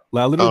him out.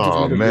 Like, I literally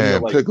just made a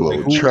video, like,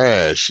 Piccolo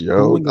trash,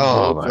 yo.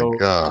 Oh my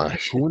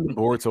gosh. Who in the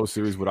Boruto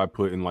series would I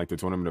put in like the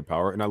Tournament of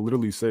Power? And I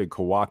literally said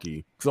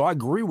Kawaki. So I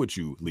agree with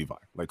you, Levi.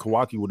 Like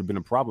Kawaki would have been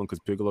a problem because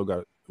Piccolo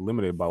got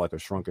eliminated by like a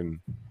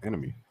shrunken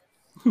enemy.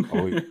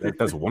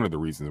 That's one of the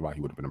reasons why he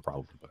would have been a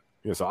problem. But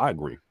yeah, so I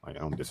agree. I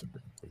don't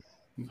disagree.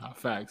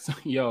 Facts.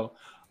 Yo,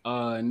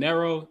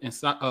 Nero and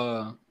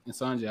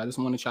Sanjay, I just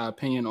want to try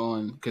opinion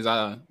on, because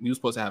we were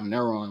supposed to have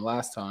Nero on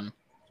last time.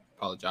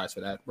 Apologize for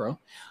that, bro.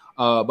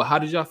 But how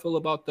did y'all feel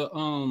about the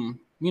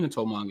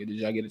Minato manga? Did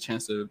y'all get a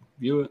chance to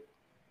view it?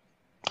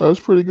 That was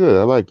pretpretty good.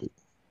 I liked it.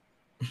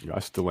 I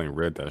still ain't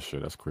read that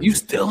shit. That's crazy. You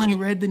still ain't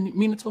read the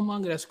Minato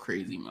manga? That's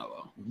crazy,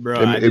 Mello.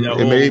 Bro,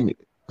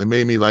 it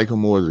made me like him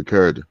more as a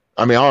character.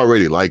 I mean, I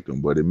already liked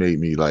him, but it made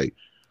me like,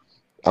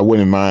 I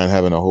wouldn't mind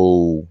having a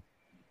whole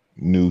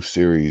new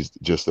series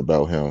just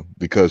about him,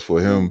 because for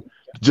him,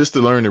 just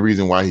to learn the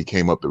reason why he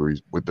came up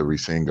with the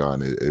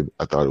Rasengan,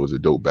 I thought it was a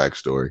dope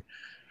backstory.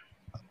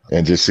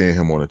 And just seeing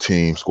him on a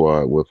team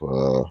squad with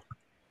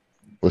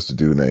what's the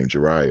dude named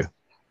Jiraiya,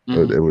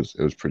 it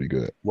was pretty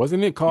good.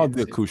 Wasn't it called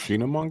the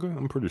Kushina manga?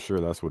 I'm pretty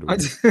sure that's what it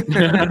was.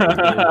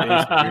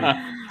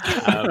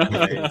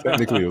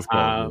 Technically, it was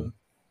called.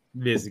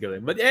 Basically,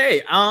 but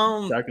hey,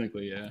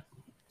 technically, yeah.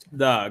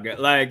 Dog,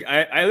 like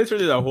I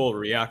literally did a whole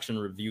reaction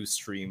review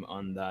stream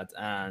on that,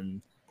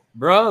 and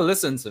bro,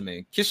 listen to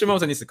me.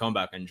 Kishimoto needs to come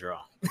back and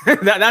draw.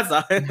 That's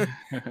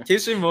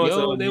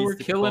Kishimoto. Yo, they were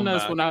killing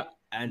us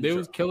they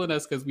was killing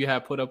us because we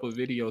had put up a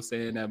video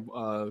saying that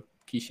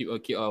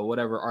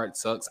whatever art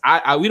sucks.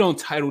 We don't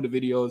title the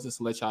videos, just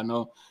to let y'all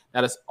know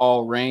that it's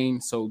all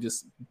Rain. So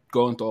just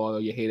go into all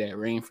your hate at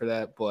Rain for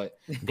that. But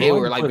they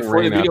were like,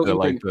 before the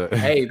video,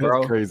 hey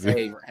bro,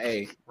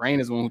 hey, Rain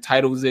is one who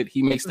titles it.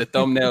 He makes the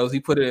thumbnails. He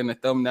put it in the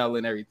thumbnail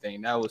and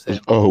everything. That was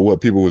him. Oh,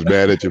 what, people was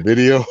mad at your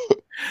video?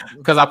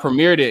 Because I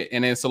premiered it,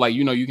 and then so like,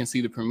 you know, you can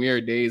see the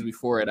premiere days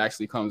before it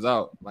actually comes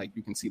out. Like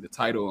you can see the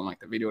title and like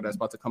the video that's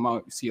about to come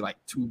out. You see like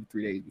 2-3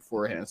 days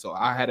beforehand. So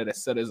I had it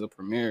set as a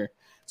premiere.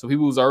 So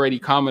people was already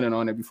commenting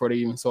on it before they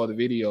even saw the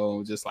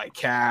video, just like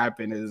cap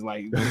and it's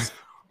like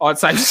all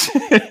types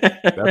of shit.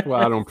 That's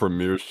why I don't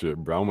premiere shit,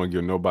 bro. I don't want to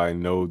give nobody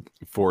no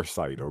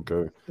foresight,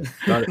 okay?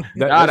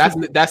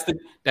 That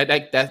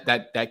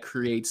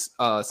creates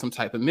some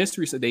type of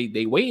mystery. So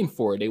they waiting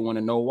for it. They want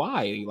to know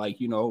why,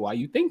 like, you know, why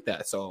you think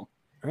that. So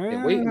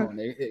they're waiting on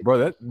it.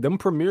 Bro, them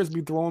premieres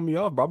be throwing me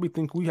off, bro. We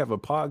think we have a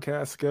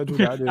podcast schedule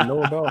that I didn't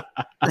know about.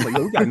 I'm like,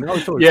 yo, we got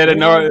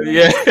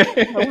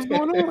Naruto. What's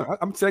going on?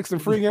 I'm texting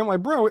Free Game. I'm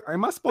like, bro,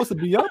 am I supposed to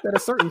be up at a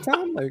certain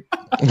time? Like,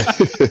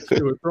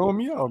 it was throwing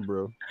me off,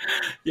 bro.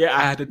 Yeah,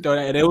 I had to throw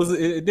that, and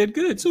it did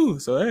good too.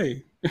 So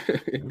hey,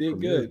 it did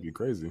good. Be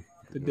crazy.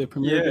 The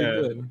premiere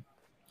did good.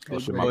 I'll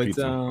ship my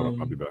pizza.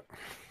 I'll be back.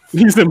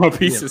 You said my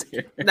pieces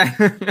here.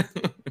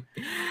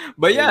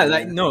 But yeah,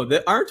 like, no,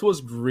 the art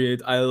was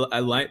great. I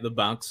like the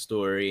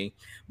backstory,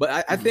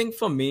 but I think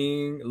for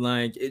me,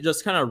 like, it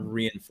just kind of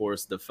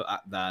reinforced the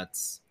fact that,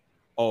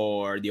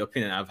 or the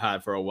opinion I've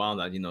had for a while,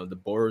 that, you know, the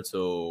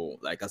Boruto,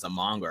 like, as a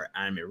manga or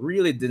anime,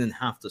 really didn't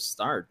have to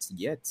start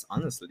yet.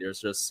 Honestly, there's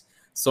just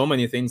so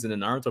many things in the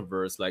Naruto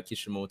verse, like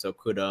Kishimoto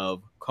could have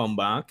come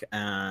back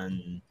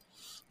and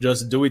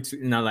just do it,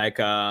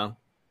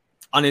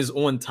 on his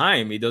own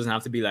time. He doesn't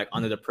have to be like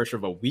under the pressure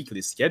of a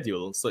weekly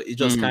schedule. So it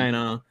just kind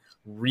of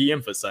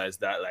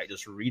re-emphasized that, like,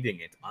 just reading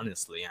it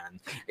honestly. And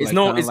it's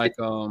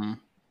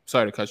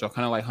sorry to cut you off,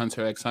 kind of like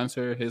Hunter x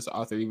Hunter, his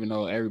author, even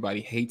though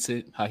everybody hates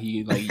it, how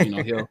he, like, you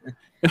know,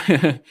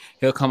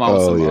 he'll come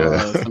out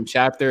with some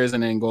chapters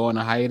and then go on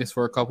a hiatus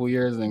for a couple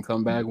years and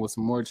come back with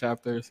some more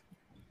chapters.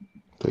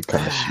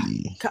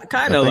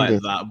 Kind of like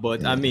that,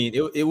 but I mean,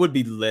 it would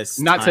be less.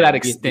 Not to that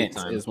extent,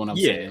 is what I'm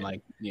saying.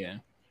 Like, yeah,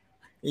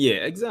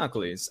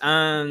 exactly.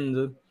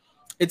 And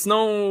it's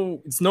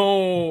no,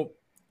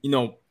 you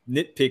know,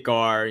 nitpick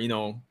or, you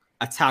know,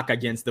 attack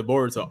against the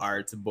Boruto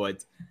art,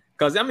 but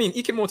because I mean,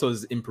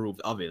 Ikimoto's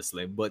improved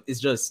obviously, but it's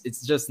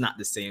just not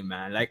the same,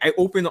 man. Like, I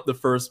opened up the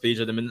first page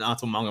of the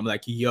Minato manga, I'm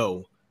like,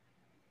 yo,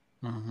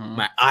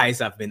 my eyes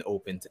have been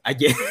opened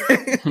again.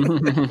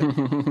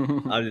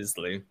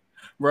 Honestly.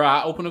 Bro,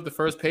 I opened up the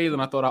first page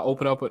and I thought I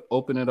open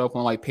it up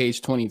on like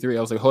page 23.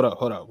 I was like, hold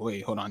up,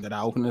 wait, hold on. Did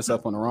I open this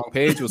up on the wrong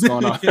page? What's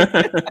going on?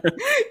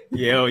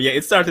 Yeah,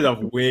 it started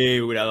off way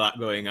with a lot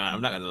going on.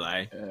 I'm not gonna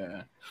lie.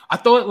 Yeah. I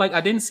thought, like,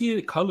 I didn't see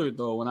it colored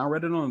though. When I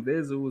read it on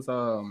Viz, it was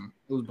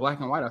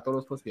black and white. I thought it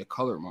was supposed to be a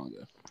colored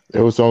manga.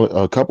 It was only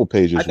a couple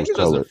pages. I think was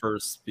it was colored. the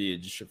first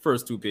page,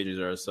 first 2 pages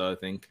or so, I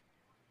think.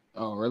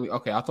 Oh, really?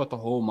 Okay, I thought the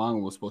whole manga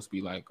was supposed to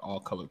be like all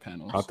colored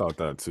panels. I thought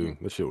that too.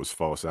 That shit was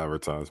false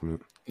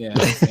advertisement. Yeah,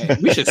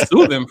 we should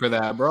sue them for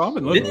that, bro. I've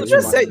been Did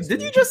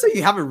you just say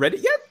you haven't read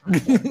it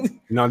yet?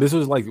 No, this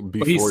was like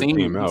before it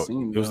came out.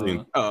 Everybody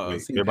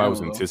was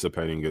panel,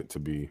 anticipating it to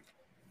be.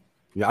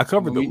 Yeah, I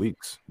covered the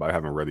leaks, but I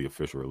haven't read the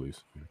official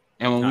release.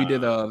 And when we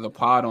did the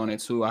pod on it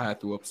too, I had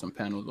to up some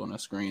panels on the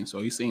screen,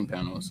 so he's seen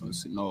panels, so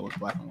it was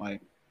black and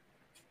white.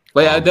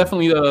 But yeah,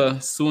 definitely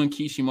suing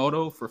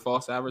Kishimoto for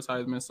false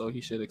advertisement, so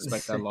he should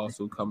expect that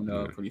lawsuit coming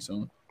up pretty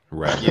soon.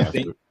 Right.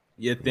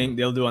 You think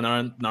they'll do a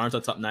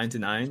Naruto top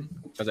 99?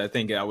 Because I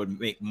think that would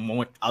make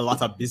a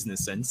lot of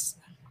business sense.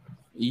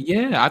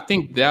 Yeah, I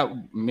think that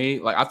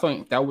I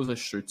think that was a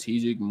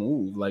strategic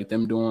move, like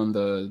them doing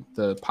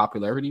the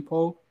popularity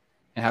poll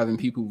and having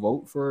people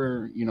vote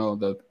for, you know,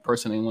 the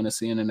person they want to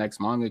see in the next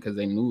manga, because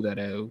they knew that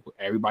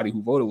everybody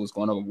who voted was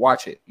going to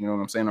watch it, you know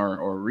what I'm saying,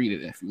 or read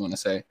it, if you want to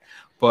say.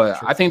 But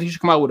I think they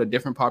should come out with a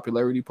different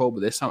popularity poll,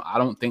 but this time I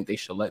don't think they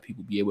should let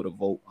people be able to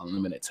vote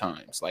unlimited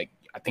times. Like,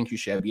 I think you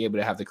should be able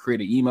to have to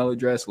create an email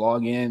address,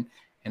 log in,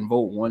 and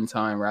vote one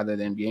time rather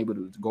than be able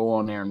to go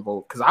on there and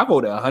vote. Because I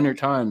voted 100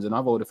 times, and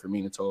I voted for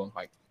Minato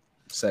like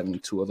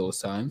 72 of those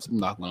times. I'm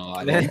not going to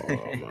lie to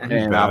you.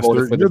 And I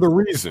voted for the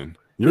reason.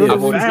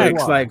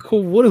 Facts. Like,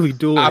 what are we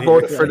doing? I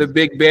voted for the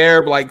Big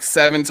Bear like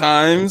 7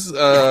 times.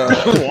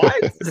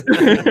 What?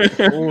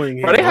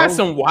 Bro, they had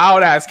some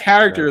wild ass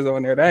characters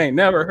on there that I ain't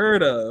never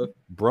heard of.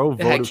 Bro,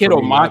 they had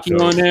Kiddo Maki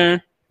on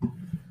there.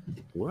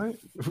 What?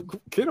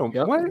 Kiddo?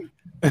 Yep. What?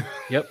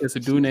 Yep, it's a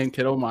dude named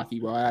Kiddo Maki,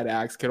 bro. I had to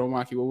ask Kiddo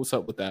Maki, what's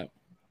up with that?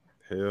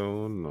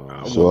 Hell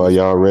no. So are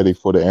y'all ready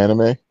for the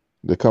anime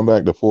to come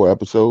back? The 4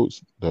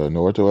 episodes, the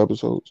Naruto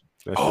episodes.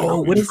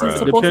 What is this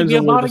supposed to be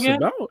about again?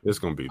 It's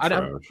gonna be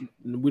trash.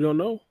 We don't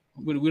know.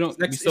 We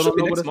still don't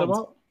know what it's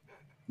about.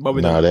 But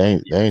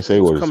they ain't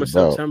say what it's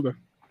about. September.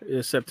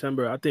 It's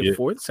September. I think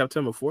 4th,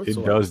 September 4th.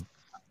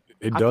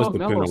 It does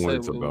depend on what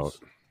it's about.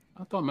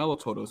 I thought Mello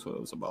told us what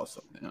it was about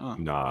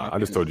something. Nah, I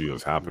just told you it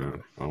was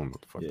happening. I don't know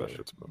what the fuck that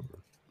shit's about.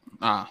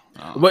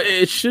 But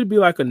it should be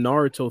like a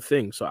Naruto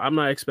thing. So I'm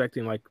not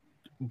expecting like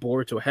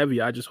Boruto heavy.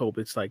 I just hope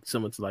it's like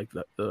similar to like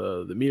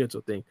the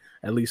Minato thing.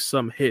 At least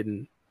some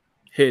hidden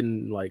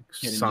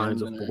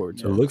signs of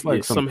Boruto. It looks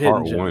like some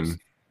part 1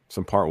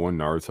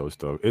 Naruto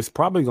stuff. It's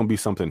probably gonna be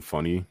something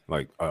funny,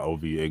 like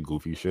OVA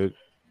goofy shit.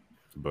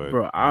 But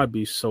bro, I'd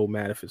be so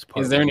mad if it's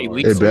part. Is there any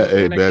leaks? It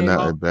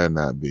better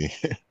not be.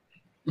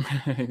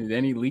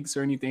 Any leaks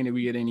or anything? Did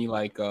we get any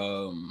like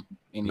any?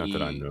 Not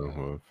that I know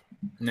of.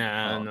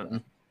 Nah,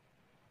 nothing.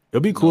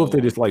 It'd be cool if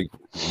they just like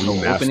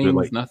remaster,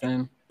 like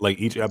nothing. Like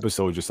each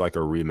episode, just like a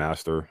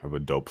remaster of a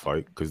dope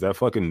fight, because that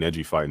fucking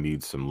Neji fight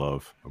needs some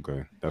love.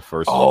 Okay, that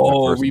first.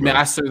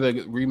 Remaster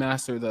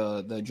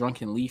the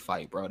Drunken Lee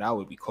fight, bro. That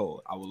would be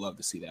cool. I would love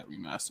to see that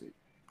remastered.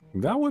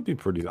 That would be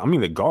pretty. I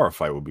mean, the Gaara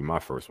fight would be my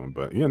first one,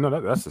 but yeah,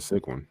 no, that's a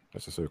sick one.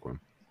 That's a sick one.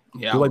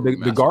 Yeah, so, like the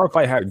Gaara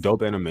fight had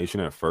dope animation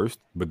at first,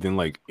 but then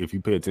like if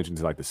you pay attention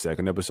to like the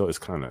second episode, it's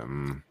kind of,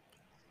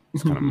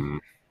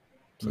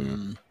 So,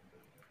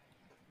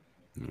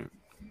 yeah.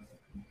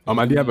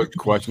 I do have a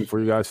question for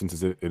you guys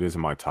since it is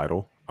in my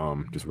title.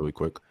 Just really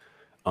quick.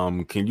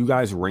 Can you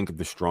guys rank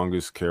the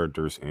strongest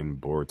characters in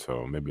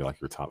Boruto? Maybe like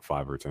your top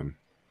 5 or 10.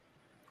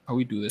 Oh,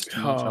 we do this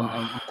too much.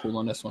 I'm cool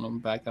on this one. I'm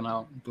backing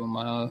out, doing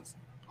my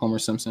Homer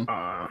Simpson.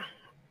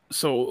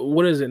 So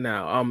what is it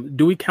now?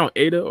 Do we count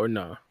Ada or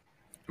nah?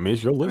 I mean,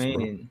 it's your list,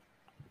 bro.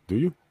 Do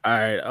you? All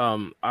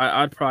right.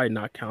 I'd probably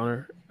not count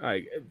her.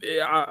 I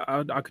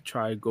could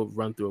try to go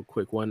run through a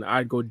quick one.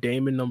 I'd go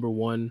Damon number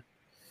 1.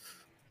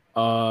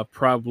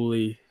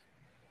 Probably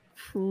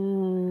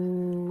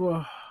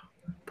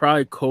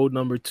probably Code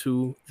number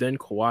 2, then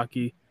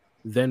Kawaki,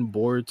 then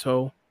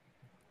Boruto,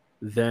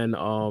 then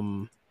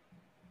damn,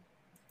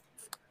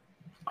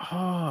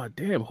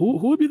 who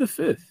would be the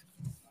 5th?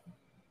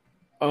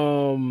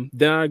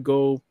 Then I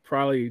go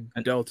probably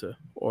Delta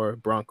or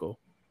Bronco.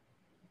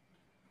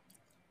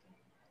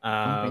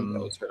 I think that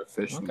was her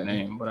official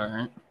name, but all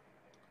right.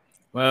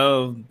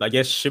 Well, I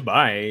guess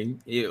Shibai.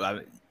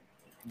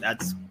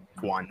 That's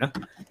one. Of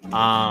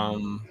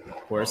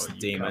course,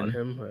 Damon.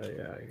 Him?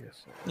 Yeah, I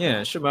guess. Yeah,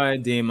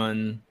 Shibai,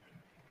 Damon.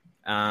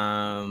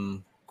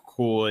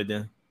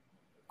 Code,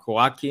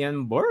 Kawaki,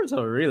 and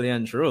Boruto, really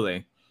and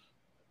truly.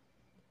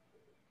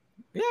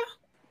 Yeah,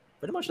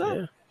 pretty much that.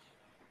 Yeah.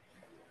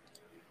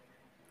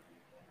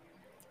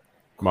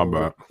 My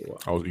bad.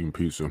 I was eating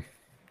pizza.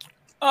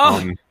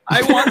 Oh,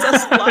 I want a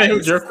slice. That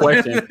was your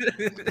question.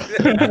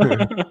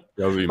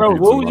 Bro,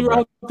 what was you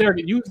out there?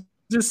 You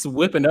just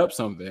whipping up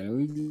something.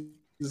 We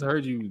just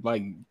heard you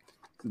like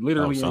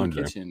literally in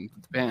the kitchen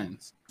with the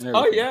pans.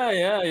 Oh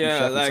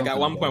yeah. Like at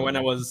one point when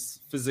I was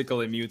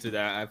physically muted,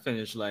 I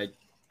finished like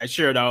I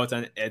shared out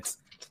and it's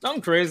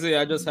nothing crazy.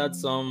 I just had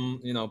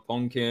some,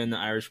 pumpkin,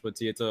 Irish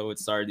potato with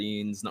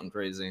sardines. Nothing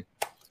crazy.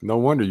 No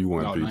wonder you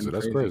want pizza.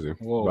 That's crazy.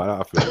 Whoa. But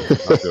I feel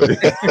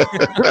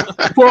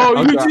it.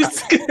 Bro, you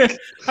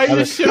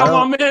just shit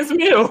on my man's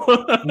meal.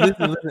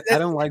 Listen, I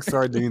don't like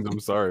sardines. I'm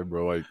sorry,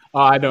 bro. Like,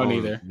 I don't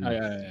either.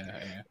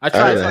 I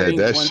tried had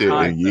that one shit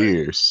time. in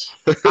years.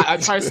 I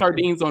tried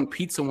sardines on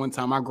pizza one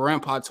time. My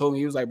grandpa told me,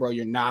 he was like, bro,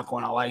 you're not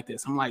going to like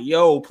this. I'm like,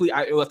 yo, please.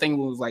 I think it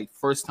was like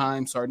first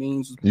time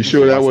sardines. You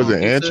sure that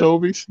wasn't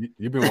anchovies?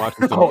 You've been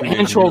watching.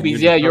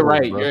 Anchovies. Yeah, you're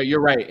right.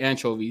 You're right.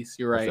 Anchovies.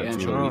 You're right.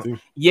 Anchovies.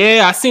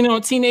 Yeah, I seen it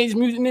on Teenage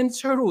Mutant Ninja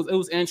Turtles. It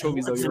was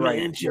anchovies. Though. You're right.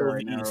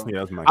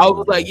 I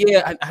was like,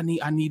 yeah,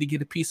 I need to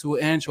get a pizza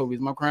with anchovies.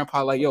 My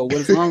grandpa like, yo, what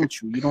is wrong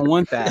with you? You don't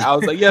want that. I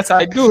was like, yes,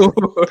 I do.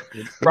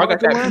 Bro, I got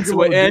that pizza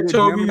with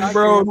anchovies,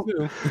 bro.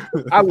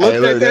 I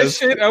looked at that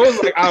shit. I was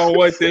like, I don't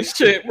want this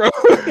shit, bro.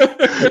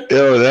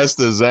 Yo, that's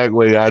the exact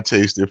way I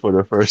tasted for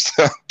the first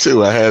time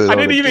too. I had it. I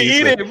didn't even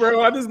eat it,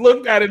 bro. I just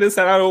looked at it and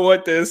said, I don't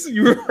want this.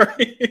 You were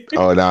right.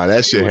 Oh no,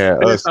 that shit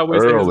had us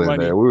Earl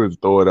in there. We was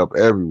throwing up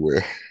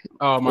everywhere.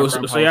 Oh my!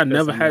 So y'all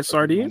never had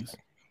sardines?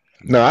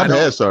 No, I've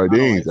had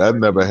sardines. I've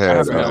never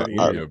had.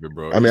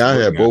 Bro. I mean, I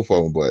had both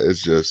of them, but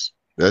it's just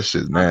that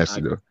shit's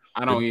nasty though.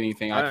 I don't eat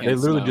anything. I can't. They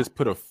literally just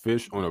put a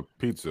fish on a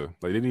pizza. Like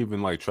they didn't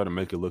even like try to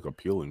make it look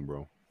appealing,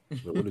 bro.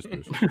 Like, what is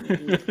this?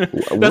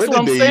 That's what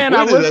I'm saying.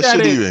 I looked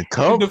at it. Even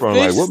come from?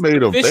 Like, what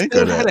made them think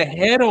of that? Had a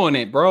head on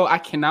it, bro. I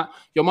cannot.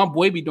 Yo, my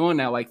boy be doing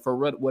that. Like for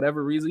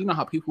whatever reason, you know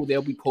how people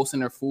they'll be posting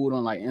their food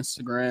on like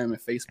Instagram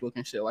and Facebook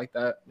and shit like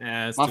that.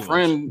 Yeah, my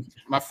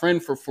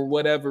friend for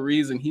whatever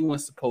reason, he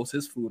wants to post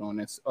his food on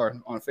this or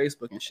on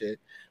Facebook and shit,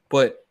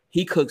 but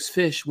he cooks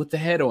fish with the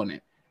head on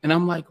it, and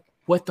I'm like,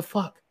 what the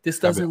fuck? This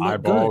doesn't look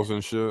eyeballs good.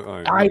 And shit.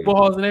 Like,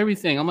 eyeballs and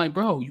everything. I'm like,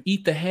 bro, you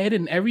eat the head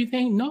and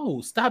everything?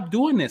 No, stop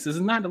doing this. This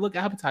is not to look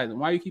appetizing.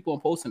 Why do you keep on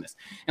posting this?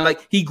 And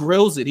like he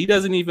grills it. He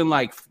doesn't even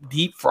like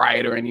deep fry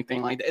it or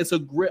anything like that. It's a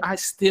grill. I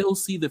still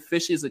see the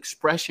fish's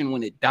expression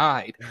when it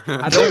died.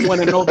 I don't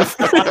want to know the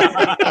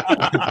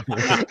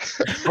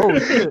oh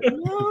shit.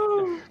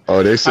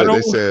 Oh, they said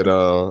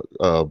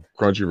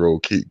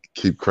Crunchyroll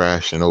keep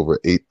crashing over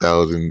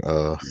 8,000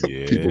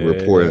 people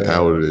reporting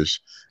outage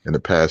in the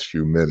past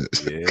few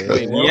minutes.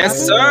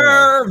 Yes,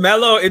 sir.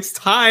 Mello, it's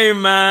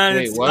time, man.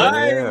 Wait, it's what?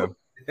 time.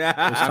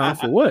 It's time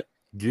for what?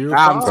 Gear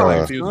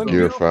 5.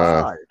 Gear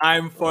 5.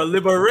 Time for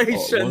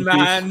liberation,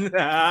 man.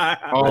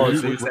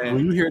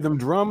 When you hear them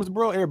drums,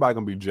 bro, everybody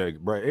gonna be jig,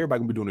 bro. Everybody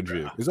gonna be doing a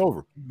jig. It's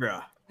over, bro.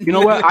 You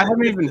know what? I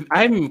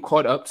haven't even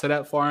caught up to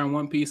that far in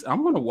One Piece.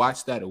 I'm gonna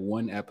watch that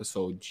one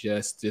episode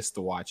just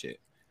to watch it.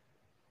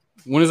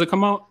 When does it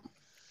come out?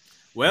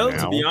 Well,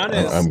 to be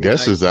honest, I'm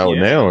guessing it's out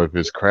now if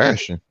it's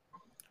crashing.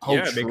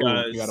 Yeah,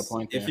 because you got a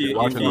point if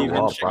you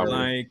even check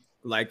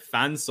like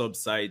fan sub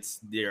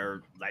sites,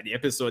 they're like the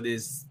episode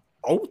is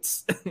out.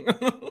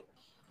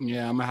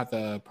 Yeah, I'm gonna have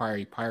to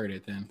pirate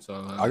it then.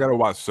 So I gotta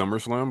watch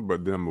SummerSlam,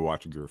 but then I'm gonna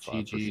watch Gear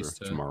 5 for sure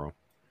tomorrow.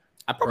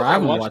 I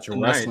haven't watched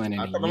wrestling in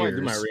years. I might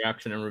do my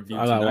reaction and review.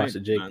 I gotta watch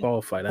the Jake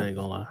Paul fight. I ain't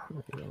gonna lie.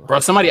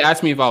 Bro, somebody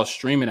asked me if I was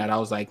streaming that. I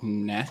was like,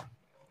 nah.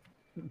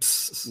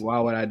 Why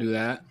would I do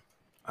that?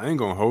 I ain't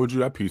gonna hold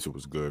you. That pizza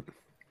was good.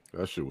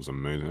 That shit was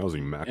amazing. That was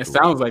immaculate. It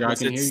sounds like I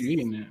can hear you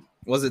eating it.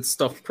 Was it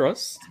stuffed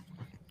crust?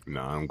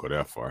 Nah, I don't go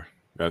that far.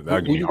 That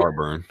give me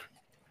heartburn.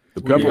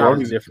 The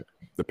pepperoni's different.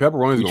 The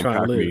pepperoni's gonna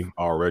pack me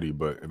already,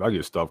 but if I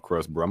get stuffed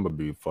crust, bro, I'm gonna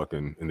be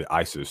fucking in the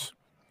ISIS.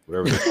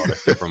 Whatever they call that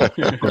shit from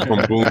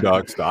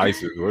Boondocks to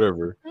ISIS,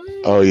 whatever.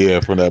 Oh yeah,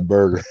 from that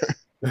burger.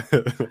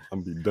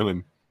 I'm be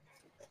done.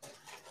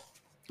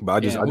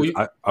 But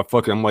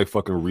I'm like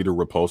fucking Rita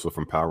Repulsa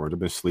from Power Rangers. I've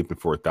been sleeping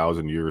for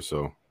 1,000 years,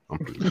 so I'm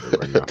pretty good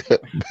right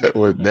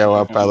now. Now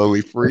I'm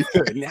finally free.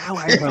 Now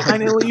I'm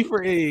finally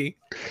free.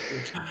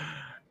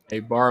 Hey,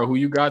 Barra, who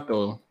you got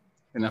though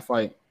in that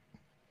fight?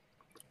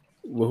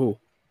 With who?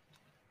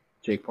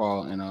 Jake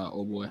Paul and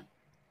old boy.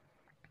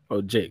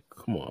 Oh, Jake.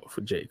 Come on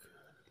for Jake.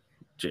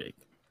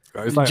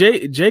 It's like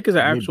Jake is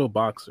an actual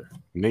boxer.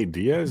 Nate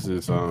Diaz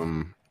is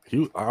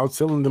I was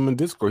telling them in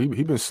Discord.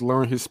 He been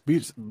slurring his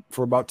speech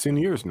for about 10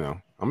 years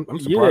now. I'm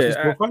surprised he's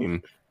still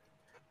fighting.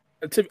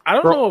 I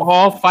don't know.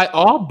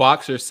 All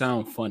boxers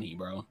sound funny,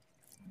 bro.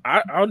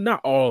 I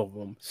not all of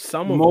them.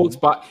 Some of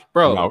them.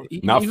 Bro. No,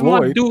 even not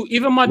Floyd.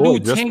 My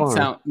Floyd dude Tank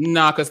sound.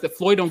 Nah, because the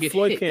Floyd don't get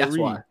Floyd hit. Can't That's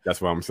read. why. That's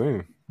what I'm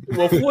saying.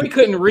 Well, Floyd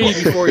couldn't read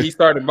before he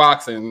started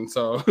boxing,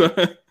 so.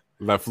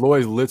 Like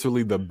Floyd's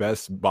literally the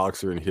best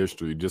boxer in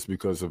history just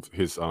because of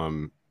his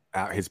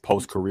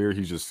post career.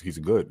 He's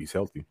good. He's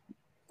healthy.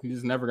 He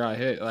just never got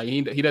hit. Like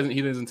he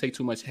doesn't take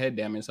too much head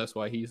damage. That's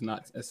why he's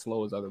not as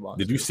slow as other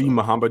boxers. Did you see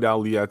Muhammad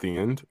Ali at the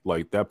end?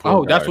 Like that.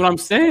 Poor guy. That's what I'm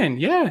saying.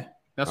 Yeah,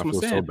 that's what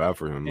I'm saying. So bad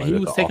for him. Like, he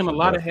was taking a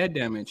lot of head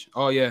damage.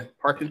 Oh yeah,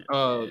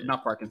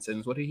 not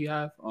Parkinson's. What did he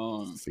have?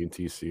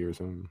 CTC or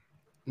something.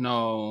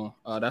 No,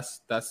 that's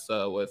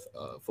with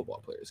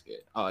football players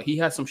get. He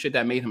had some shit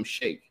that made him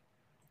shake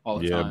all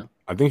the time.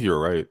 I think you're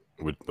right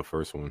with the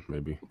first one,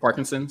 maybe.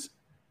 Parkinson's?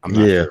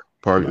 Yeah,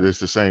 it's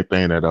the same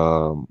thing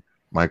that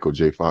Michael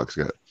J. Fox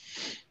got.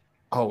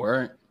 Oh,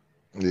 right.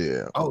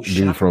 Yeah. Oh,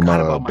 shit. Dude from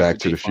Back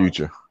to the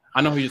Future.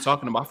 I know who you're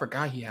talking about. I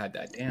forgot he had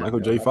that. Damn.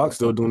 Michael J. Fox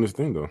still doing his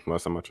thing, though,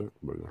 last time I checked.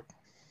 But, yeah.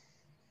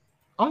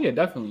 Oh, yeah,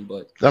 definitely.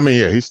 But I mean,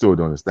 yeah, he's still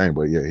doing his thing,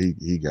 but yeah,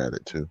 he got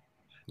it, too.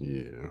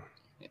 Yeah.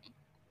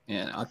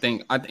 And I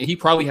think he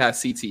probably had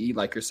CTE,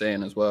 like you're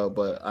saying, as well.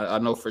 But I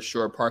know for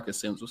sure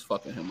Parkinson's was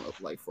fucking him up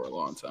like for a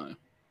long time.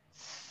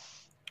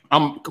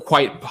 I'm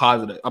quite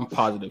positive. I'm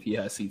positive he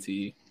has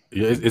CTE.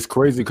 Yeah, it's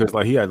crazy because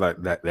like he had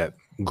like that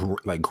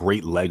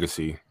great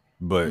legacy,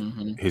 but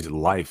his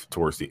life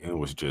towards the end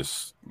was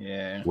just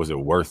was it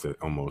worth it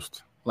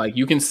almost? Like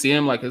you can see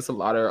him like it's a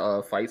lot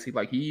of fights. He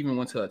even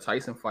went to a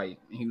Tyson fight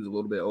and he was a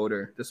little bit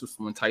older. This was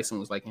when Tyson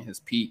was like in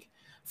his peak.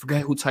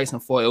 Forget who Tyson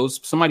fought. It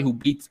was somebody who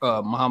beat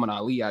Muhammad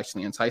Ali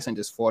actually, and Tyson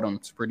just fought him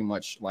to pretty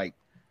much like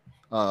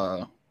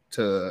to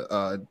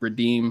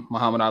redeem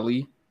Muhammad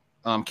Ali.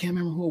 Can't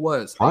remember who it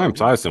was.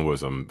 Tyson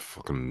was a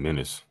fucking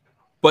menace.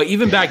 But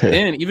even back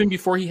then, even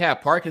before he had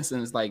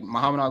Parkinson's, like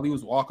Muhammad Ali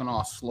was walking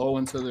all slow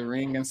into the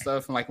ring and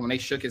stuff. And like when they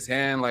shook his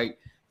hand, like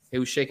he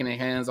was shaking their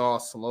hands all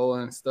slow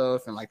and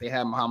stuff. And like they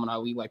had Muhammad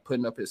Ali like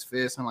putting up his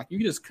fist. And like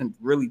you just couldn't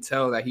really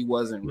tell that he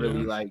wasn't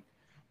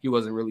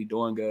really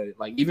doing good.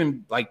 Like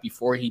even like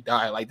before he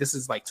died, like this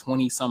is like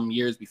 20 some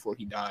years before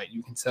he died.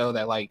 You can tell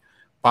that like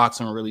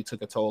boxing really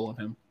took a toll on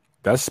him.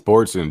 That's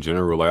sports in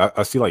general. Like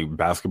I see like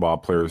basketball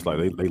players, like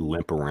they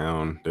limp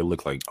around. They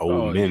look like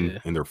old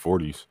men in their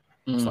 40s.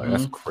 It's like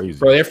that's crazy.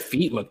 Bro, their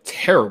feet look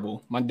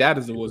terrible. My dad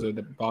was a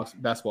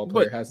basketball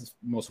player. Has the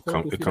most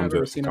horrible feet I've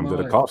ever seen in my life.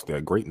 Comes at a cost,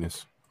 that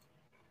greatness.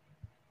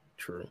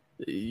 True.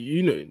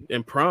 You know,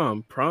 in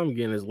prom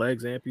getting his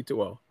legs amputated.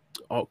 Well,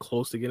 all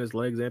close to getting his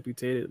legs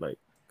amputated. Like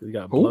he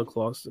got blood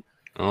clots.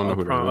 I don't know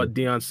who that is.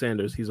 Deion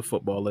Sanders. He's a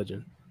football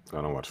legend.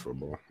 I don't watch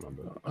football.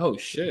 Oh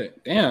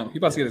shit! Damn, he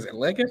about to get his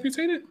leg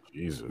amputated.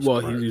 Jesus. Well,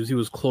 he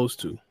was close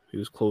to.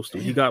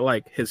 He got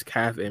like his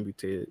calf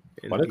amputated.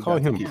 Why they call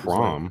him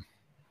Prom?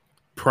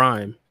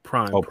 Prime.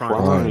 Oh,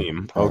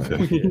 Prime.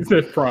 Okay. He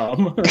said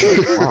Prom.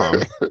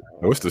 Prom.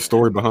 What's the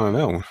story behind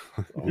that one?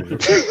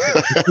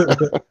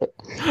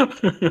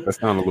 That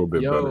sounds a little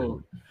bit better.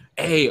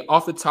 Hey,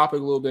 off the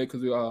topic a little bit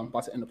because we're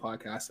about to end the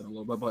podcast in a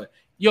little bit. But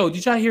yo,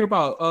 did y'all hear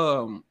about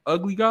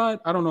Ugly God?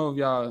 I don't know if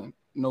y'all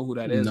know who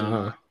that is.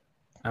 Nah.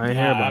 I ain't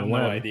hear about. I have no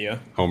idea.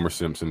 Homer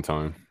Simpson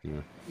time.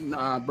 Yeah.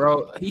 Nah,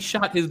 bro. He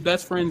shot his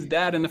best friend's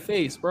dad in the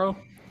face, bro.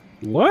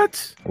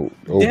 What?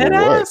 Dead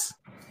ass?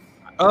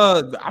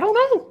 I don't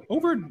know.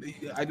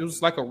 It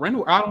was like a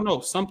rental. I don't know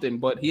something,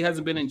 but he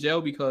hasn't been in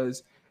jail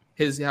because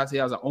he has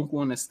an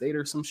uncle in the state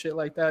or some shit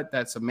like that.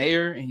 That's a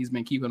mayor, and he's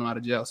been keeping him out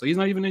of jail. So he's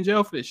not even in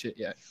jail for this shit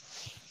yet.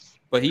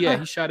 But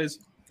he shot his.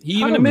 He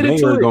even admitted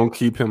to it. Gonna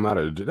keep him out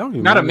of jail.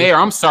 Not a mayor.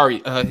 I'm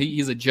sorry.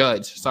 He's a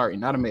judge. Sorry,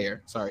 not a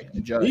mayor. Sorry, a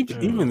judge.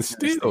 Even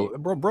still,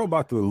 bro,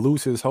 about to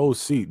lose his whole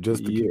seat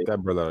just to get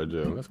that brother out of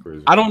jail. That's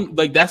crazy. I don't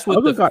like. That's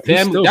what the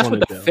family. That's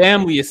what the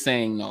family is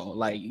saying, though.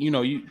 Like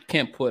you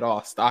can't put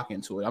all stock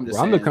into it. I'm just.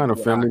 I'm the kind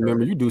of family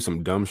member. You do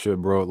some dumb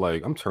shit, bro.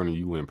 Like I'm turning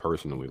you in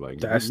personally. Like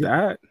that's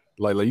that.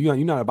 Like you're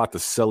not about to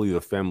sell you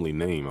the family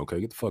name. Okay,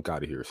 get the fuck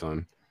out of here,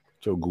 son.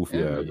 Your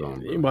goofy ass on,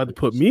 bro. You about to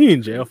put me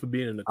in jail for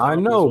being in the car. I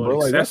know, bro.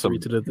 Like, that's some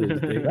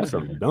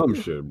dumb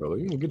shit, bro.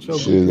 You get your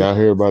shit. Y'all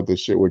hear about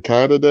this shit with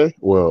Kai today?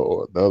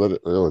 Well,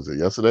 was it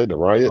yesterday? The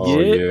riots? Oh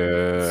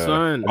yeah,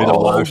 son. They did a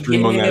live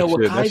stream on that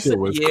shit. That shit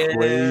was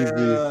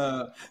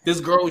crazy. This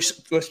girl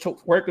was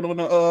working on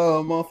the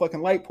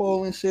motherfucking light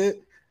pole and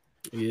shit.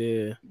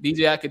 Yeah,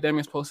 DJ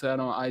Academics posted that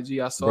on IG.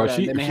 I saw that.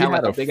 And then they had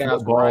like a big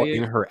ass ball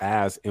in her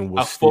ass and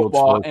was a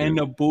football in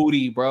the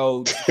booty,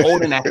 bro.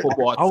 Holding that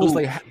football. I was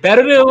like,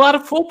 better than a lot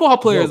of football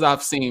players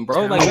I've seen,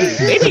 bro. Like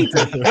they need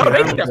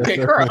to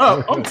pick her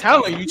up. I'm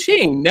telling you,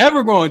 she ain't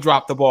never going to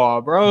drop the ball,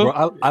 bro.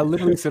 I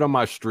literally said on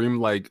my stream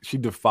like she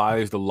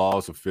defies the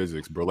laws of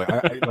physics, bro. Like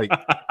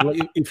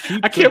if she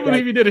I can't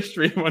believe you did a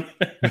stream on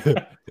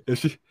that.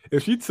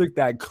 If she took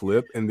that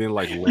clip and then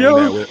like ran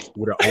that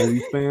with her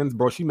OnlyFans,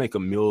 bro, she make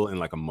 $1 million in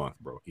like a month,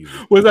 bro. Easy.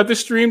 Was that the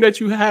stream that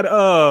you had?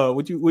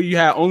 What you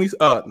had only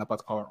not about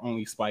to call her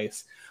Only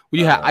Spice.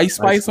 You had Ice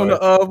Spice on the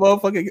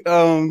motherfucking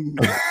on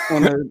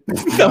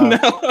the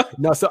thumbnail.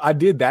 No, so I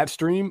did that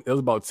stream. It was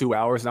about 2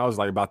 hours, and I was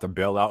like about to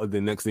bail out. And the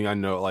next thing I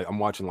know, like I'm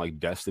watching like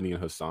Destiny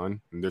and Hassan,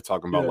 and they're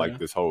talking about like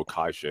this whole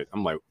Kai shit.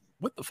 I'm like,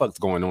 what the fuck's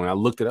going on? And I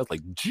looked at it, I was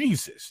like,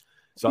 Jesus.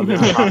 So then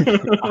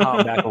I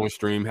hopped back on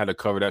stream, had to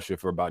cover that shit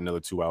for about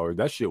another 2 hours.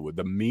 That shit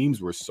the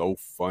memes were so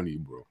funny,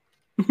 bro.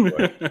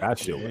 Like, that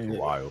shit was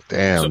wild.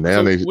 Damn,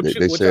 they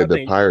said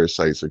the pirate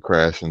sites are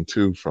crashing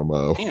too from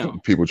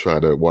people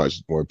trying to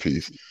watch One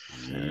Piece.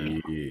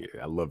 Yeah,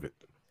 I love it.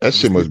 That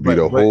shit must be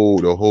the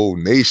whole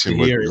nation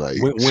must be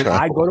like. When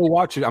I go to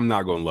watch it, I'm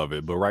not gonna love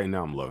it, but right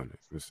now I'm loving it.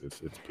 It's peak.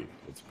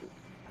 It's peak.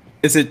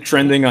 Is it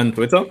trending on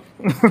Twitter?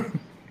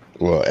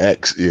 Well,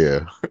 X,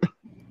 yeah.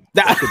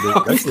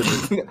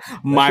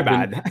 My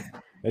bad.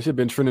 That shit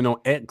been trending on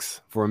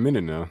X for a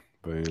minute now.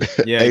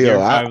 But yeah,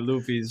 hey,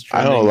 Luffy's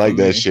I don't like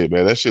that shit,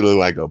 man. That shit look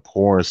like a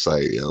porn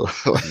site, yo.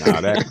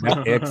 Nah,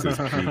 that X is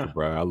peak,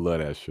 bro. I love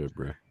that shit,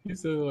 bro. You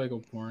said like a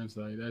porn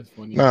site. That's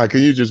funny. Nah,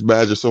 can you just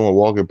imagine someone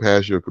walking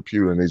past your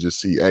computer and they just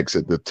see X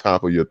at the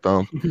top of your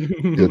thumb,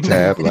 your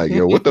tab? Like,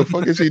 yo, what the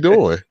fuck is he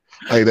doing?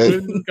 Like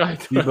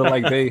that. People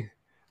like they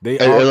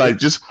like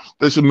just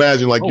let's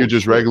imagine like you're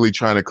just regularly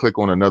trying to click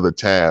on another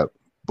tab,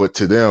 but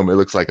to them it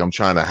looks like I'm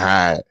trying to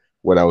hide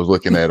what I was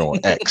looking at on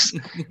X.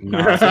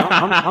 Nah, so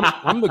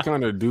I'm the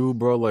kind of dude,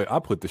 bro. Like I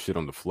put the shit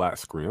on the flat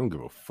screen. I don't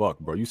give a fuck,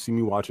 bro. You see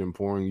me watching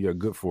porn, yeah,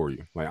 good for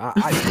you. Like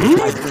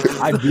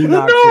I do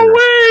not. No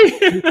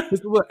way.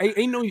 Look,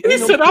 ain't no. He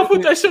said I'll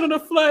put that shit on the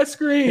flat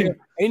screen. Yeah,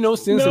 ain't no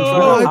sense in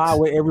trying to hide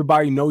where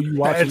everybody know you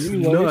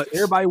watching.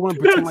 Everybody want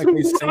to pretend like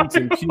they saints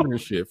and pure and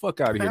shit.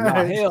 Fuck out of here.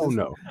 Nah, hell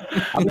no.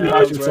 I'm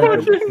watching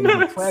some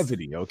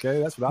depravity. Okay,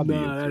 that's what I be.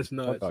 That's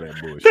nuts. Fuck all that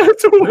bullshit.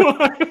 That's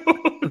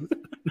wild.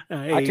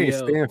 I can't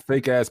stand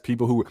fake ass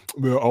people who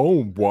I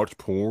don't watch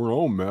porn, I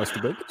don't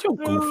masturbate. Get your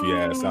goofy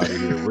ass out of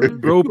here,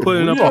 bro.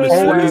 Putting up on a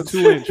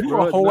 72-inch,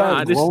 bro. A whole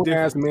ass grown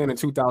ass man in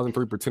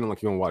 2003 pretending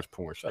like you don't watch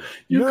porn. Shut up.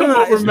 You come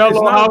over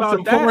Mellow House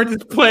and porn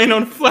just playing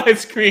on the flat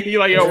screen.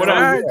 You're like, yo, what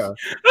up?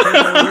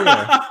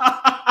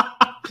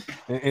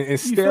 And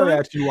stare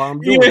at you while I'm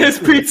doing his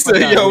pizza.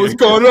 Yo, what's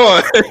going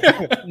on?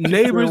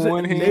 neighbors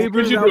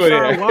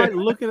outside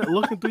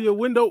looking through your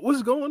window.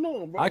 What's going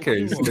on, bro? I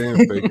can't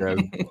stand fake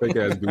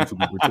ass dudes who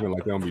be pretending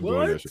like they don't be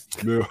doing that shit.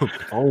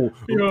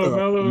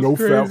 No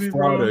Fat Friday.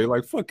 Bro.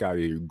 Like fuck out of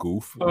here,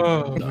 goof.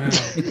 Oh man.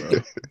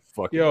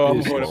 Fuck yo,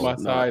 I'm holding my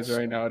sides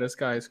right now. This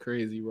guy is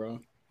crazy, bro.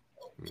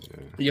 Yeah.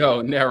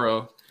 Yo,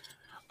 Nero.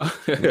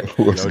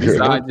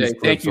 Sanjae,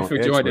 thank you for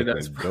joining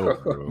us,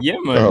 bro. Yeah,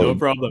 man, no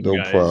problem, no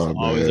guys. Problem,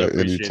 always man.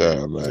 appreciate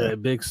Anytime, it. man. Yeah,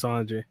 big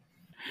Sanjae.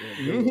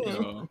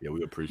 Yeah,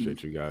 we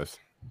appreciate you guys.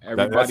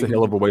 That's a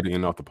hell of a way to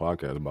end off the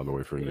podcast, by the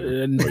way, for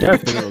you.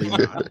 Definitely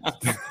not.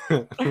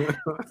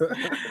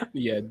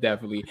 Yeah,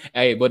 definitely.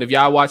 Hey, but if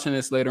y'all watching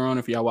this later on,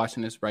 if y'all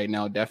watching this right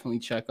now, definitely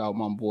check out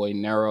my boy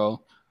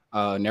Nero.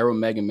 Nero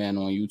Megaman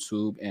on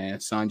YouTube and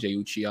Sanjae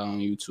Uchiha on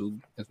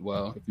YouTube as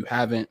well. If you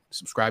haven't,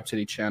 subscribe to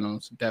the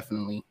channels,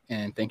 definitely.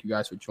 And thank you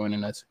guys for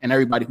joining us. And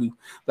everybody who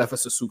left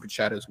us a super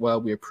chat as well.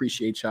 We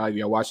appreciate y'all. If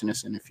you're watching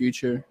this in the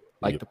future,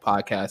 like the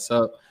podcast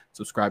up,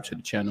 subscribe to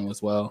the channel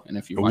as well. And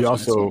if you're watching we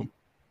also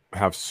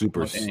have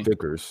super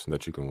stickers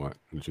that you can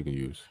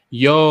use.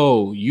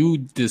 Yo, you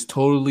just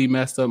totally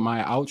messed up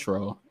my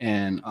outro.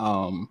 And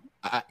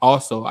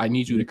I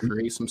need you to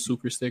create some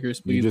super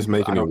stickers, please. You're just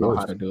making it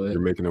worse. How to do it.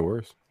 You're making it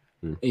worse.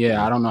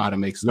 Yeah, I don't know how to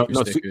make super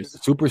stickers.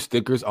 Super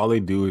stickers, all they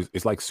do is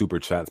it's like super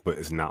chats, but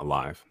it's not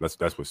live.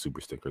 That's what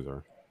super stickers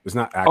are. It's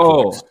not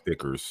actual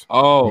stickers.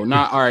 Oh,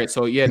 not all right.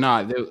 So yeah,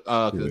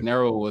 because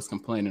Nero was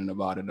complaining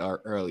about it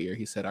earlier.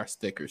 He said our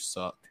stickers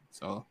sucked.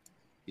 So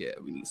yeah,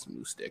 we need some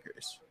new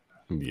stickers.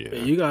 Yeah,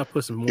 you gotta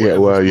put some more. Yeah,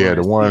 well, yeah,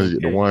 the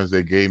ones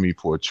they gave me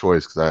for a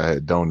choice because I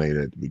had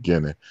donated at the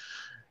beginning.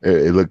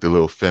 It looked a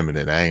little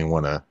feminine. I ain't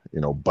want to,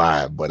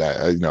 buy it, but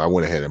I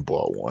went ahead and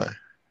bought one.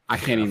 I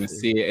can't even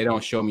see it. It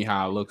don't show me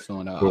how it looks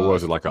on. What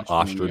was it, like an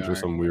ostrich or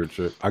some weird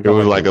shit? It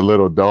was like a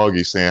little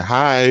doggy saying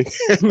hi.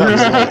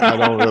 I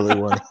don't really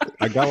want.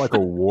 I got like a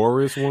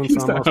walrus one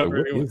time. I was like,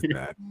 what is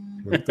that?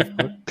 What the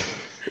fuck?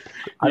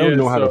 I don't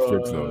know how to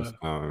fix those.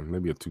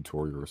 Maybe a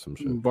tutorial or some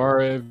shit.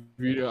 Borrow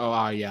video.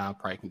 Oh yeah, I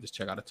probably can just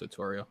check out a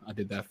tutorial. I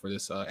did that for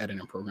this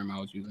editing program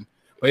I was using.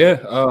 But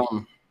yeah,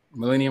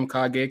 Millennium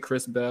Kage,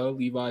 Chris Bell,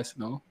 Levi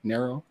Snow,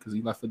 Nero, because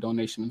he left a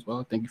donation as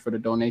well. Thank you for the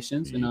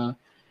donations. Yeah. And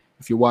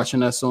if you're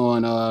watching us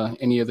on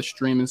any of the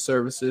streaming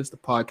services, the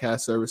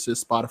podcast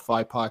services,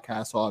 Spotify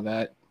podcast, all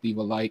that, leave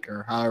a like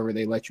or however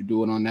they let you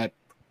do it on that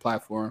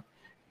platform.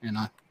 And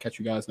I'll catch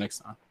you guys next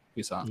time.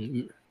 Peace out.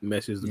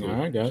 Message the all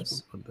right,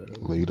 guys.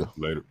 Later.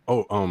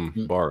 Oh,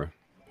 Barra,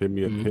 hit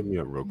me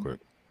up real quick.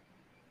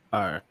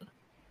 All right.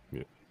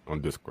 Yeah,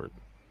 on Discord.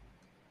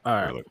 All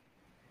right.